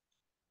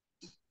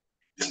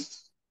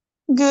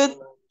 Good.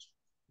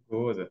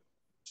 Good.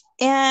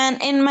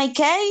 And in my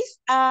case,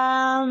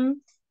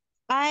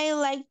 I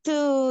like to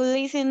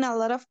listen a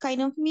lot of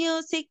kind of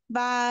music,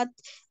 but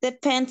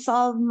depends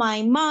on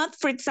my mood.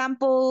 For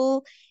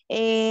example,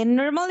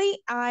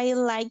 normally I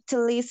like to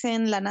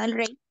listen Lana Del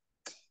Rey,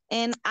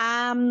 and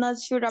I'm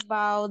not sure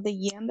about the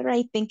gender.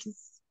 I think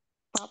it's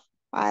pop,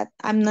 but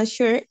I'm not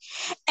sure.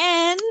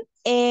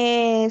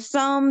 And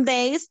some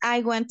days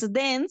I want to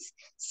dance,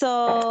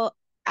 so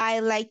I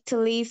like to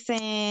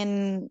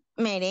listen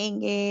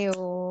merengue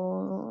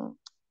or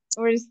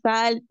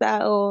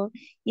salsa or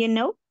you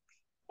know,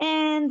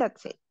 and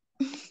that's it.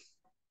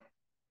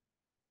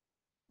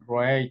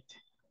 Great.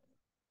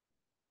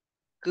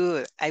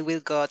 Good. I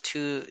will go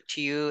to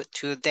you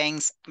to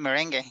dance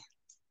merengue.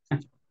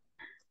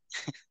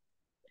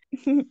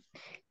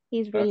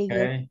 He's really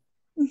Okay.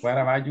 What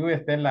about you,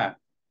 Estela?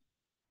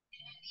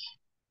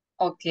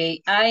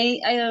 Okay,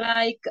 I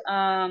like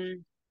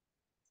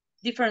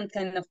different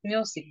kind of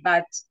music,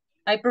 but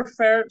I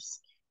prefer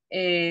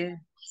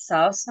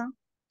salsa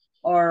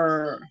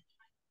or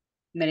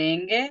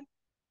merengue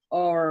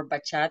or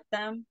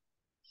bachata,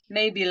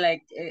 maybe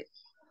like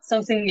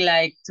something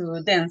like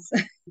to dance.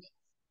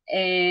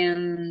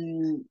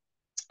 And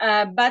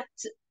but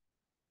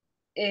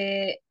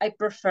I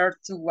prefer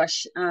to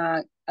watch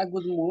a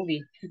good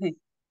movie.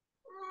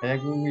 I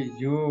agree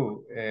with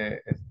you,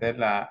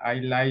 Estela.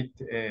 I like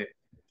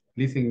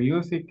listening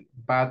music,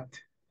 but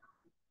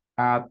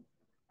at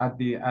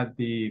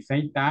the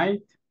same time,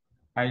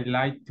 I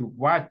like to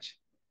watch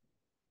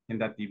in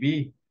the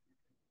TV.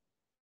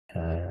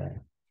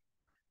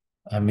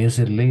 A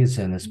music list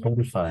and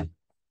Spotify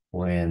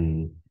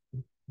when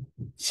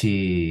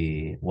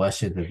she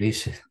washes the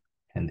dishes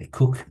and they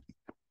cook.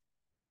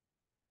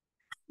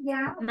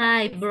 Yeah.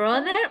 My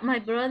brother can, my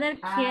brother,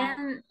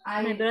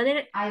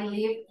 I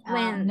live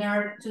when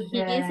near to he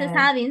is the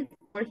studying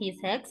for his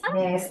exam,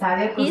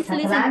 Estadio he's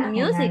listening to Cuscatlán, and I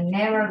music,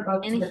 never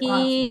go to and the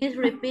he concert. is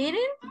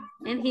repeating,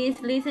 and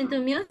he's listening to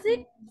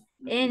music,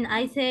 and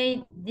I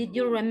say, did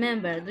you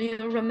remember? Do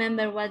you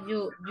remember what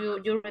you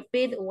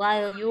repeat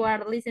while you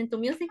are listening to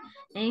music?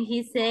 And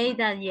he say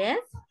that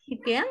yes, he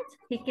can.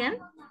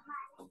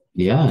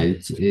 Yeah,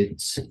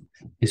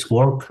 it's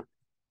work.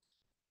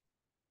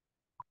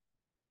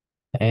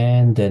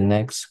 And the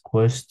next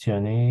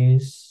question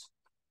is,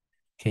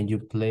 can you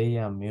play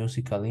a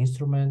musical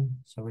instrument,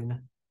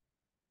 Sabrina?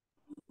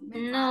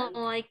 No,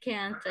 I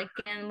can't,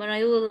 but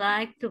I would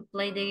like to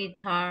play the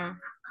guitar.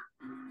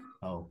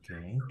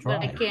 Okay, But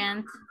I try.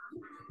 can't.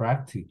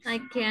 Practice. I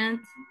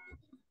can't.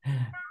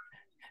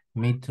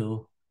 Me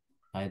too.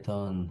 I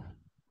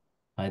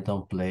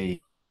don't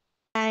play.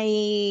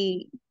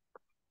 I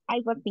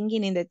was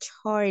thinking in the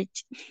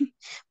church,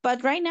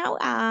 but right now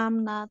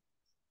I'm not.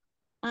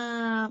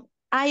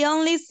 I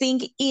only sing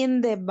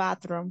in the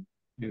bathroom.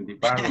 In the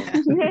bathroom.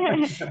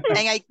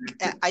 And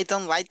I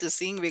don't like to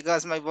sing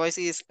because my voice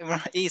is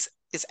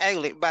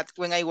ugly. But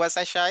when I was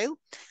a child,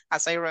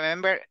 as I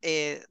remember,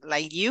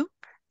 like you,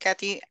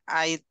 Kathy,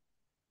 I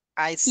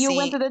sing. You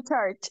went to the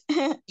church.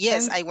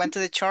 Yes, I went to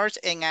the church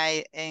and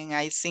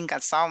I sing a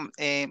song,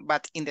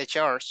 but in the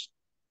church.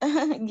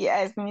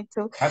 Yes, me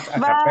too.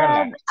 But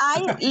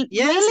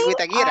yes, really, with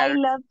a I guitar.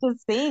 love to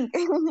sing.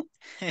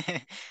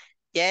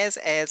 Yes,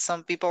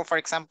 some people, for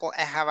example,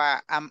 I have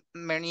a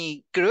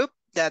many group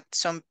that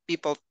some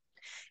people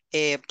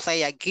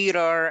play a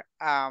guitar,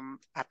 a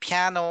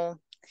piano,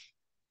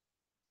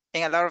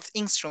 and a lot of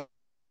instruments.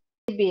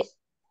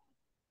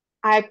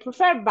 I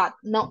prefer, but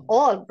not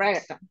all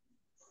reggaeton.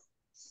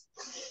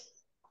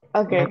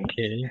 Okay.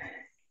 Okay.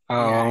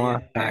 Yeah,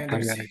 I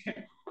understand.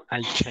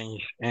 I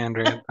changed and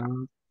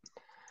reggaeton.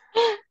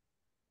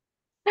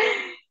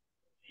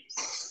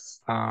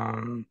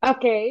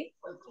 Okay.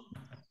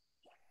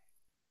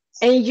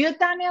 And you,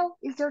 Daniel,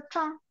 is your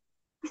turn.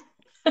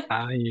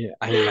 I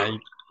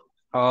like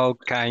all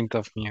kind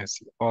of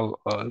music, all.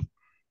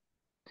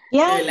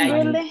 Yeah, like,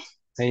 really.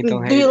 I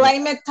don't Do you hate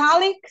like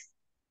metallic?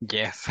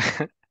 Yes.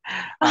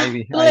 I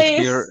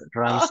hear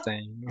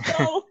Rammstein.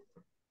 Oh,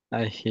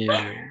 I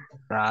hear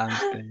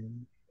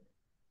Rammstein.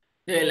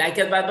 do you like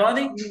it, Bad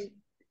Bunny?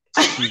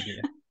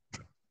 Yeah.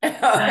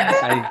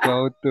 I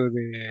go to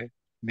the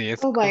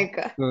disco. oh my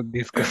God. To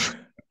disco.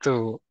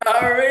 To.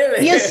 Oh,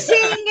 really? You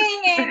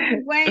singing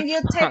and when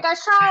you take a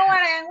shower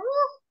and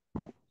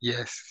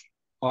Yes,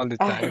 all the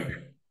time.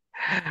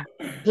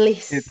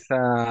 Please. It's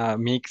a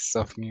mix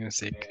of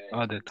music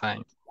all the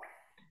time.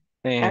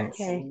 And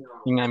Okay.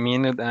 in a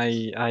minute,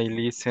 I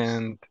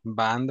listened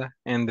band,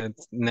 and the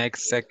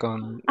next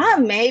second,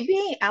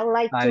 Maybe I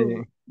like I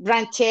to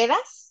rancheras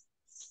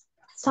yes,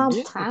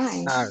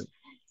 sometimes.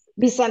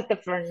 Vicente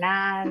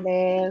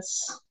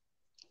Fernandez.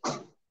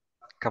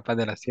 Capa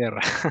de la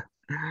Sierra.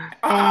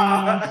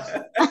 And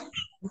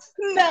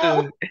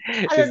no,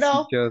 I don't It's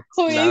know just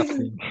who is.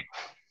 laughing.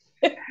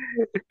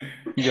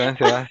 Joan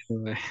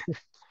Sebastian.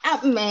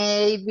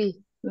 Maybe.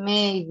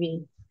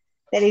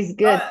 That is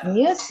good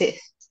music.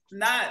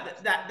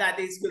 That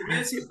is good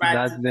music, but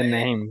That's the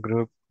name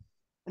group.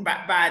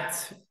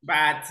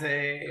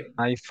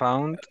 I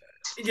found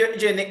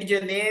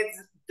you need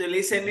to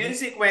listen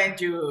music when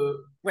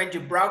you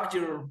broke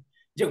your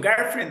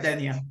girlfriend,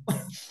 Daniel.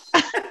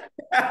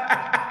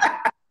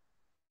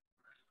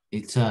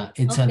 It's a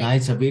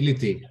nice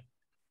ability.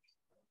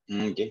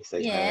 Yes,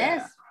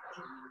 Yes.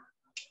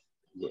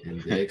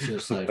 And the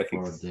exercise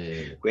for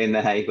the when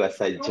I was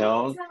a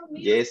young,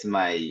 yes,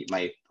 my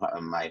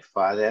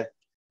father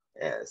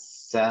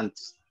sent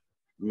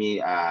me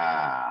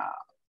a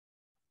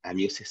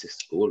music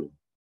school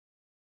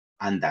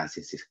and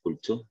dancing school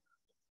too,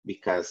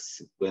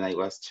 because when I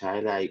was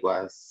child, I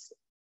was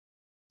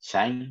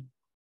shy.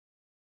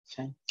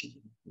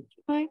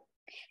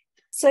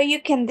 So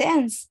you can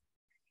dance.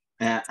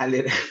 A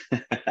little,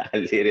 a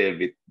little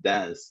bit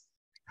dance.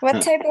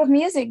 What type of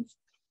music?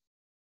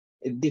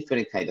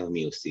 Different kind of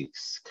music,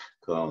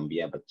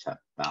 cumbia,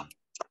 bachata.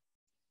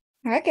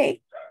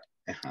 Okay.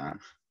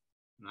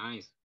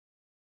 Nice.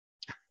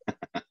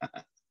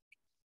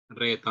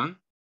 Reggaeton?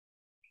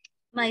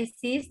 My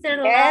sister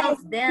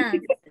loves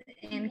dance,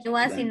 and she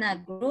was in a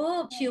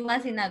group.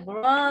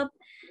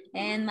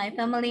 And my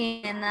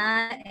family and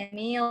I and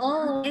me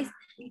always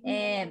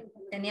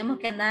teníamos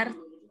que andar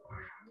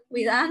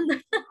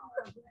cuidando.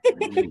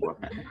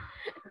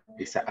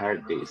 It's an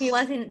artist.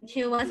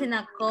 She was in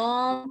a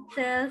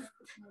contest,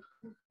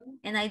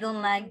 and I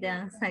don't like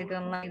dance. I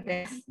don't like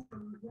this.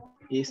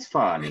 It's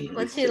funny.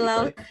 But she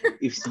loves.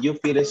 If you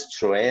feel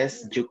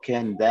stressed, you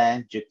can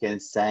dance, you can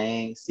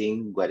sing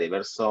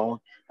whatever song,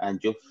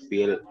 and you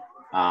feel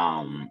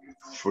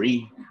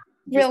free.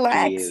 You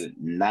Relax. feel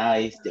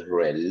nice,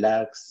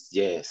 relax.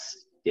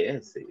 Yes,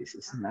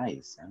 it's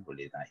nice and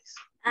really nice.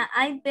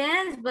 I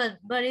dance,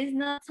 but it's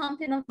not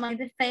something of my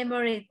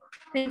favorite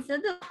things to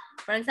do.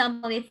 For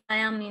example, if I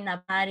am in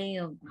a party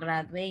of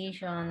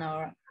graduation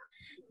or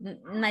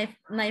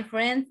my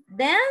friends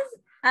dance,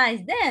 I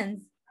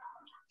dance.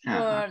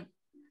 But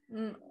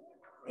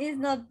it's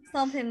not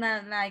something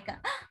that like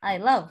I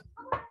love,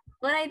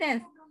 but I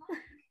dance.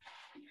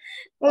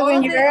 Well,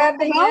 all the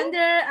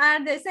gender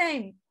are the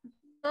same.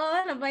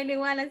 Todos los bailan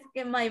igual, así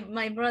que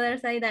my brother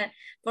say that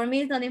for me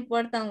it's not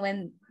important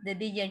when the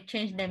DJ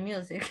change the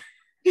music.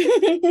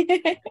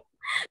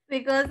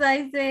 Because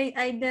I say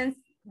I dance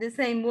the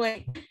same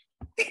way.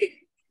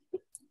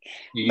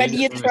 But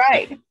you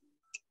tried.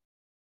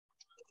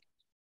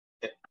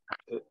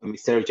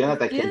 Mr.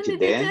 Jonathan, can you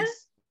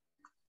dance?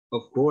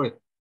 Of course.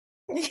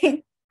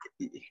 You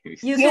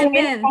can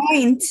dance.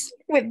 Points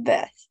with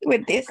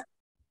this.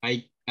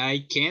 I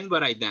can,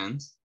 but I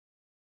dance.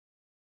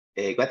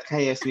 What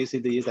kind of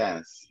music do you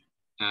dance?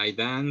 I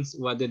dance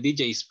what the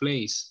DJ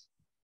plays.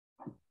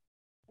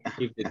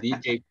 If the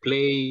DJ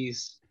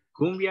plays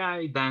cumbia,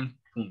 I dance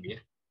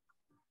cumbia.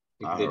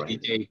 If the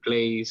DJ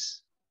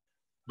plays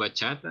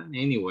bachata,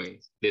 anyway,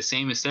 the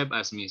same step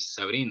as Miss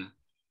Sabrina.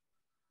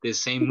 The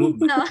same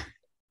movement.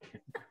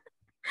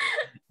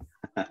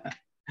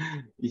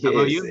 Yes, how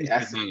about you,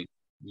 Mr. Daniel?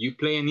 You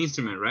play an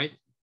instrument, right?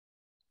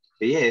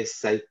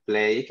 Yes, I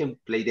can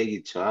play the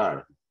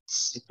guitar.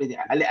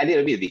 A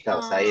little bit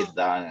because I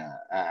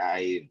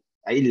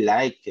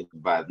like it,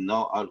 but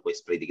not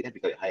always play the guitar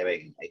because I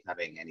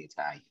haven't any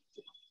time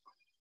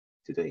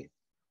to do it.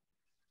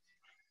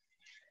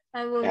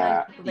 I would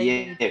like to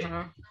play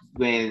guitar.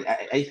 When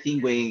I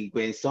think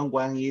when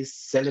someone is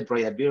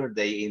celebrating a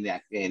birthday in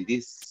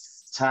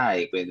this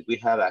time when we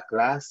have a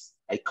class,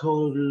 I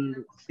call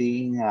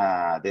sing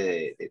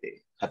the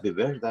happy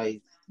birthday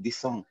this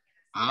song.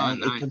 And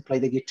nice. I can play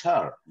the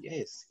guitar.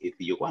 Yes, if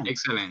you want.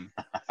 Excellent.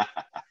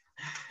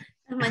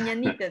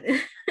 Mañanita.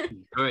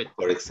 Good.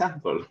 For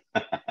example.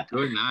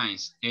 Good,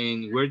 nice.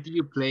 And where do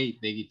you play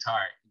the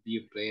guitar? Do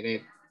you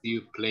play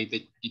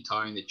the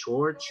guitar in the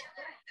church,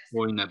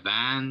 or in a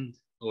band,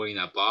 or in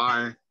a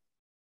bar?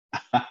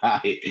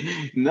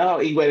 No,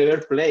 in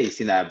whatever place,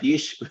 in a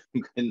beach.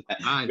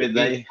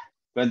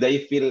 when they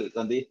feel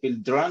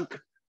drunk.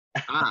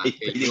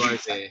 Okay. You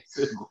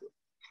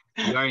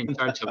are in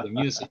charge of the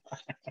music.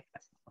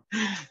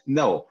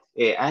 No,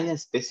 I'm a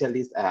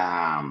specialist.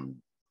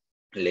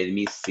 Let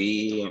me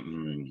see.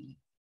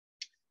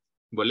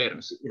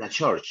 Boleros. In a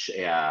church.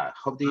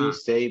 How do you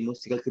say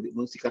música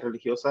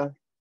religiosa?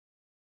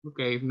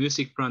 Okay,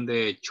 music from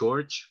the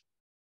church.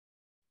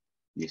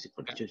 Music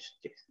from the church,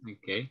 yes.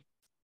 Okay.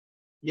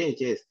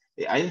 Yes.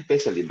 I'm a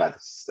specialist, but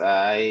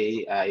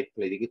I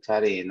play the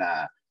guitar in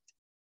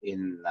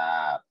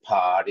a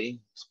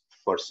party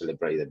for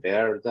celebrate the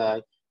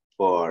birthday,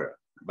 for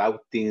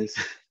baptisms,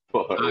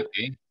 for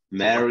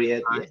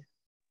marriage.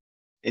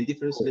 and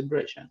different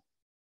celebration.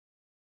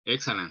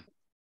 Excellent.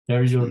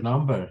 There's your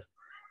number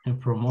and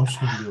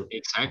promotion. You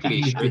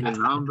exactly. Share the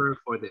number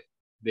for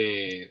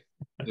the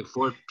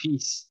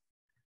 4-piece.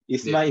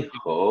 It's my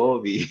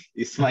hobby.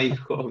 It's my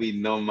hobby,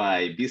 not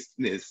my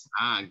business.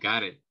 Ah,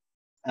 got it.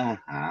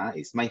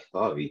 It's my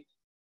hobby.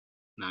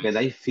 Nice. When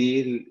I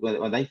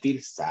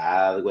feel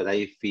sad, when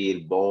I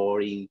feel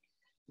boring,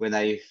 when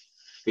I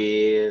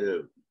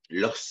feel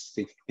lost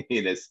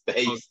in a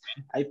space,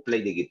 okay. I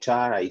play the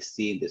guitar, I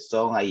sing the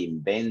song, I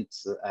invent,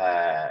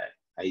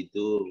 I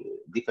do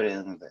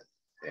different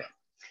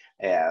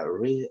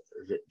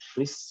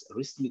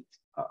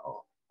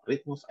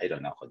rhythms. I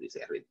don't know how to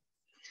say rhythm,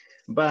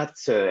 but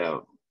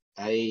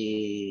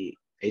I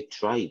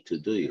try to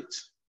do it.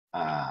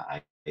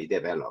 I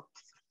develop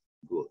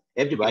good.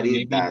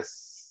 Everybody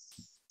does.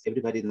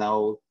 Everybody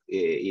know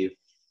if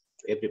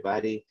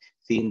everybody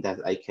think that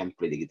I can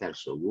play the guitar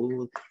so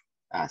good,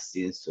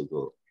 sing so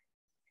good.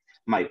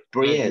 My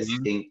prayers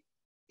in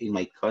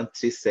my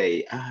country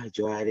say,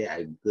 you are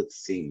a good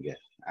singer.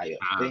 I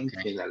thank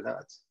you a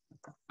lot.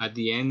 At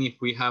the end, if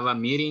we have a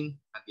meeting,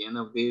 at the end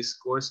of this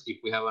course,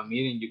 if we have a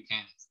meeting, you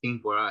can sing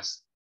for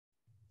us.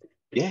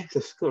 Yes,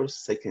 of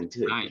course, I can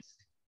do it. Nice.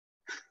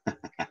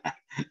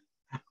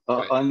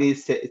 Only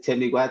tell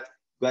me what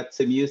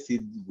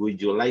music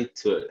would you like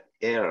to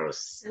hear?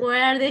 We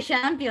are the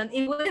champions.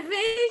 If we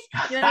finish,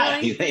 you're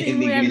going to sing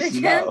We Are the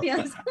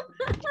Champions.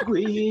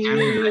 We are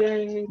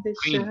the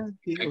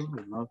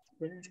champions.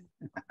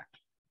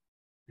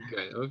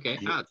 Good, okay.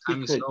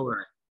 Time is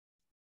over.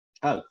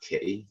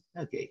 Okay,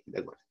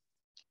 that works.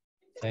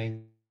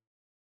 Thank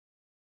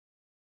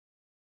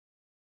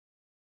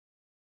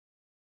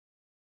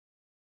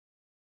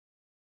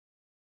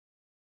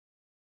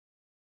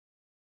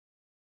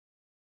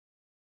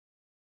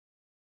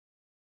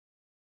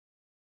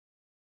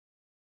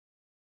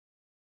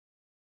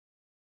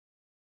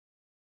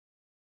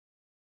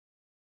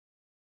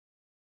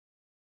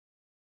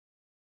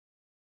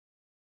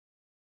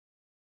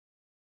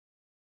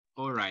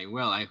All right,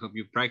 well, I hope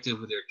you practice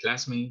with your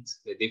classmates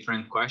the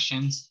different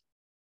questions.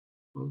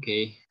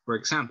 Okay, for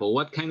example,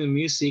 what kind of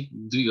music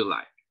do you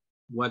like?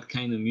 What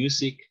kind of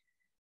music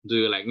do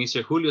you like?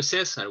 Mr. Julio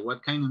Cesar,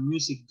 what kind of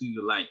music do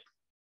you like?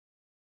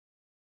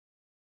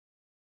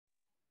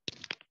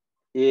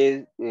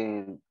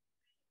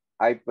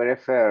 I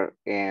prefer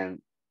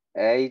in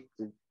 80s,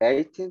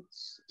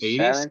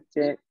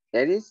 70s,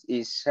 80s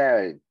is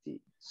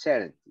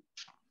 70.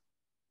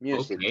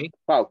 Music, okay.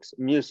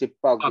 Music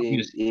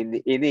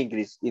in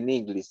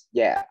English,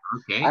 yeah.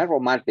 Okay. And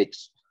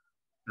romantics.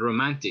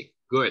 Romantic,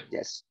 good.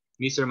 Yes.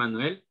 Mr.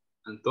 Manuel,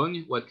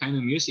 Antonio, what kind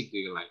of music do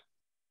you like?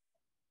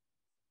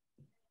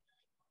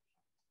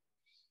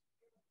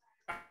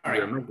 I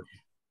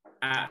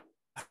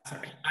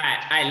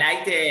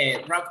like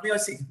the rock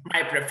music.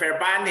 My preferred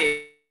band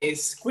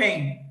is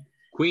Queen.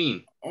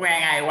 Queen. When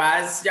I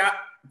was young,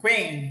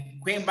 Queen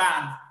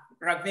band,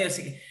 rock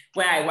music.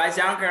 When I was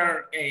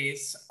younger,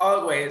 it's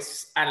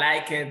always I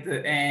like it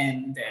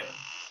and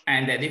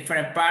the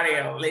different party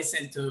I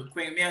listen to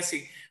Queen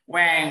music.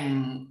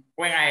 When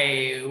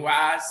I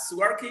was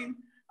working,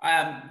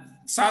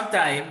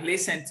 sometimes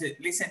listen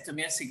to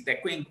music, the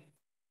Queen.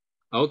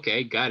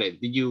 Okay, got it.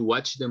 Did you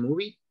watch the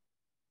movie?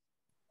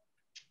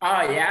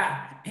 Oh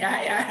yeah.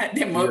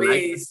 The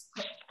movie is.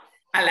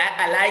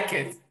 I like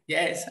it.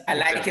 Yes, I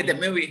like it. The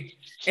movie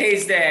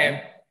is the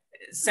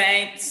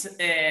Saints.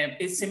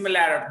 It's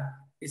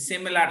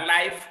similar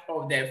life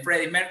of the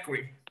Freddie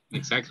Mercury.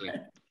 Exactly.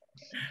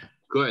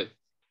 Good.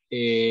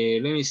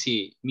 Let me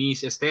see,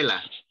 Miss Estela,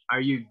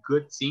 are you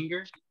good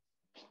singer?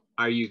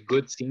 Are you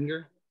good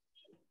singer?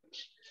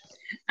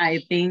 I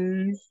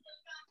think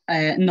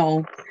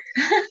no,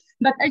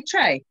 but I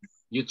try.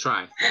 You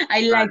try.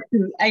 I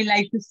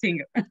like to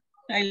sing.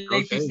 I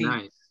like to sing.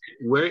 Nice.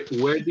 Where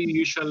do you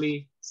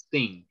usually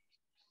sing?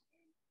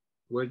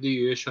 Where do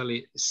you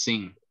usually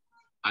sing?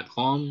 At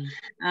home?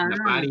 In the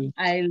party?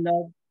 I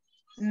love.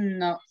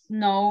 No.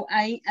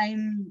 I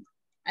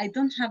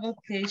don't have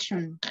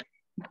occasion.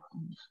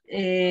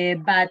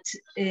 But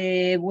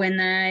when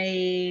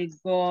I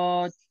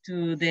go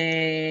to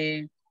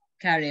the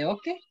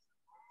karaoke.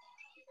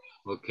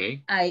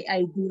 Okay.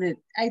 I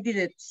did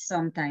it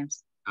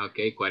sometimes.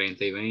 Okay, 40 y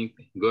 20.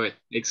 Good,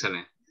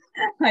 excellent.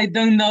 I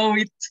don't know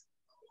it.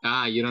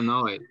 You don't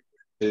know it.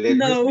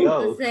 No.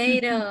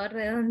 Luceiro,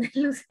 redonde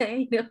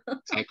Luceiro.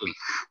 Exactly.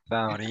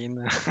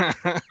 Taurina.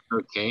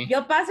 Okay.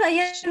 Yo paso ahí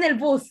en el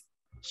bus.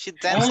 She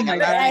dancing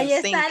But ahí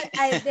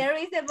están, there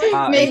is a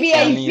bus Maybe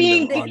I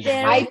think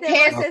I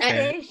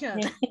station.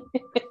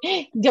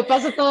 Yo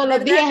paso todos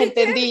los días,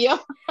 entendí yo.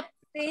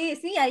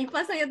 Sí, ahí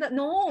paso yo.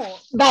 No.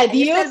 But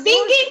you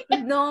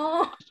singing?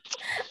 No.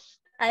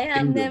 I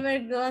have never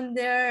gone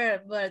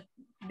there, but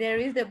there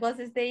is the bus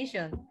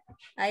station.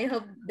 I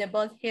hope the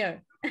bus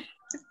here.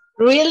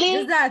 Really?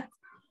 Just that.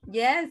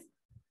 Yes.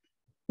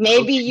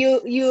 Maybe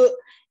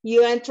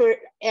you enter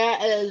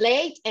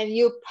late and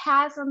you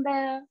pass on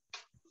the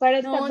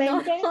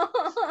No.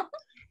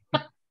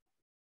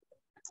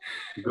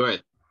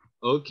 Good.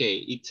 Okay,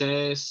 it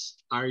says,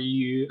 are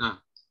you,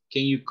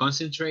 can you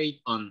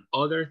concentrate on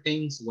other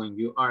things when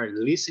you are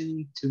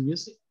listening to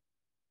music?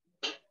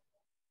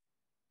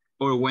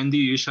 Or when do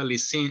you usually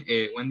sing?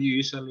 When do you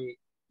usually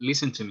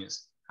listen to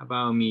music? How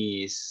about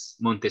Miss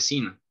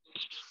Montesino?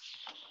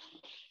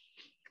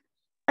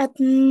 At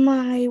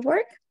my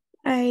work,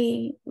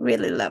 I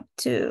really love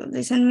to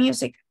listen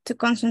music to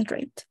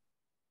concentrate.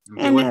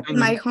 Okay, and at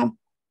my home.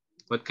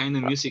 What kind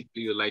of music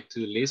do you like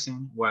to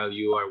listen while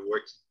you are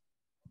working?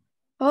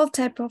 All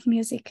type of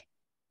music.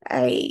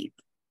 I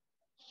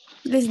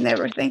listen to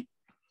everything.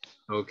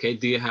 Okay,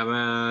 do you have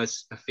a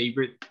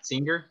favorite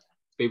singer,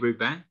 favorite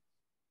band?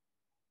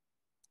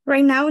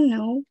 Right now,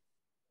 no.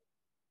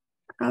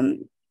 Okay.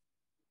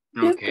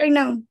 No, right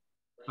now.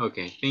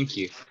 Okay, thank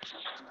you.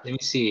 Let me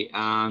see.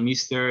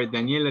 Mr.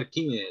 Daniel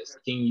Arquines,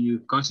 can you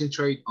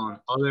concentrate on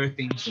other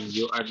things when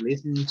you are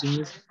listening to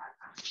music?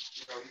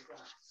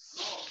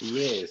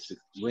 Yes,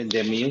 when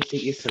the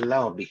music is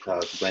loud,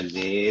 because when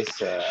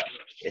it's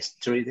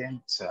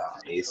strident,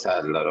 it's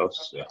a lot of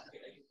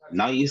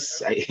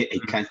noise. I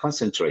can't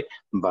concentrate.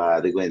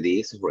 But when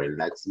it's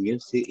relaxed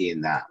music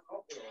in a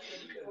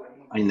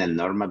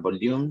normal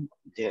volume,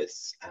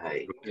 yes,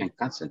 I can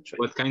concentrate.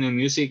 What kind of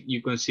music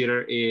you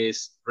consider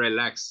is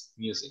relaxed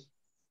music?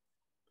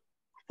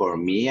 For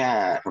me,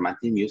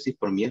 romantic music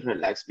for me is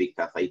relaxed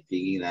because I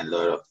think a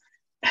lot of,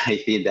 I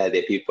think that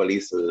the people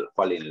is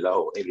falling in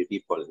love. Every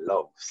people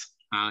loves.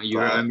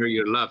 You remember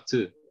your love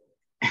too.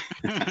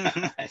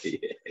 Yeah.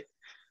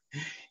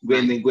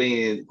 When the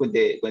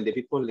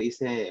people is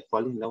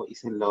falling in love,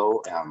 is in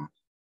love,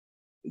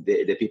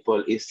 the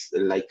people is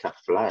like a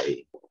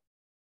fly.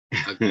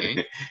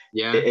 Okay.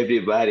 Yeah.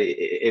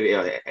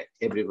 Everybody,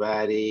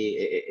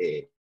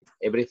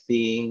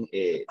 everything.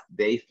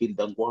 They feel,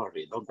 don't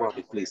worry,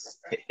 please.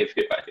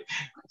 Everybody,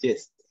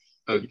 yes.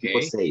 Okay.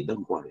 People say,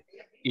 don't worry.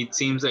 It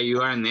seems that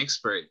you are an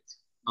expert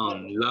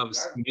on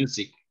love's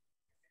music.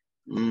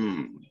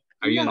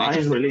 Are you an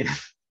expert?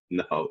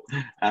 No,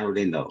 I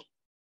really know.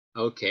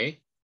 Okay.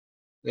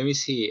 Let me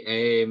see.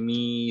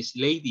 Miss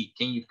Lady,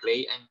 can you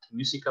play a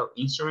musical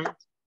instrument?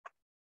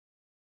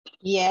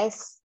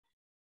 Yes.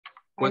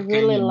 What I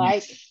really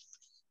like.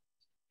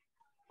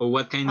 Or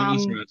what kind of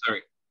instrument?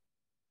 Sorry.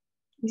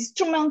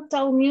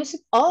 Instrumental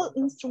music. All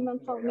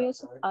instrumental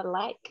music I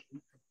like.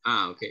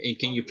 Okay. And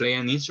can you play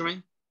an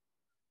instrument?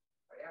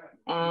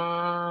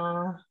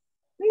 No.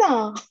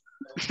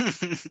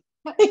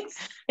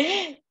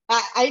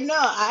 I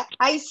know.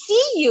 I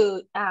see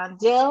you,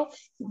 Jill.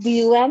 Do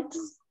you want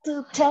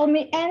to tell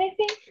me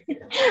anything?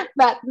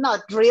 But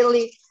not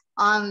really.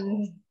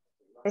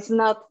 It's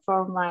not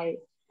for my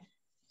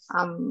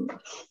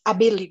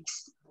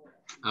abilities.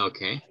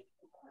 Okay.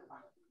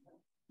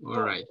 All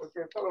right.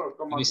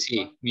 Let me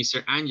see.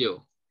 Mr.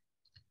 Angel.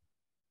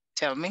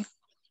 Tell me.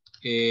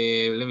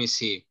 Let me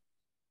see.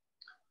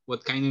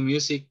 What kind of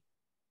music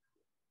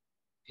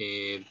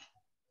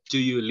do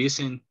you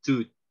listen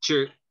to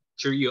cheer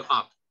you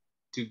up,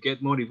 to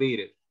get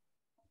motivated?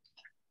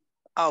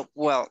 Oh,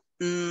 well,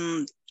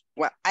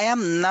 well, I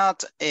am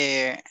not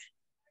a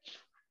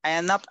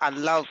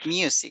loud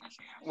music.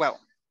 Well,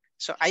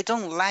 so I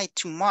don't like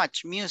too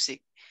much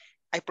music.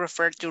 I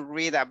prefer to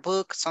read a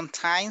book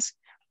sometimes,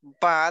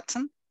 but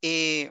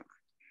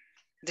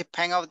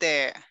depend of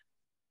the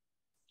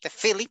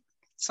feeling.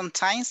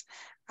 Sometimes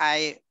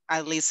I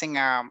listen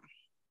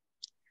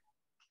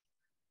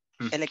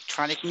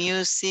electronic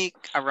music,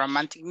 a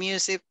romantic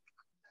music,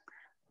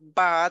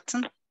 but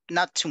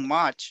not too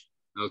much.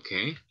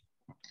 Okay.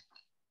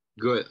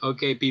 Good.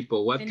 Okay,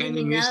 people. What kind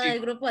of music? El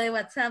grupo de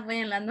WhatsApp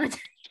hoy en la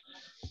noche.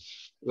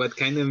 What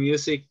kind of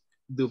music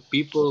do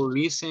people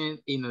listen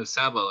in El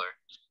Salvador?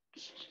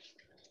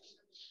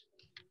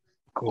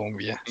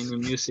 Cumbia. What kind of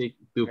music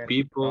do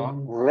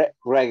people?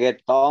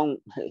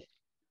 Reggaeton.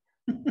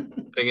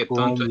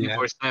 Reggaeton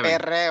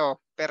 24/7.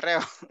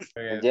 Perreo.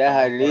 Yeah,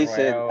 I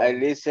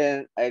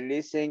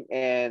listen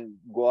and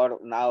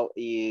work now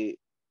in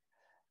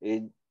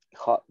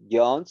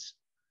Jones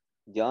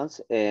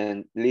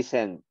and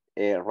listen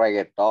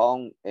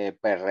reggaeton,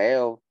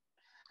 perreo.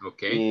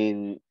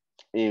 Okay.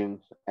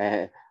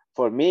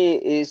 For me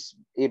is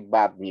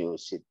bad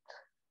music.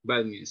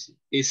 Bad music.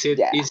 Is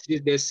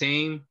it the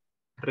same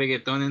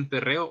reggaeton and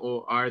perreo,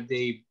 or are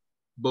they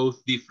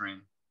both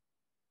different?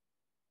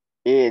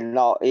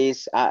 No,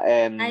 it's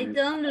I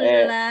don't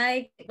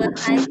like, but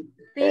I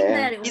think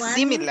that it's one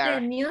similar. is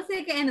the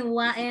music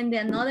and the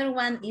another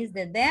one is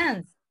the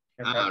dance.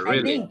 Really?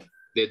 I think.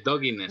 The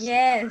dogginess.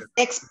 Yes.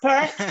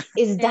 Expert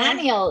is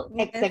Daniel.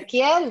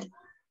 Ezequiel.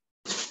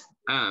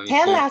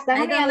 Tell us,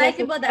 Daniel. I don't like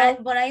it, but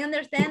I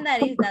understand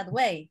that it's that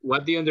way.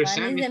 What do you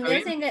understand? One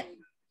is the music.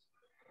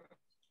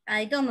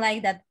 I don't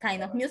like that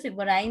kind of music,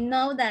 but I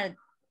know that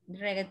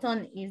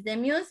reggaeton is the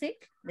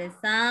music, the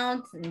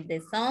sound, the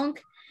song.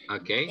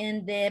 Okay.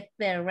 And the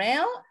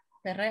perreo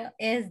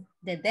is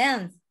the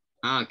dance.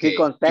 Okay. The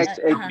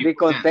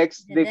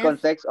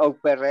context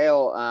of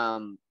perreo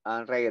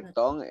and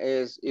reggaeton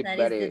is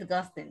very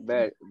disgusting.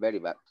 Very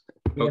bad.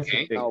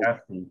 Okay. No.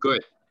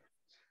 Good.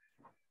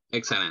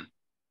 Excellent.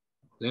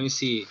 Let me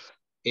see.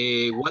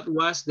 What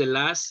was the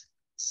last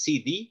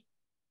CD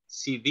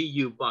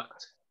you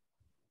bought?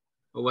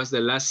 What was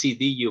the last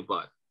CD you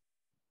bought?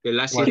 The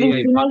last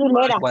CD I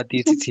bought. What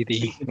is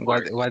CD?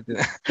 What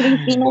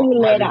Cristina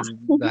Aguilera. is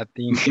that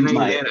thing?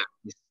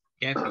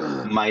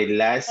 My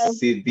last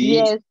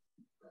CD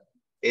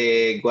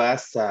Yes.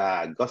 was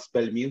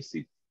gospel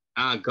music.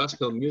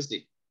 Gospel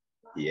music.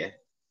 Yeah.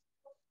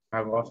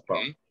 Gospel.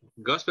 Okay.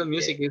 Gospel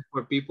music is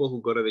for people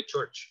who go to the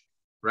church,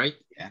 right?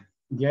 Yeah.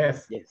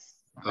 Yes. Yes.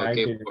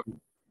 Okay.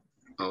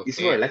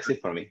 It's relaxing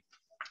for me.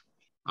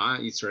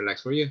 It's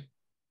relaxed for you.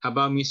 How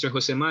about Mr.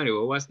 Jose Mario?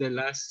 What was the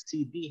last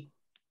CD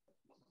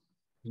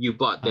you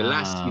bought? The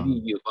last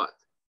CD you bought?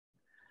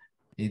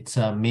 It's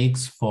a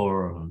mix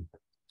for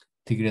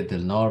Tigres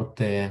del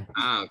Norte.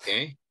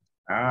 Okay.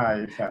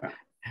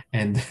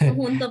 And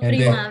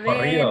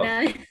Corrido.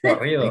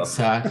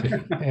 Exactly.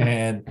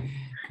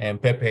 And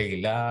Pepe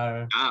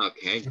Aguilar.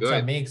 Okay, good. It's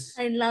a mix.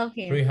 I love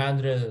him.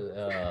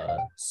 300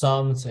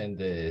 songs in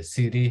the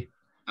CD.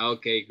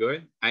 Okay,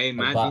 good. I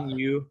imagine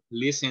you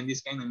listen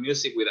this kind of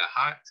music with a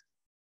heart.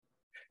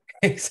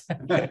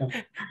 Exactly.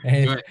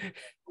 Good.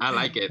 I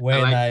like it.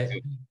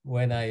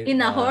 When I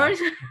in a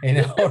horse. In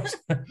a horse.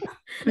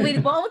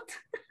 With both.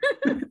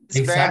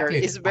 Exactly.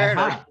 It's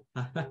better.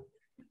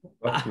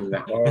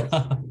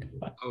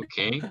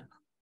 Okay.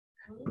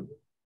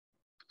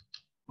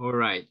 All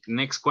right.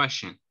 Next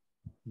question.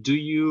 Do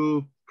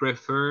you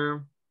prefer,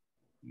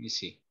 let me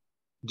see.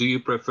 Do you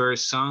prefer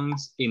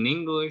songs in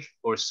English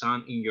or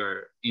song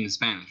in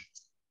Spanish?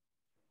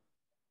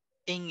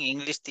 In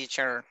English,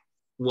 teacher.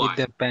 Why? It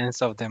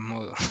depends of the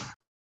mood.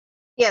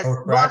 Yes,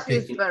 Or both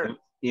is better.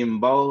 In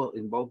both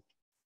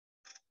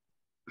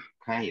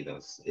kind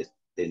of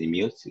the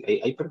music.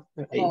 I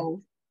prefer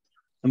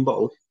in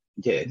both.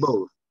 Yes.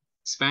 Both.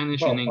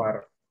 Spanish and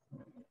English.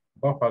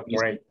 Both are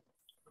great.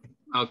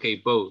 Okay,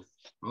 both.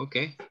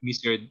 Okay.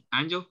 Mr.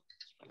 Angel?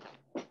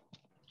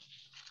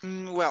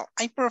 Well,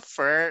 I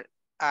prefer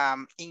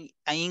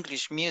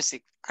English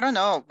music. I don't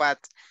know, but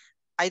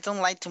I don't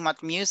like too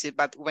much music.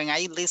 But when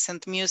I listen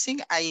to music,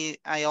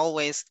 I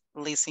always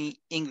listen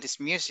English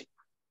music.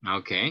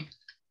 Okay.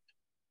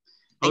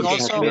 And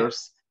also,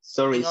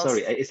 sorry.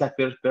 It's a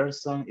third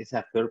person. It's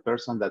a third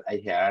person that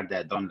I heard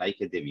that don't like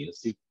the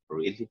music.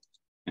 Really?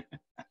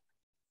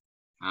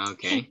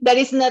 Okay. That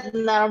is not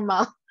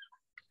normal.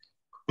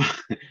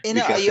 You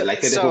know, because I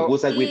like the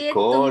pupusa with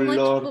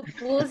color.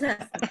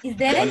 Is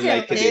don't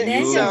like the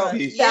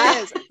music.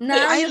 Yes, no,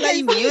 I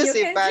like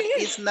music, but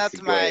it's not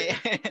my.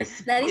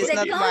 That is it's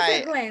the not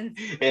consequence.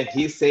 And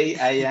he say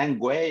I am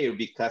weird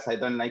because I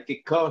don't like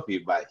coffee,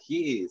 but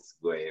he is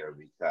weird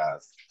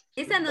because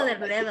it's another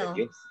level.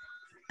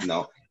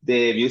 No,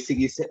 the music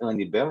is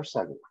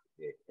universal.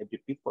 Every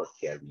people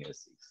hear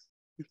music.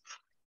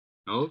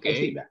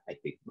 Okay. I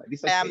think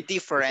I am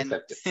different.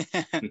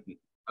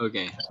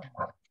 Okay.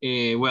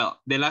 Well,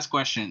 the last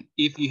question.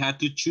 If you had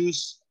to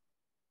choose,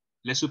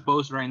 let's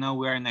suppose right now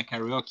we are in a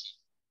karaoke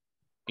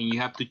and you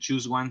have to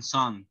choose one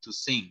song to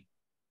sing.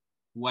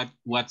 What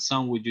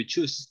song would you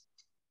choose?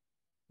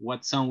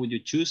 What song would you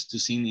choose to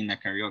sing in a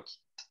karaoke?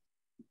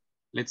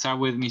 Let's start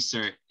with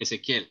Mr.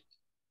 Ezequiel.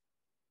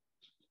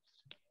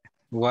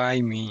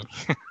 Why me?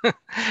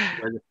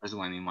 You're the first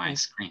one in my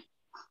screen.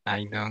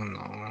 I don't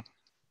know.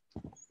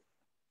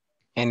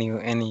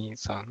 Any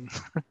song.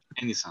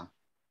 Any song.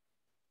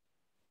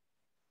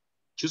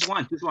 Choose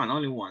one,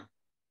 only one.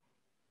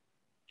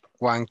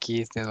 One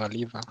Kiss de Dua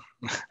Lipa.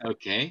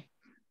 Okay.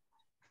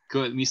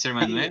 Good, Mr.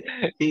 Manuel.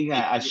 Sing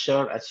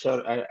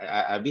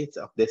a bit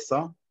of the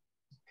song.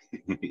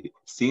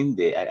 Sing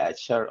a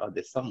short of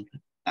the song.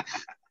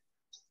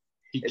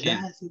 He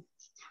can.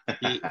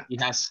 He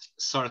has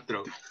sore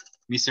throat.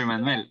 Mr.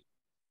 Manuel,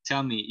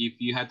 tell me,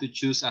 if you had to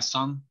choose a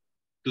song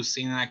to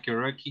sing in a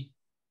karaoke,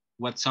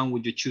 what song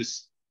would you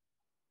choose?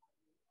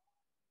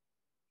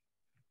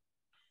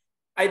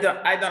 I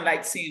don't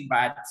like singing,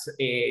 but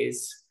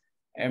is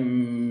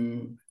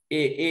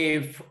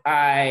if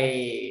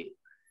I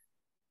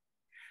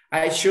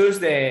choose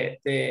the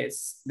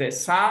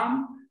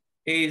song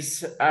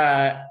is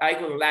I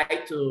would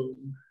like to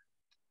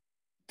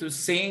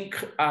sing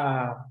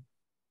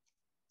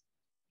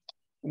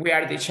We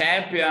Are the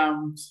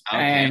Champions.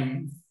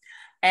 Okay.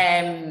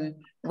 And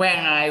when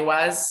I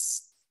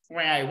was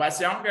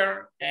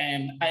younger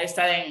and I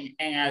studied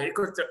in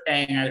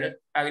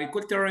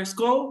agricultural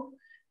school,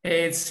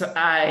 it's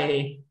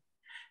the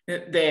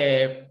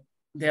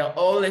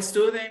old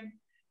student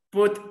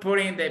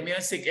putting the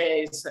music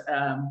is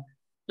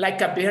like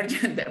a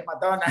Virgin de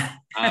Madonna.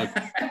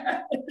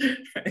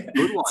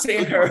 Good one.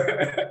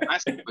 Singer.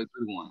 That's a good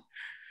one.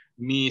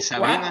 Miss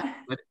Sabrina,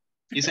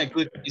 it's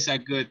a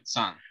good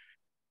song.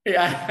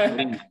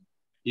 Yeah.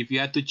 If you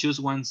had to choose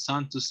one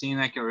song to sing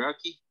at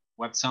karaoke,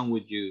 what song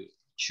would you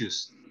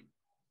choose?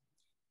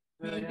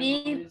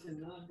 Maybe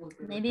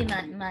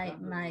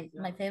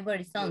my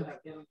favorite song.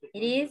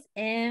 It is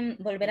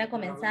Volver a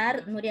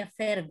Comenzar, Nuria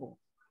Fergo.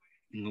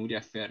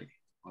 Nuria Fergo,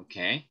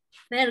 okay.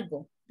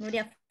 Fergo,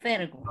 Nuria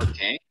Fergo.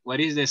 Okay, what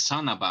is the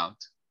song about?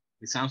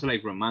 It sounds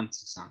like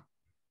romantic song.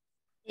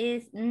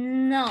 Is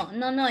no,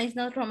 it's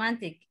not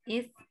romantic.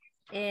 It's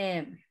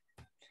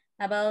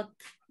about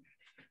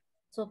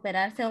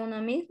superarse a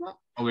uno mismo.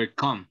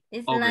 Overcome.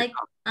 It's overcome.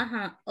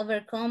 like,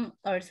 overcome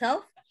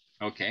ourselves.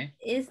 Okay.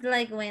 It's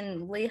like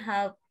when we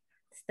have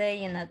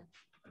stay in a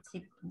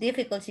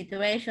difficult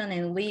situation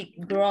and we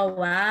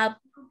grow up.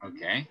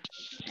 Okay.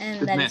 And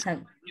good that message.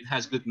 is It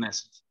has good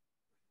message.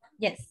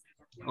 Yes.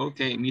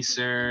 Okay,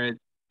 Mr.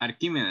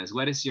 Archimedes,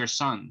 what is your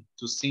song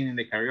to sing in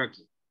the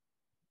karaoke?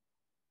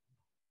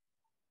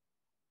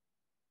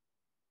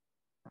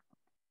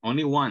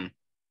 Only one.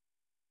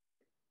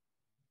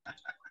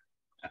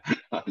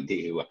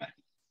 Only one.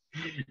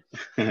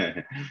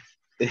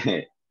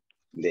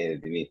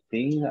 Let me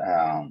think.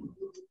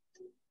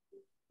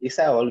 It's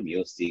all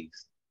music.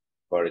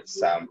 For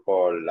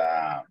example,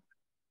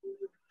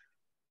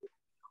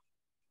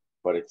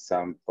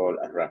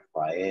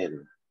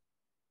 Rafael.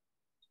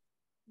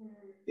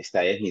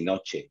 Esta es mi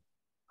noche.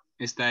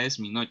 Esta es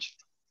mi noche.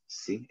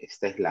 Sí,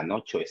 esta es la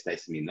noche, esta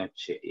es mi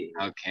noche.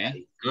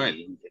 Okay,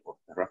 good.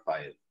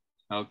 Rafael.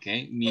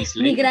 Okay, Miss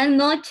Mi Lady. gran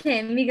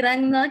noche,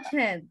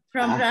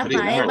 from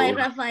Rafael, by no.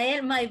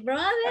 Rafael. My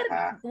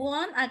brother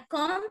won a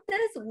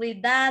contest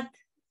with that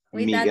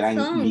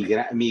song.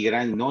 Mi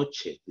gran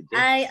noche.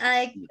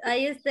 Yes.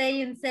 I stay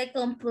in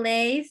second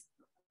place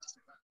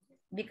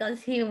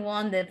because he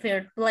won the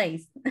third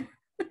place.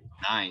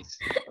 Nice.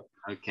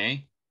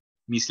 Okay.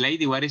 Miss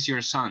Lady, what is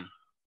your song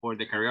for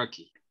the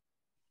karaoke?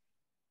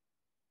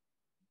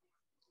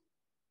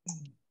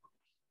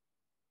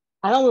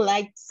 I don't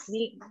like to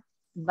sing,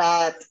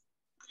 but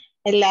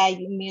I like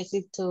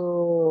music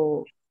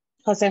to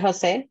Jose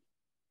Jose.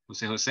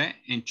 Jose Jose,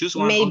 and choose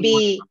one.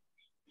 Maybe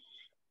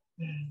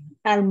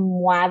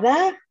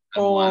Almohada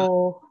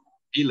o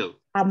Pillow.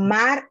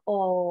 Amar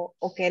o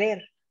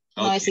Querer. Okay.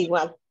 No es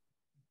igual.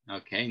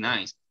 Okay,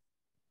 nice.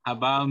 How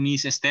about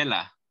Miss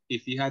Estela?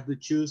 If you had to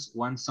choose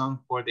one song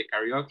for the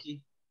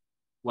karaoke,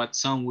 what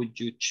song would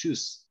you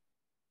choose?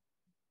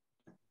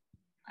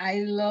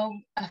 I love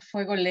A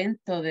Fuego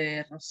Lento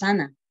de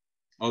Rosana.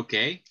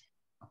 Okay,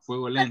 A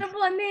Fuego Lento. Pero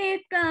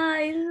bonita,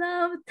 I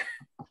love it.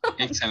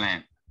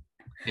 Excellent.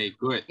 Okay,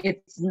 good.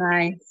 It's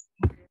nice.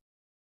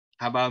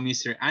 How about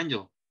Mr.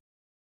 Angel?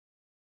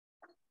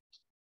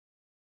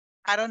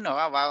 I don't know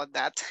about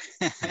that.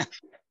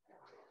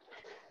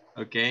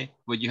 Okay,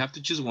 but you have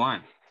to choose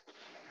one.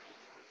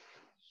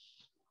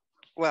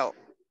 Well,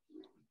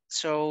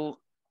 so...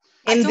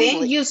 And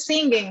then you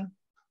singing.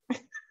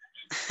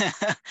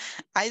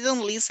 I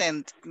don't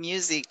listen to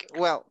music.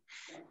 Well,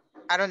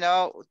 I don't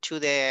know to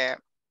the...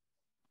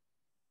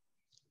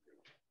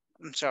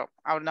 So,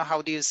 I don't know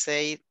how do you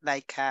say,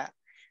 like,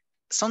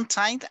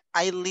 sometimes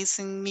I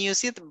listen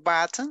music,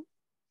 but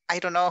I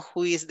don't know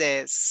who is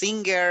the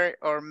singer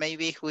or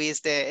maybe who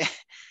is the...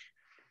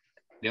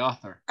 The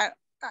author.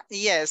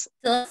 Yes.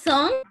 So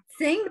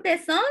sing the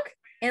song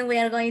and we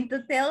are going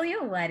to tell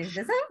you what is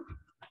the song.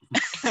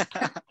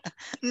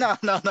 No.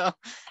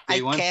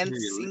 They I can't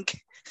sing.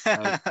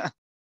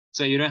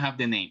 So you don't have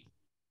the name.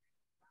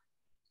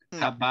 No.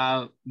 How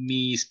about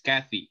Miss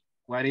Kathy?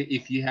 What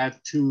if you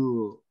had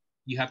to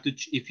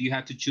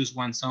choose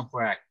one song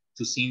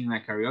to sing in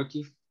a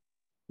karaoke,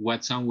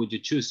 what song would you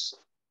choose?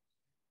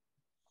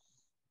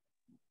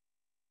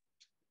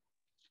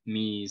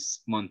 Miss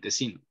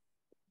Montesino.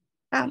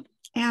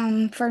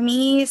 For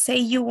me, Say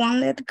You Won't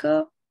Let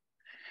Go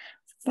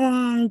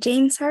from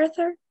James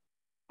Arthur.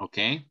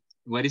 Okay.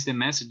 What is the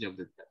message of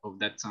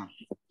that song?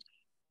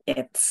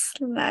 It's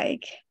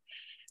like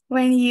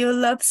when you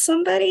love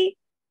somebody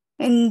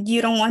and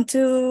you don't want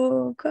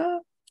to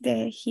go,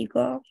 there he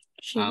go.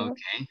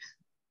 Okay.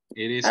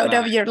 It is out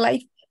of your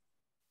life.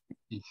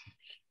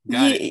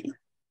 Got it.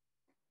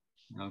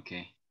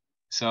 Okay.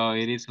 So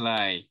it is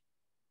like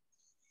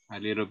a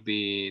little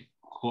bit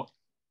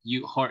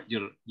you hurt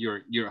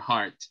your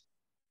heart.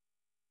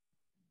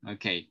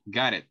 Okay,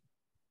 got it.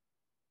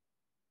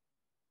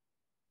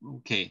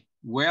 Okay.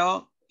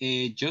 Well,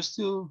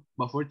 just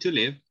before to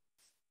leave.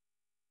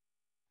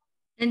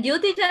 And you,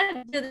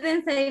 teacher, you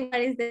didn't say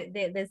what is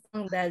the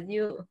song that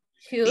you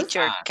choose.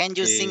 Teacher, can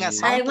you sing a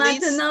song, I want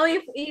please? to know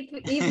if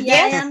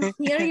yes. I am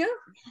hear you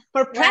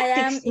for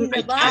practice in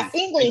the bus.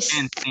 English. I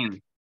can't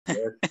sing.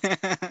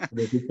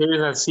 The teacher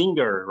is a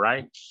singer,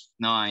 right?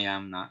 No, I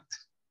am not.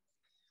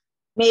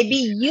 Maybe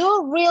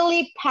you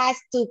really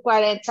passed to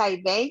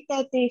 40-20,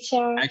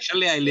 teacher.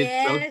 Actually, I live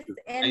close to,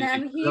 and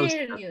I'm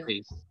here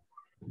you.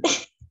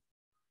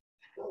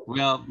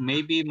 Well,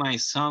 maybe my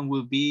song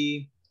will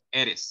be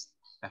Eres,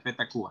 Café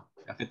Tacuba.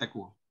 Café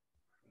Tacuba.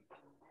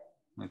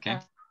 Okay.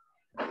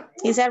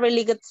 It's a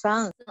really good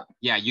song.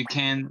 Yeah, you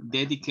can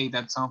dedicate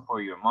that song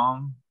for your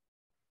mom,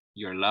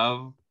 your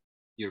love,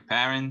 your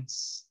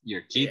parents,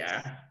 your kids.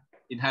 Yeah.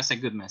 It has a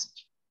good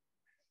message.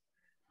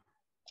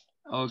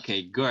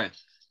 Okay, good.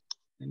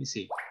 Let me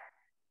see.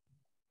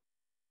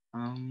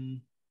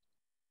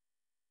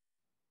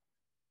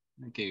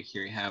 Okay,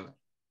 here I have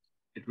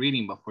it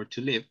reading before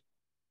to live.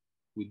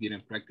 We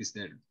didn't practice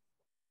the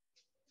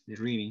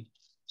reading.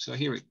 So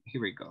here we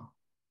go.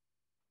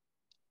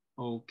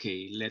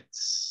 Okay,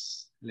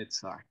 let's Let's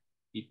start.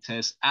 It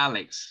says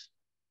Alex.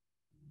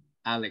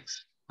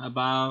 Alex, how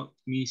about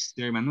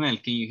Mr. Manuel?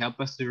 Can you help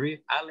us to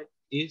read? Alex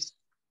is?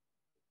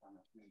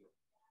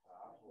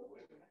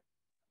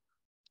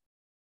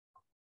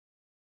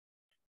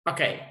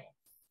 Okay.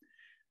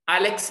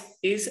 Alex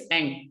is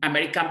an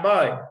American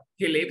boy.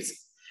 He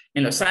lives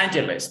in Los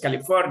Angeles,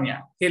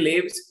 California. He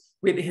lives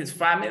with his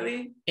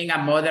family in a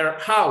mother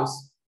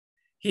house.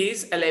 He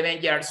is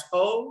 11 years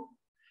old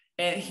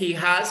and he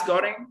has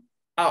gotten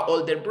an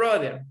older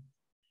brother,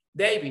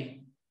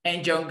 David,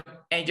 and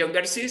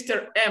younger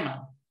sister,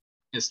 Emma.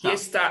 Stop.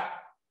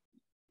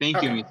 Thank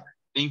Okay. you, Miss.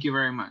 Thank you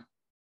very much.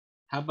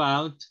 How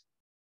about,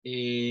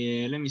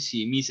 let me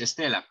see, Miss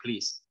Estela,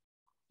 please.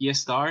 He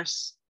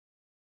stars.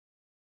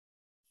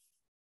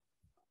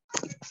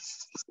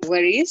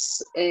 Where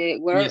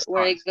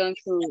are you going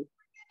to?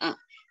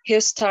 He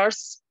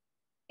starts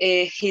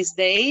his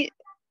day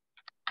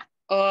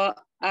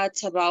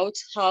at about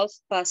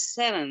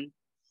 7:30.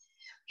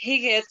 He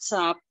gets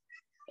up,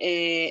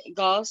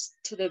 goes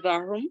to the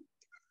bathroom,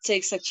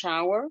 takes a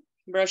shower,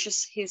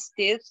 brushes his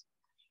teeth,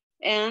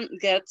 and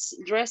gets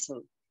dressed.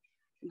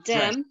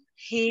 Then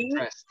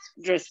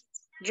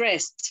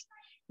dressed.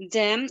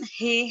 Then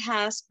he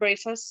has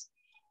breakfast,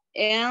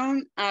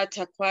 and at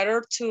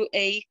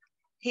 7:45,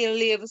 he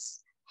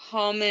leaves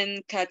home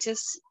and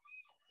catches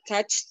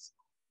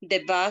the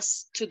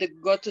bus to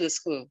go to the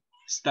school.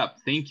 Stop.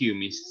 Thank you,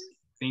 Miss.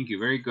 Thank you.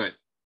 Very good.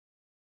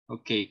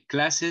 Okay,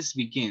 classes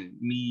begin.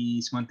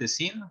 Miss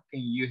Montesino,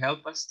 can you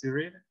help us to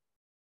read?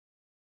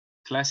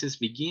 Classes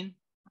begin.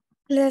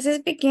 Classes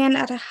begin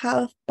at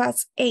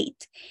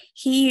 8:30.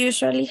 He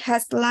usually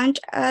has lunch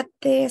at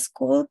the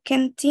school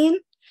canteen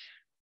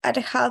at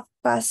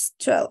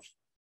 12:30.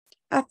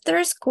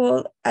 After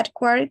school at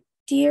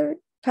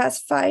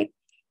 5:15,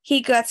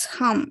 he gets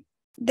home.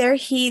 There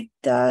he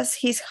does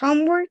his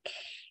homework,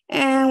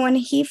 and when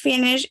he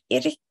finishes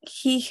it,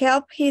 he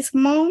helps his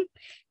mom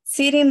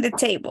sit in the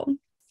table.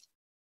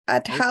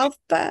 At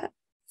 12:30.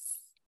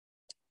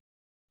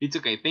 It's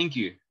okay. Thank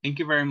you. Thank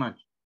you very much.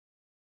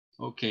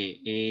 Okay.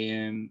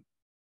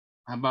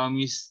 How about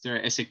Mr.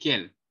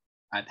 Ezequiel?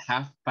 At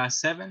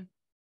 7:30?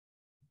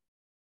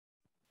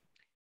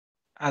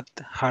 At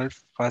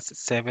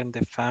 7:30,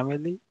 the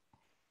family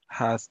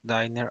has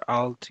dinner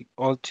all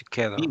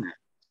together.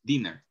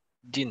 Dinner.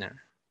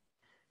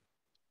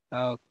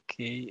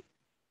 Okay.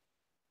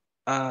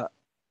 At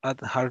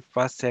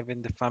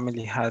 7:30, the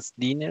family has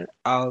dinner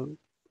all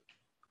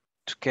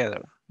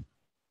together.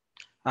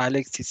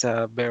 Alex is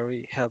a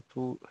very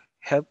helpful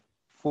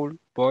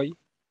boy,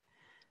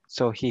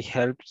 so he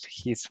helps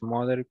his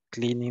mother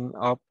cleaning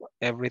up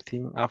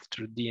everything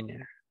after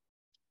dinner.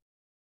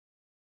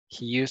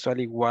 He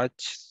usually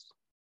watches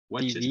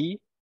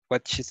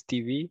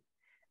TV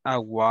a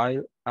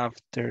while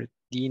after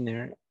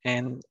dinner,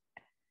 and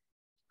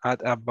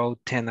at about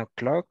 10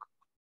 o'clock,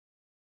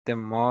 the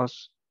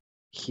most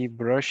he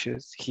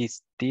brushes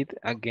his teeth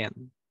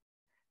again,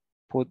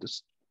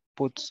 puts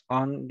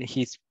on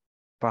his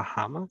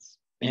pajamas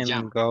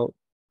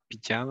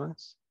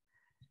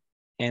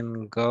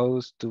and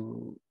goes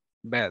to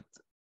bed.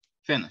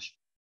 Finish.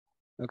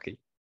 Okay.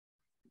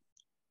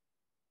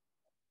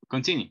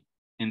 Continue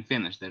and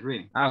finish the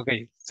reading.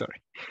 Okay,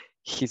 sorry.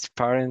 His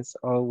parents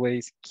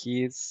always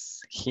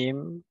kiss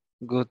him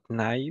good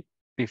night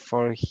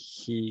before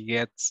he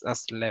gets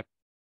asleep.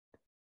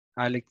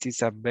 Alex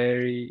is a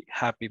very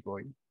happy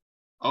boy.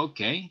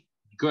 Okay,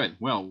 good.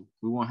 Well,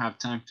 we won't have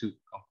time to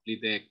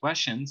complete the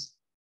questions.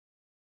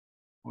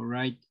 All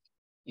right.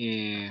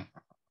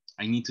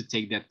 I need to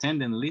take the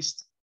attendance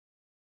list.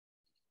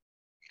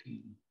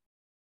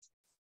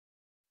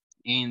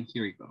 And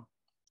here we go.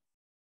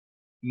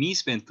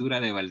 Miss Ventura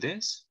de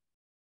Valdez.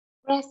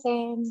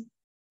 Present.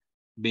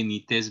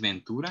 Benítez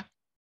Ventura.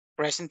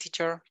 Present,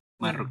 teacher.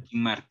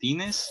 Marroquín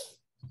Martínez.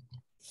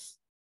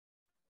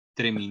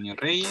 Treminio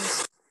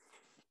Reyes.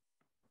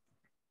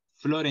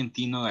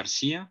 Florentino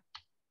García.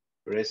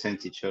 Present,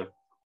 teacher.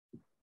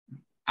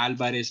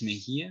 Álvarez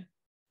Mejía.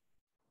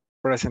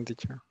 Present,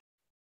 teacher.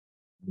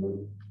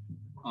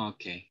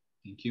 Okay,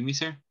 thank you,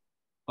 Mr.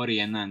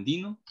 Oriana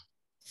Andino.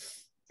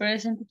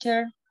 Present,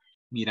 teacher.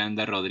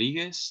 Miranda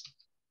Rodríguez.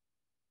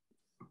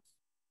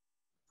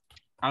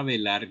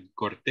 Abelar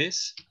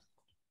Cortés.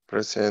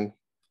 Present.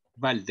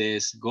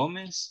 Valdés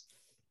Gómez.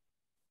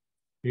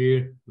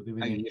 Here.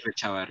 Aguirre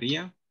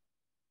Chavarría.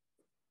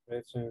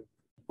 Present.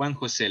 Juan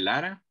José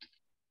Lara.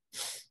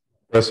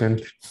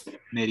 Present.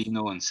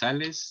 Merino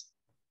González.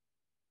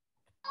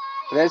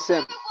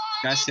 Present.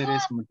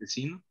 Cáceres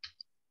Montesino.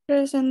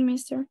 Present,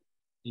 Mr.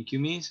 Thank you,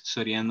 Miss.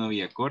 Soriano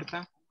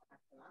Villacorta.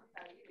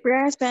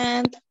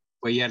 Present.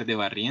 Cuellar de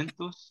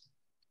Barrientos.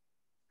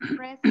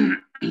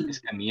 Present.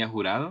 Escamilla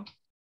Jurado.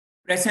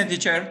 Present,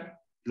 teacher.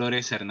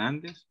 Flores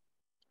Hernández.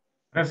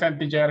 Present,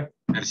 teacher.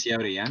 García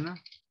Orellana.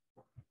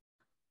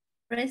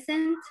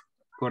 Present.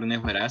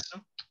 Cornejo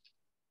Erazo.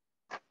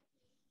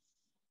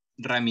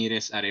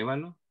 Ramírez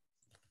Arevalo.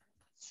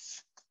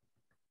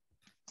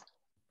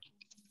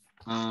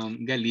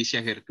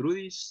 Galicia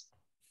Gertrudis.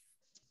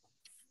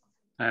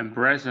 I'm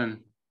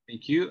present.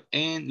 Thank you.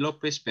 And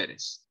Lopez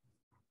Perez.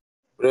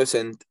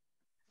 Present.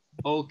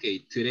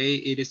 Okay, today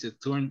it is the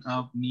turn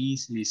of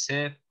Miss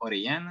Lisette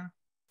Orellana.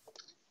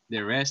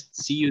 The rest,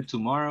 see you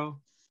tomorrow.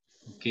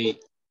 Okay,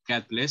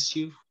 God bless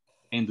you.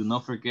 And do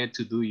not forget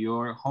to do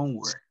your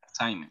homework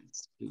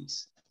assignments,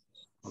 please.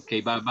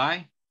 Okay,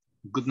 bye-bye.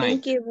 Good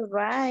night. Thank you.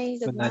 Bye-bye.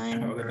 Good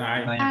night. Good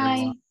night. Bye.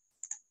 everyone.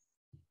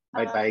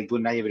 Bye-bye.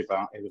 Good night,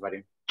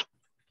 everybody.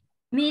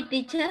 Me,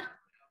 teacher?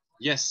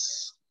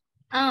 Yes.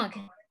 Oh,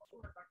 okay.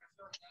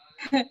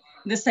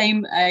 The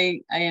same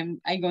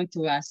I'm going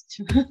to ask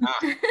you.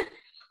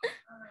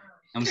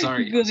 I'm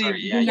sorry. Good I'm sorry.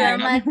 evening. Yeah, You are yeah.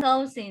 my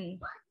cousin.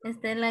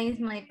 Estela is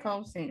my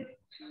cousin.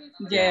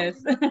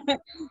 Yes.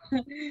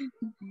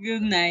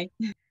 Good night.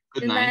 Good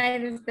Good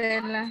night. night,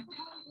 Estela.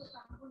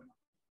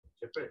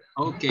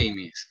 Ok,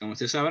 Miss. Como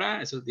usted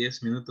sabrá, esos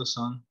 10 minutos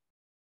son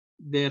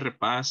de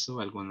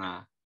repaso, algún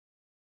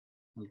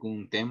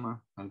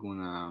tema,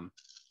 alguna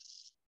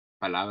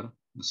palabra,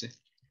 no sé,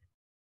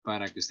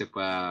 para que usted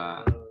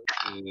pueda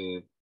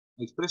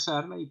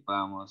expresarla y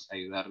podamos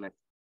ayudarle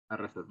a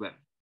resolver.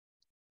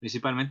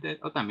 Principalmente,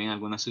 o también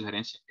alguna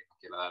sugerencia que nos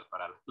quiera dar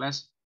para la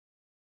clase.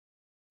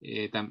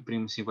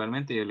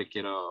 Principalmente yo le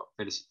quiero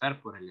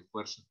felicitar por el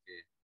esfuerzo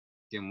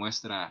que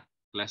muestra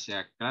clase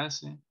a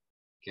clase,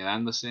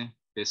 quedándose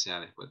pese a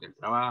después del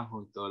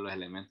trabajo y todos los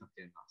elementos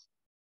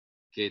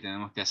que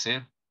tenemos que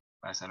hacer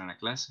para estar en la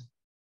clase.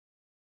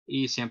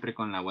 Y siempre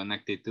con la buena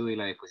actitud y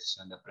la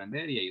disposición de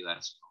aprender y ayudar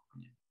a su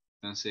compañero.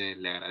 Entonces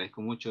le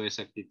agradezco mucho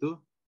esa actitud.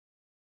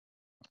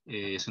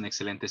 Es un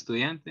excelente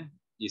estudiante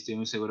y estoy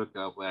muy seguro que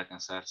va a poder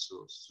alcanzar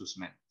sus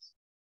metas.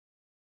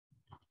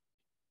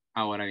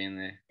 Ahora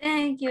viene...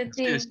 Thank you,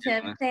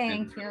 teacher.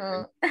 Thank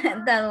you.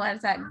 That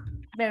was a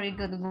very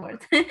good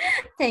word.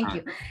 Thank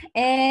you.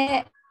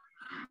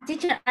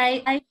 Teacher,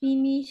 I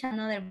finished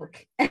another book.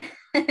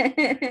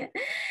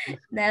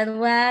 That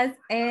was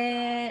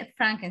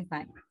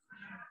Frankenstein.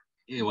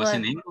 It was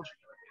in English?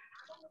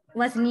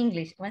 Was in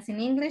English. Was in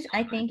English.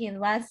 I think it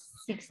was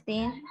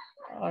 16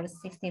 or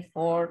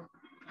 64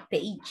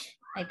 page,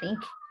 I think.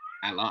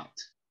 A lot.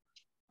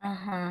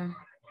 And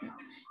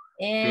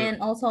good.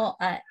 Also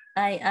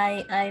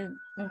I'm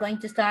going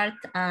to start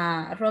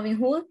Robin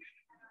Hood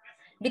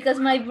because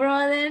my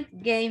brother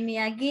gave me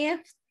a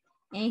gift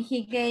and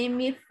he gave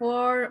me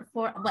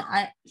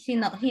he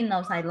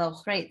knows I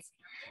love trades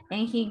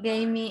and he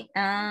gave me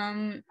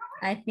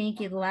I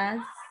think it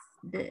was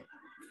the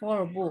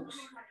 4 books.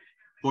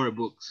 4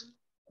 books.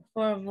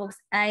 4 books.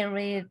 I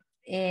read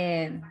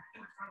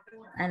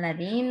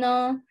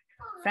Aladino,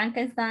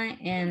 Frankenstein,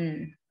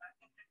 and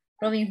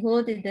Robin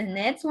Hood is the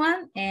next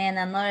one, and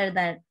another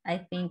that I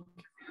think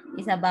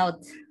is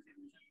about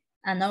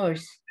a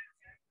nurse.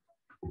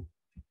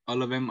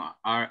 All of them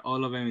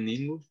in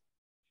English?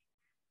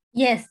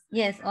 Yes,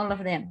 all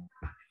of them.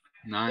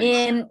 Nice.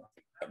 And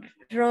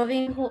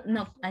Robin Hood,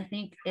 no, I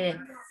think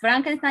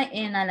Frankenstein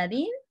and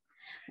Aladdin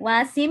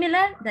was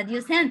similar that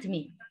you sent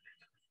me.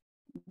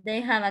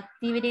 They have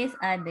activities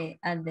at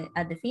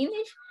the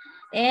finish,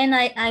 and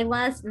I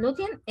was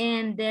looking,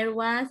 and there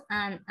was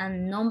a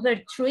number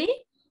 3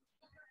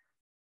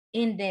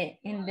 in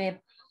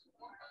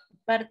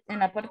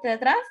la parte de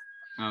atrás.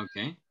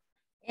 Okay.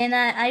 And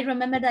I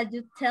remember that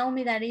you tell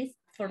me that it's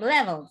for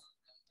levels.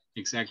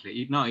 Exactly.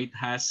 It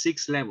has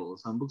 6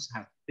 levels. Some books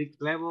have 6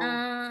 levels.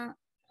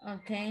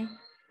 Okay.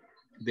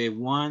 The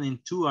 1 and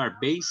 2 are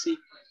basic,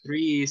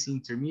 3 is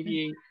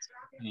intermediate,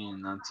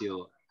 and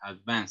until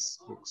advanced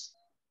books.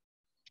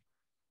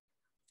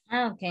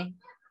 Okay.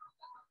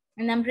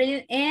 And I'm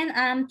reading, and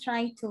I'm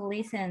trying to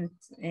listen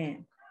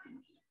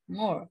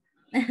more.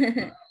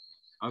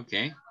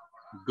 Okay,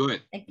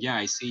 good. Yeah,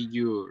 I see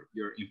your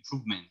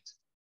improvement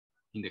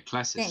in the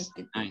classes. Thank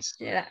you. Nice.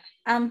 Yeah,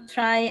 I'm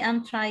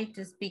trying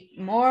to speak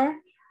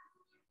more,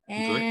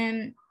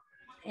 and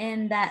good.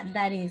 And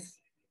that is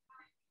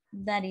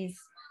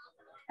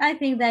I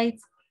think that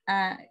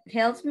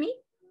helps me.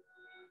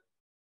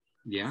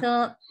 Yeah.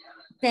 So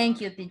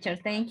thank you, teacher.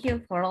 Thank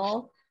you for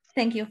all.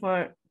 Thank you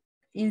for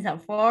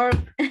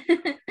INSAFORP.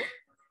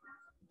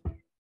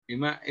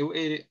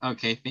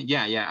 Okay.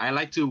 Yeah. I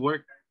like to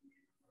work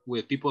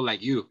with people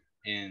like you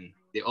and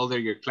the older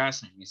your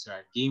classmates, Mr.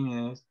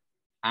 Archimedes,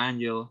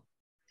 Angel,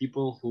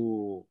 people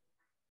who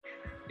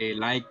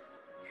like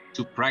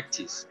to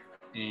practice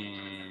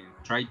and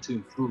try to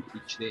improve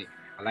each day.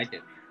 I like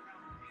it.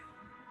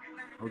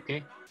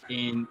 Okay.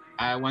 And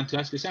I want to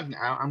ask you something.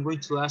 I'm going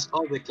to ask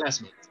all the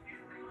classmates.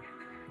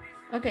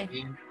 Okay.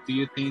 And do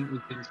you think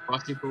it is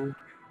possible,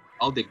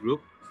 all the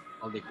group,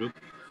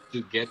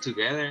 to get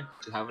together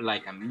to have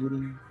like a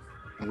meeting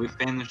when we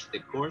finish the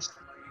course?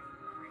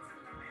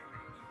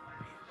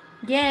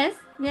 Yes.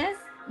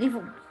 If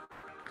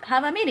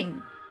have a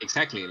meeting.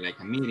 Exactly, like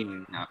a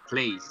meeting in a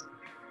place.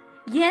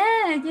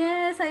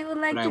 Yes, I would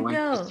like to go. But I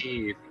want to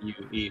see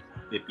if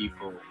the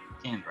people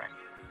can, right?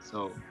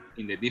 So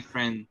in the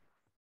different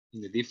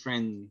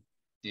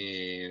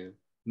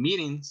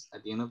meetings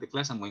at the end of the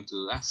class, I'm going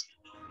to ask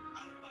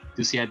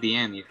to see at the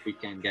end if we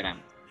can get a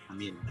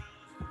meeting.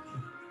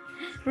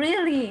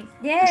 Really?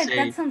 Yes,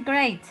 that sounds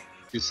great.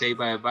 to say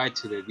bye-bye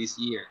to this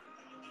year.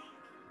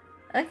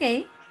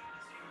 Okay.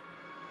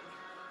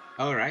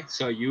 All right,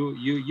 so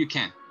you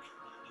can.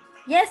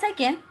 Yes, I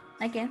can.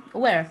 I can.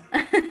 Where?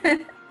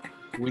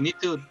 We need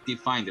to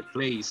define the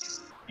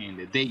place and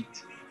the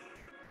date.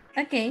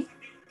 Okay.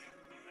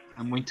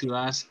 I'm going to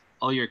ask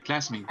all your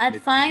classmates. At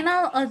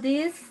final of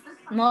this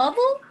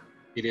module?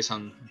 It is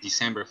on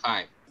December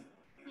 5.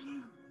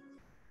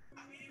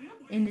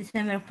 In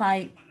December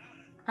 5.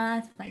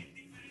 It's 5.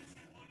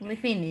 We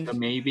finished. So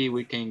maybe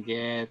we can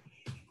get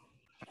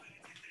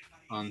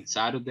on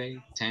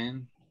Saturday,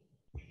 10.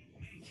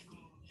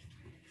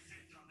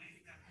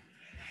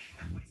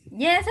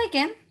 Yes, I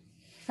can.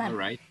 All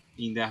right.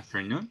 In the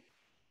afternoon?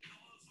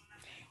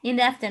 In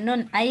the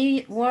afternoon.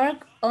 I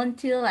work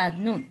until at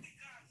noon.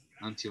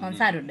 Until on noon.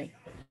 Saturday.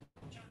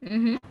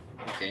 Mm-hmm.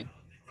 Okay.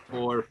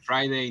 Or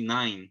Friday,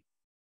 9.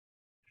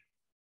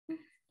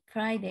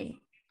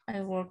 Friday.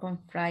 I work on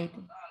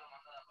Friday.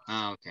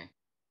 Okay.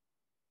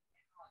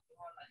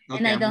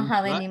 And I don't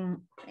have any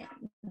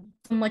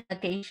too much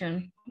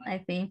vacation, I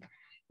think,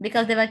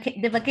 because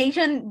the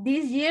vacation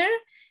this year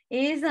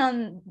is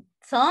on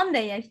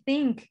Sunday, I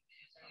think.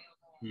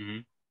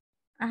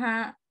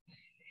 Mm-hmm.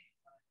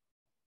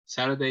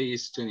 Saturday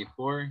is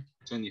 24,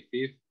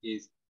 25th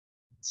is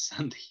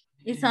Sunday.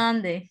 It's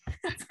Sunday.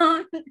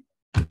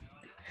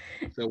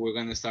 So we're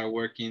gonna start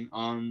working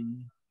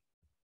on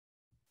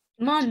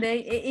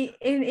Monday.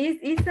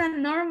 It's a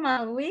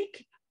normal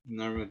week.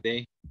 Normal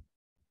day.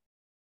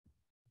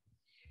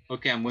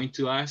 Okay, I'm going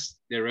to ask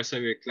the rest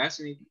of your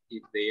classmates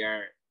if they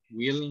are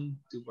willing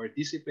to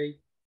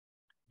participate.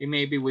 And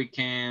maybe we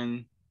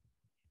can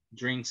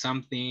drink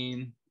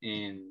something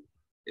and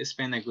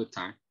spend a good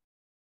time.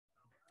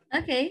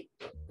 Okay.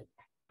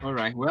 All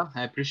right, well,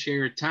 I appreciate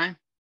your time.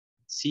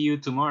 See you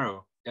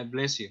tomorrow. God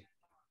bless you.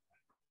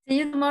 See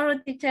you tomorrow,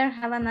 teacher.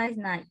 Have a nice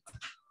night.